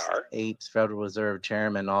they last are, 8 Federal Reserve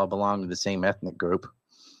chairmen all belong to the same ethnic group.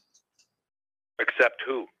 except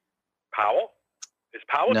who? Powell? Is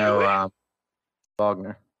Powell No, Jewish?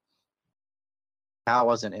 Wagner. Powell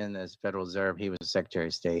wasn't in the Federal Reserve. He was Secretary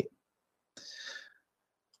of State.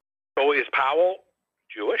 So is Powell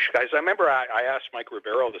Jewish? Guys, I remember I asked Mike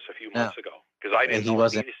Rivero this a few months ago because I didn't He know.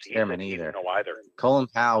 wasn't He chairman didn't either. know either. Colin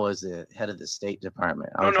Powell was the head of the State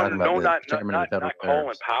Department. I'm No, talking about the not chairman of the Federal Colin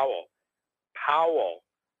Reserve. Powell. Powell,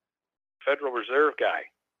 Federal Reserve guy.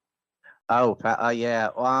 Oh, yeah.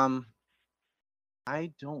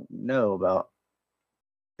 I don't know about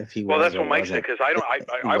if he was. Well, that's or what Mike said, wasn't. because I was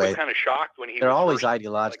Anyway, kind of shocked when he they're was always first,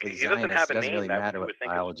 ideologically he doesn't Zionist. have It a doesn't name really that matter you what would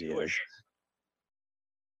think is biology is. Jewish.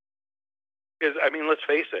 Because I mean, let's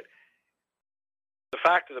face it. The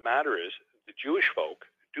fact of the matter is, the Jewish folk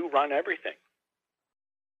do run everything.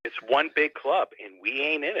 It's one big club, and we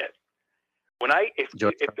ain't in it. If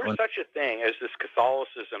there's such a thing as this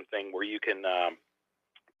Catholicism thing where you can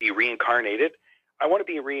be reincarnated, I want to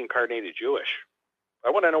be reincarnated Jewish. I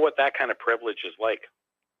want to know what that kind of privilege is like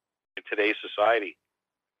in today's society.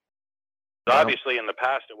 Well, obviously, in the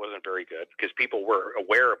past, it wasn't very good because people were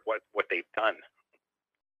aware of what they've done.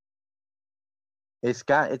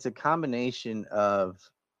 It's a combination of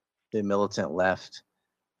the militant left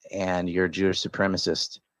and your Jewish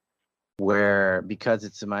supremacist, where because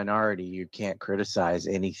it's a minority, you can't criticize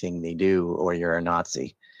anything they do or you're a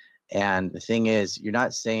Nazi. And the thing is, you're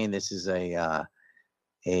not saying this is a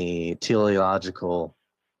teleological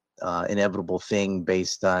inevitable thing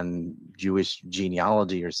based on Jewish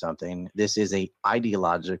genealogy or something. This is a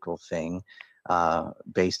ideological thing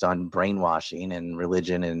based on brainwashing and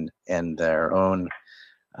religion and their own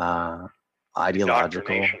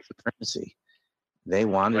ideological supremacy. They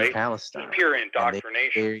wanted Palestine. It's pure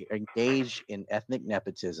indoctrination. They engage in ethnic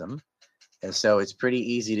nepotism. And so it's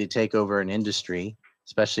pretty easy to take over an industry,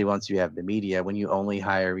 especially once you have the media, when you only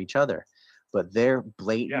hire each other. But their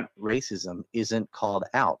blatant racism isn't called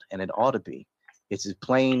out, and it ought to be. It's as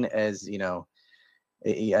plain as,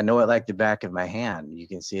 I know it like the back of my hand. You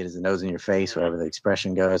can see it as the nose in your face, whatever the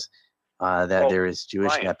expression goes, that there is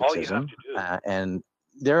Jewish nepotism. And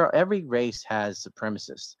every race has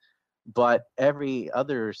supremacists, but every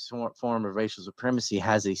other form of racial supremacy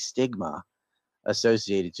has a stigma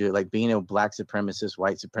associated to it. Like being a black supremacist,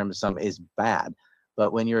 white supremacist is bad.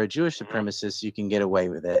 But when you're a Jewish supremacist, you can get away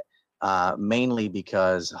with it. Mainly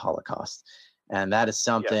because Holocaust. And that is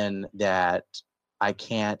something that I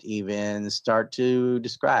can't even start to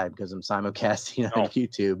describe because I'm simulcasting on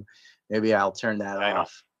YouTube. Maybe I'll turn that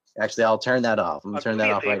off. Actually, I'll turn that off. I'm going to turn that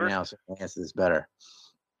off right now so I can answer this better.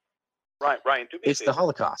 Ryan, do me a favor. It's the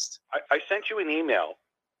Holocaust. I sent you an email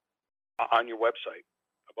on your website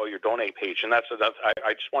about your donate page. And I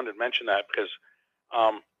just wanted to mention that because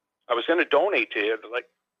I was going to donate to you. Like,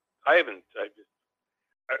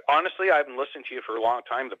 honestly, I haven't listened to you for a long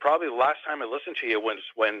time. Probably the last time I listened to you was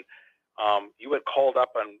when you had called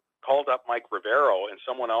up Mike Rivero, and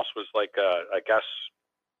someone else was like, I guess,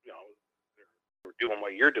 they were doing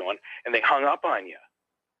what you're doing, and they hung up on you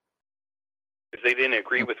because they didn't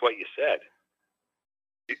agree with what you said.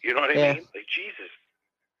 You know what I mean? Like, Jesus.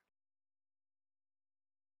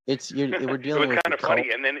 We're dealing with it was kind of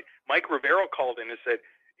funny. And then Mike Rivero called in and said,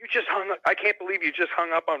 "You just hung up. I can't believe you just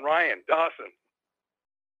hung up on Ryan Dawson."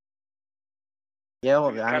 Yeah,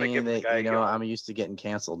 well, I mean, I'm used to getting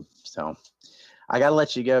canceled, so I got to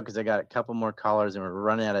let you go because I got a couple more callers and we're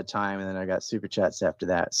running out of time, and then I got super chats after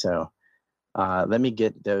that. So let me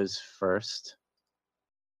get those first.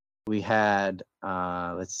 We had,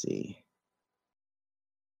 let's see.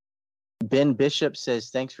 Ben Bishop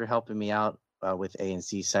says, "Thanks for helping me out with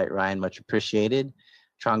ANC site, Ryan. Much appreciated."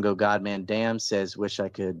 Trongo Godman Dam says, "Wish I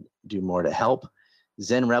could do more to help."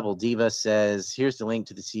 Zen Rebel Diva says, "Here's the link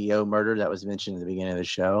to the CEO murder that was mentioned at the beginning of the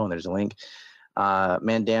show." And there's a link.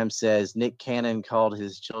 Mandam says, "Nick Cannon called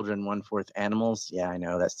his children 1/4 animals." Yeah, I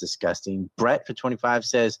know. That's disgusting. Brett for 25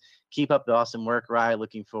 says, "Keep up the awesome work, Rye.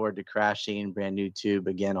 Looking forward to crashing brand new tube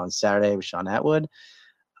again on Saturday with Sean Atwood."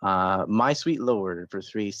 My Sweet Lord for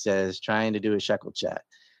 3 says, "Trying to do a shekel chat."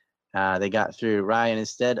 They got through. Ryan,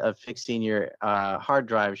 instead of fixing your hard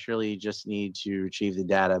drive, surely you just need to retrieve the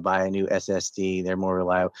data, buy a new SSD. They're more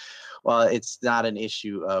reliable. Well, it's not an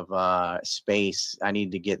issue of space. I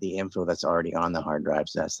need to get the info that's already on the hard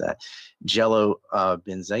drives. That's that. Jello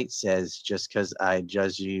Benzite says, "Just because I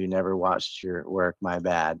judge you, never watched your work. My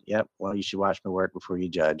bad." Yep. Well, you should watch my work before you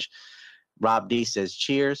judge. Rob D says,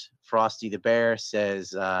 "Cheers." Frosty the Bear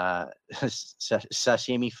says,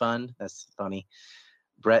 "Sashimi fun." That's funny.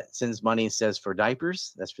 Brett sends money and says, "For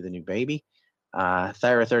diapers." That's for the new baby.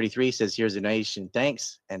 Thyra33 says, "Here's a donation.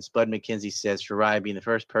 Thanks." And Spud McKenzie says, "For Ryan being the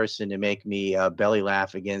first person to make me belly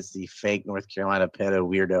laugh against the fake North Carolina pedo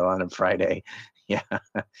weirdo on a Friday." Yeah.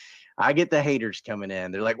 I get the haters coming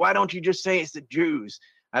in. They're like, "Why don't you just say it's the Jews?"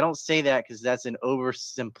 I don't say that because that's an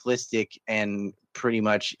oversimplistic and pretty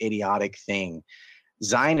much idiotic thing.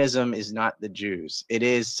 Zionism is not the Jews. It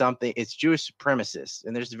is something, it's Jewish supremacists.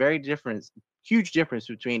 And there's a huge difference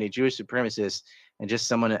between a Jewish supremacist and just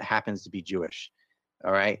someone that happens to be Jewish.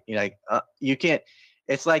 All right. You can't,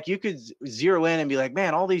 it's like you could zero in and be like,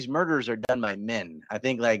 man, all these murders are done by men. I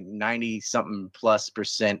think like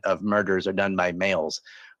 90-something+% of murders are done by males,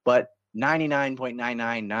 but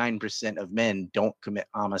 99.999% of men don't commit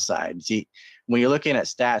homicide. See, when you're looking at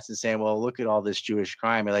stats and saying, well, look at all this Jewish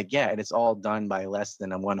crime, you're like, yeah, and it's all done by less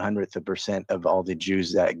than 1/100% of all the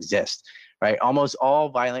Jews that exist. right? Almost all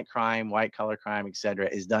violent crime, white collar crime, etc.,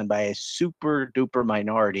 is done by a super duper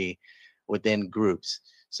minority within groups.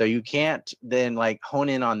 So you can't then like hone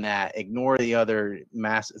in on that, ignore the other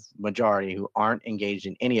massive majority who aren't engaged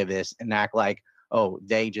in any of this and act like, oh,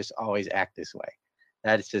 they just always act this way.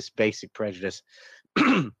 That is just basic prejudice.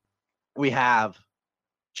 We have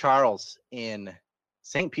Charles in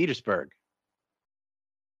St. Petersburg,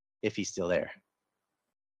 if he's still there.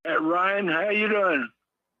 Ryan, how you doing?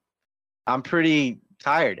 I'm pretty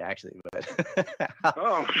tired, actually, but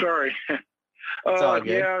oh, sorry. It's all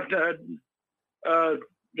good. Yeah,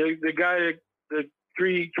 the guy, the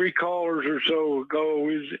three callers or so ago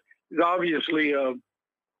is obviously a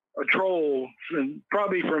troll, and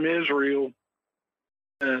probably from Israel.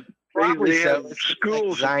 Probably they so. have It's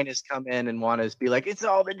schools. like Zionists come in and want to be like, it's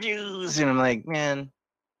all the Jews, and I'm like, man,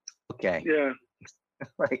 okay. Yeah.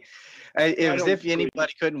 Like, it was if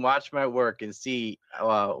anybody couldn't watch my work and see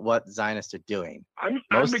what Zionists are doing.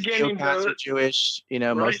 Most of the neocons are Jewish,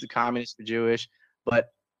 most of the communists are Jewish,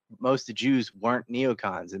 but most of the Jews weren't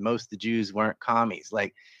neocons, and most of the Jews weren't commies.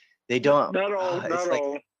 Like, they don't. Not all. It's not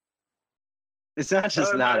all. It's not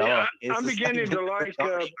just not all. It's I'm just beginning to like.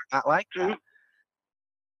 Not like that.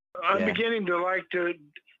 I'm beginning to like to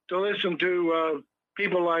listen to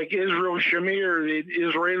people like Israel Shamir, the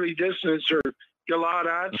Israeli distancer, Gilad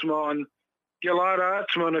Atzmon. Gilad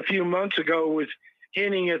Atzmon a few months ago was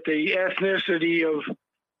hinting at the ethnicity of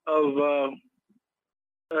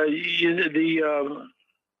the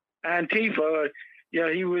Antifa.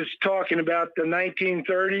 Yeah, he was talking about the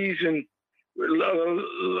 1930s and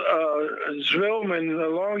Zvillman,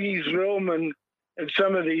 Longy Zvillman, and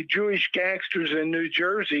some of the Jewish gangsters in New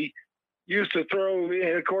Jersey used to throw,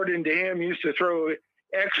 according to him, used to throw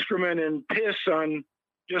excrement and piss on,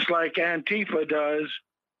 just like Antifa does,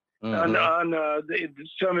 on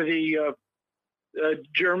some of the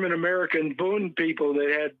German American Bund people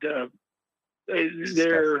that had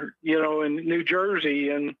there, in New Jersey,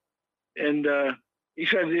 and he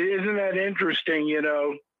said, "Isn't that interesting?" He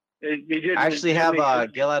didn't I actually have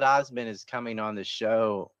Gilad Osman is coming on the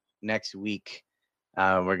show next week.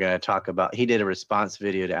 We're going to talk about, he did a response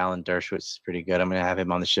video to Alan Dershowitz. It's pretty good. I'm going to have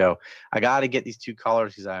him on the show. I got to get these two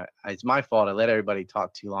callers because it's my fault. I let everybody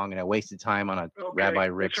talk too long and I wasted time on a Rabbi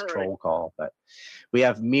Rick's troll call. But we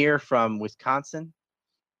have Mir from Wisconsin.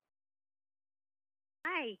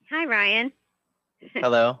 Hi, Ryan.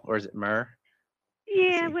 Hello, or is it Mur?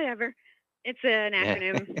 Yeah, whatever. It's an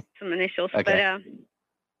acronym, some initials. Okay. But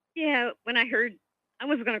yeah, when I heard, I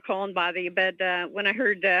wasn't going to call and bother you, but when I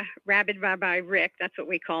heard Rabid Rabbi Rick, that's what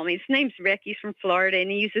we call him. His name's Rick. He's from Florida, and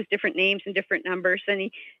he uses different names and different numbers, and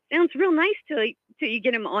he sounds real nice till you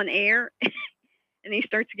get him on air, and he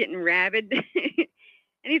starts getting rabid, and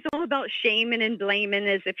he's all about shaming and blaming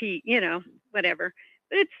as if he, whatever.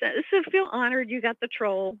 But it's so feel honored you got the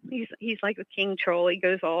troll. He's like a king troll. He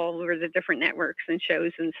goes all over the different networks and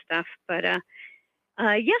shows and stuff. But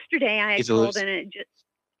yesterday I had called in and just,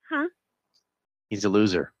 He's a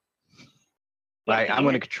loser. Right. I'm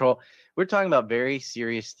going to control. We're talking about very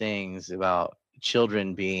serious things about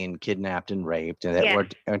children being kidnapped and raped, and that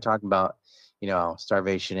we're talking about,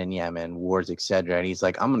 starvation in Yemen, wars, etc. And he's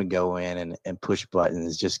like, I'm going to go in and push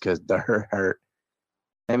buttons just because they're hurt.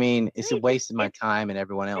 I mean, it's a waste of my time and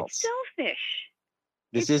everyone else. It's selfish.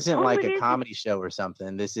 This isn't like a comedy show or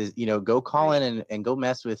something. This is, go call in and go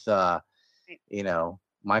mess with,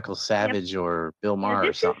 Michael Savage or Bill Maher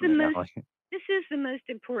or something. This is the most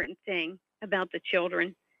important thing about the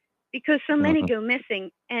children, because so many go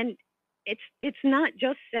missing, and it's not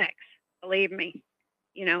just sex. Believe me,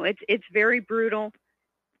 it's very brutal,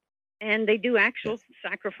 and they do actual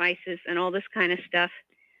sacrifices and all this kind of stuff.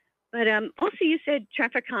 But also, you said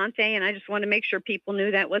Trafficante, and I just want to make sure people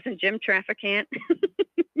knew that wasn't Jim Trafficant.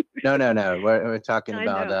 No. We're talking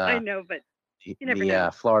about. I know, but you never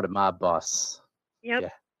know. Florida mob boss. Yep. Yeah.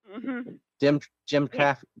 Mm-hmm. Jim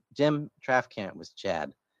Trafficant was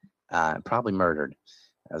Chad, probably murdered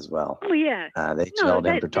as well. Oh yeah. They jailed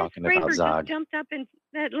him for talking about Zog.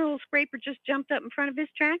 That little scraper just jumped up in front of his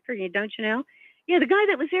tractor. Don't you know? Yeah, the guy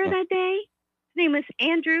that was there that day. His name was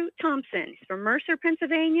Andrew Thompson. He's from Mercer,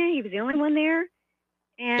 Pennsylvania. He was the only one there.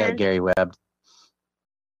 And got Gary Webbed.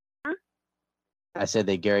 Huh? I said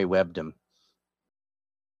they Gary Webbed him.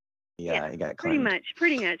 Yeah, he got claimed.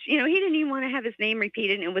 Pretty much. He didn't even want to have his name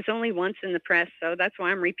repeated, and it was only once in the press, so that's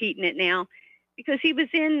why I'm repeating it now, because he was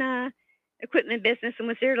in equipment business and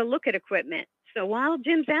was there to look at equipment. So while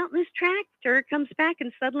Jim's out in his tractor, comes back,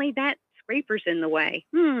 and suddenly that scraper's in the way.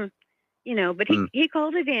 But he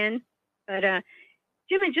called it in. But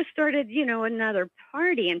Jim had just started, another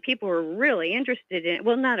party, and people were really interested in it.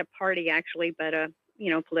 Well, not a party, actually, but a,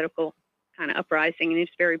 political kind of uprising, and he's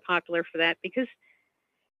very popular for that because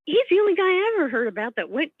he's the only guy I ever heard about that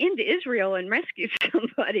went into Israel and rescued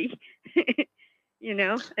somebody, you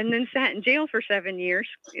know, and then sat in jail for 7 years.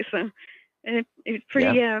 So, and it's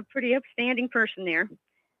pretty upstanding person there,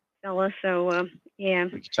 fella. So, yeah.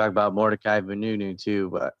 We could talk about Mordecai Vanunu too,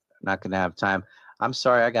 but not going to have time. I'm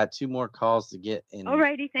sorry, I got 2 more calls to get in.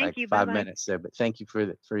 Alrighty, thank like you. 5 Bye-bye. minutes there, but thank you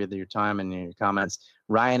for your time and your comments.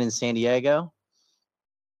 Ryan in San Diego.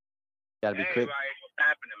 Got to be quick. Ryan, what's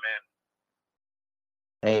happening, man?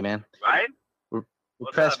 Hey, man. Ryan? We're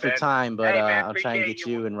What's pressed up, for man? time, but Hey, man, I'll try and appreciate get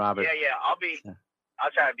you and Robert. Yeah,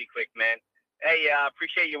 I'll try to be quick, man. Hey,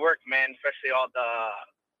 appreciate your work, man, especially all the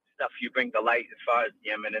stuff you bring to light as far as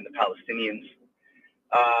Yemen and the Palestinians.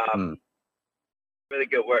 Really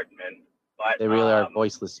good work, man. But They really are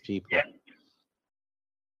voiceless people.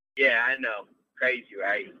 Yeah, I know. Crazy,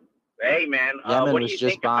 right? But hey, man, Yemen what do was you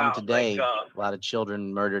just think bombed about, today. like, A lot of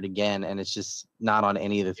children murdered again, and it's just not on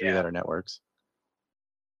any of the 3 other networks.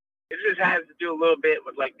 it just has to do a little bit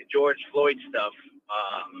with like the George Floyd stuff.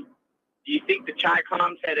 Do you think the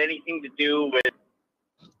Chi-Coms had anything to do with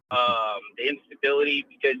the instability?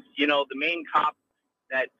 Because, you know, the main cop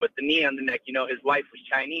that put the knee on the neck, you know, his wife was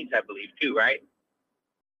Chinese, I believe, too, right?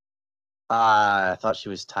 I thought she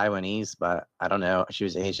was Taiwanese, but I don't know. She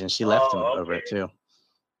was Asian. She left him over it too.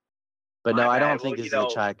 But no, I don't think this is a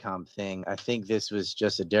Chi-Com thing. I think this was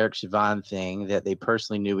just a Derek Chauvin thing that they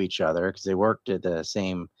personally knew each other because they worked at the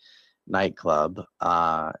same nightclub.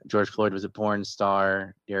 George Floyd was a porn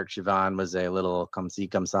star. Derek Chauvin was a little comme ci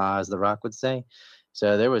comme ça, as The Rock would say.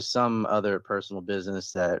 So there was some other personal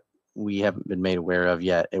business that we haven't been made aware of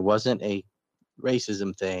yet. It wasn't a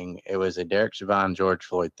racism thing. It was a Derek Chauvin, George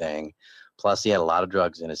Floyd thing. Plus, he had a lot of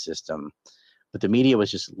drugs in his system. But the media was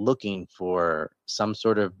just looking for some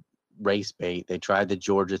sort of race bait. They tried the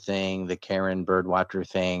Georgia thing, the Karen Birdwatcher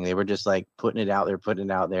thing. They were just like putting it out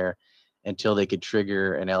there until they could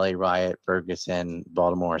trigger an LA riot, Ferguson,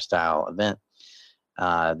 Baltimore style event.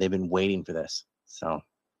 They've been waiting for this. So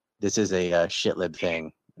this is a shit lib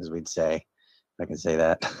thing, as we'd say, if I can say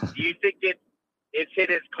that. Do you think it's hit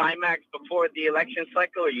its climax before the election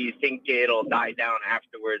cycle, or you think it'll die down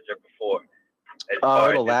afterwards or before? Oh,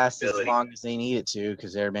 it'll last as long as they need it to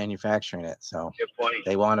because they're manufacturing it. So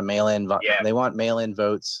they want to mail-in. They want mail-in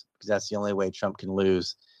votes because that's the only way Trump can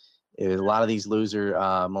lose. A lot of these loser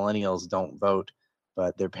millennials don't vote,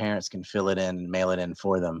 but their parents can fill it in and mail it in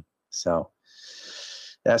for them. So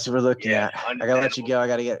that's what we're looking at. I gotta let you go. I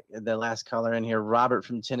gotta get the last caller in here. Robert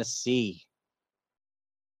from Tennessee.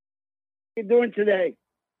 How you doing today?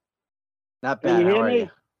 Not Can bad. you How hear are me? you?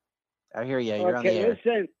 I hear you. You're on the Okay, air.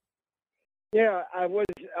 listen. Yeah, I was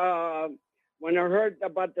when I heard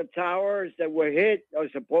about the towers that were hit, or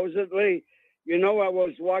supposedly, you know, I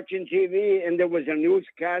was watching TV and there was a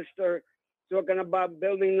newscaster talking about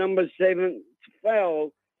building number 7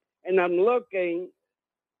 fell, and I'm looking,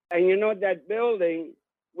 and you know that building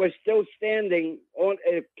was still standing.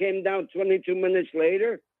 It came down 22 minutes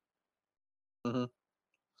later. Mm-hmm.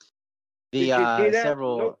 Did you see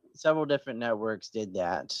that? Several different networks did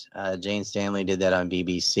that. Jane Stanley did that on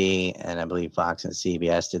BBC, and I believe Fox and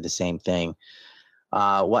CBS did the same thing.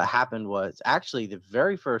 What happened was actually the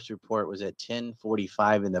very first report was at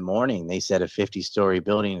 10:45 in the morning. They said a 50-story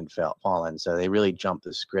building had fallen, so they really jumped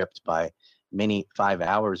the script by 5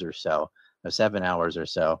 hours or so, or 7 hours or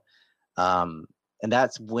so. And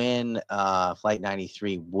that's when Flight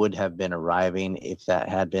 93 would have been arriving if that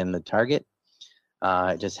had been the target.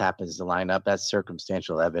 It just happens to line up. That's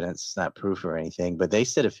circumstantial evidence. It's not proof or anything. But they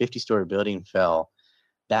said a 50-story building fell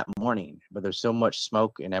that morning. But there's so much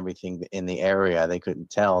smoke and everything in the area, they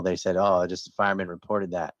couldn't tell. They said, oh, just the fireman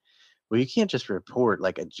reported that. Well, you can't just report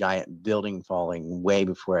like a giant building falling way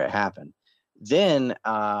before it happened. Then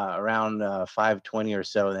around 5:20 or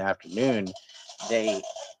so in the afternoon, they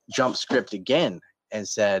jumped script again and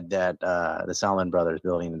said that the Salomon Brothers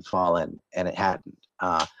building had fallen, and it hadn't.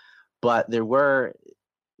 But there were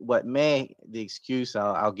the excuse,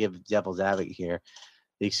 I'll give devil's advocate here.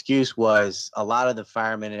 The excuse was a lot of the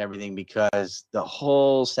firemen and everything because the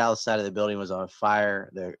whole south side of the building was on fire.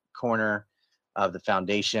 The corner of the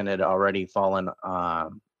foundation had already fallen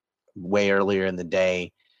way earlier in the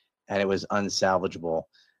day, and it was unsalvageable.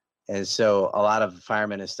 And so a lot of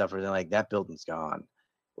firemen and stuff were like, that building's gone,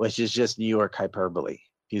 which is just New York hyperbole.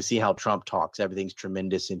 You see how Trump talks, everything's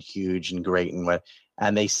tremendous and huge and great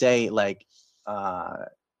and they say like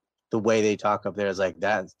the way they talk up there is like,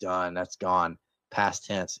 that's done, that's gone, past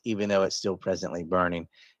tense, even though it's still presently burning.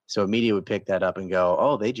 So media would pick that up and go,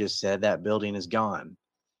 oh, they just said that building is gone.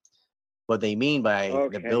 What they mean by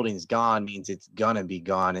the building's gone means it's gonna be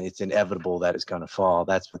gone and it's inevitable that it's gonna fall.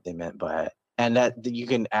 That's what they meant by it. And that you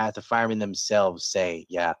can ask the firemen themselves say,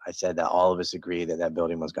 yeah, I said that. All of us agree that that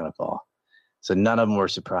building was gonna fall. So none of them were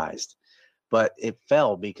surprised. But it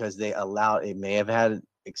fell because they allowed, it may have had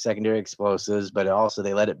secondary explosives, but also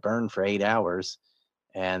they let it burn for 8 hours.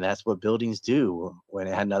 And that's what buildings do when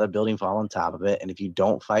it had another building fall on top of it. And if you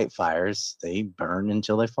don't fight fires, they burn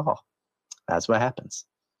until they fall. That's what happens.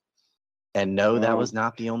 And no, that was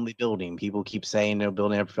not the only building. People keep saying no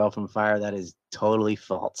building ever fell from fire. That is totally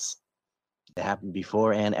false. It happened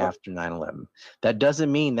before and after 9/11. That doesn't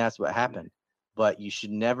mean that's what happened, but you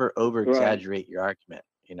should never over exaggerate your argument.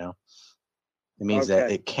 You know, it means that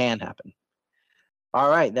it can happen. All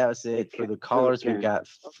right, that was it for the callers. We've got.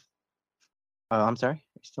 I'm sorry. Are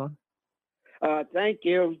you still on? Thank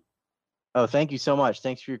you. Oh, thank you so much.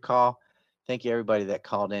 Thanks for your call. Thank you, everybody that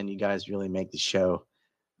called in. You guys really make the show.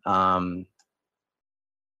 9/11,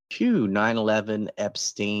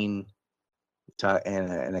 Epstein,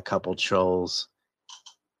 and a couple trolls.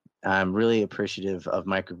 I'm really appreciative of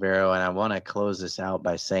Mike Rivero, and I want to close this out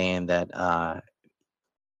by saying that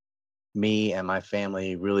me and my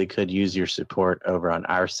family really could use your support over on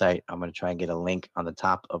our site. I'm going to try and get a link on the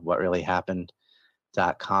top of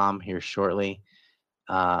whatreallyhappened.com here shortly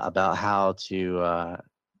about how to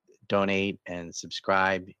donate and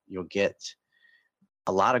subscribe. You'll get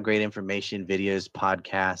a lot of great information, videos,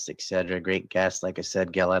 podcasts, etc. Great guests. Like I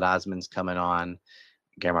said, Gellert Osmond's coming on.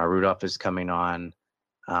 Guillermo Rudolph is coming on.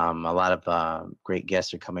 A lot of great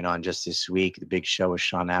guests are coming on just this week. The big show with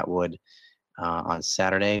Sean Atwood on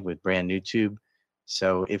Saturday with Brand New Tube.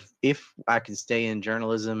 So if I can stay in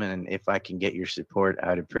journalism and if I can get your support,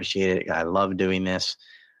 I'd appreciate it. I love doing this.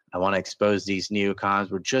 I want to expose these neocons.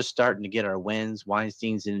 We're just starting to get our wins.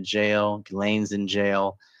 Weinstein's in jail. Ghislaine's in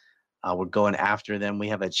jail. We're going after them. We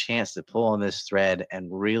have a chance to pull on this thread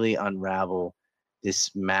and really unravel this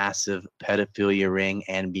massive pedophilia ring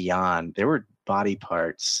and beyond. There were body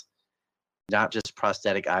parts, not just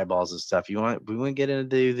prosthetic eyeballs and stuff. We want to get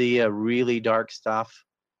into the really dark stuff,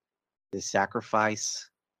 the sacrifice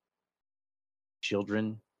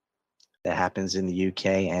children that happens in the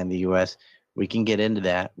UK and the US. We can get into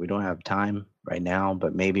that. We don't have time right now,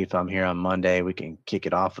 but maybe if I'm here on Monday, we can kick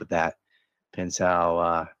it off with that. Depends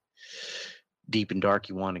how deep and dark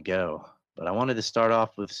you want to go. But I wanted to start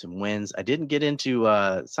off with some wins. I didn't get into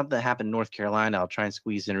something that happened in North Carolina. I'll try and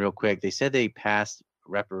squeeze in real quick. They said they passed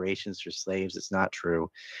reparations for slaves. It's not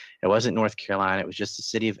true. It wasn't North Carolina. It was just the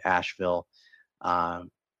city of Asheville.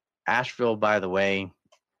 Asheville, by the way,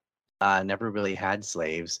 never really had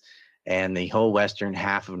slaves. And the whole western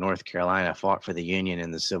half of North Carolina fought for the Union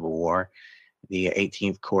in the Civil War. The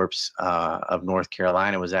 18th Corps of North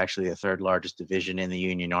Carolina was actually the third largest division in the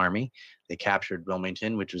Union Army. They captured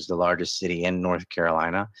Wilmington, which was the largest city in North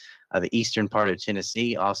Carolina. The eastern part of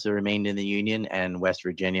Tennessee also remained in the Union, and West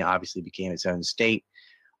Virginia obviously became its own state.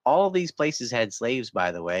 All of these places had slaves,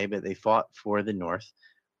 by the way, but they fought for the North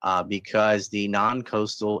because the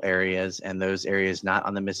non-coastal areas and those areas not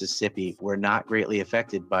on the Mississippi were not greatly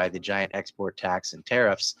affected by the giant export tax and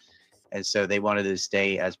tariffs. And so they wanted to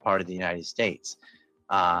stay as part of the United States.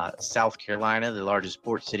 South Carolina, the largest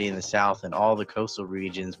port city in the South, and all the coastal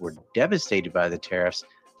regions were devastated by the tariffs.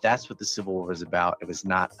 That's what the Civil War was about. It was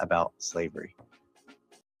not about slavery.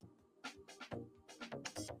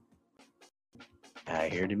 I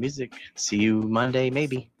hear the music. See you Monday,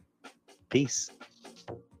 maybe. Peace.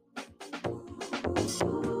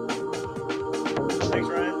 Thanks,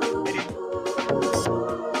 Ryan.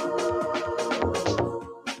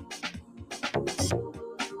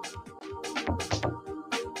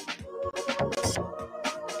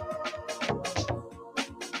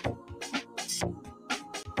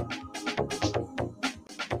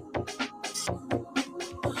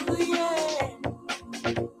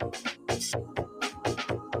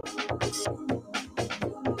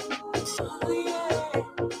 Oh, yeah.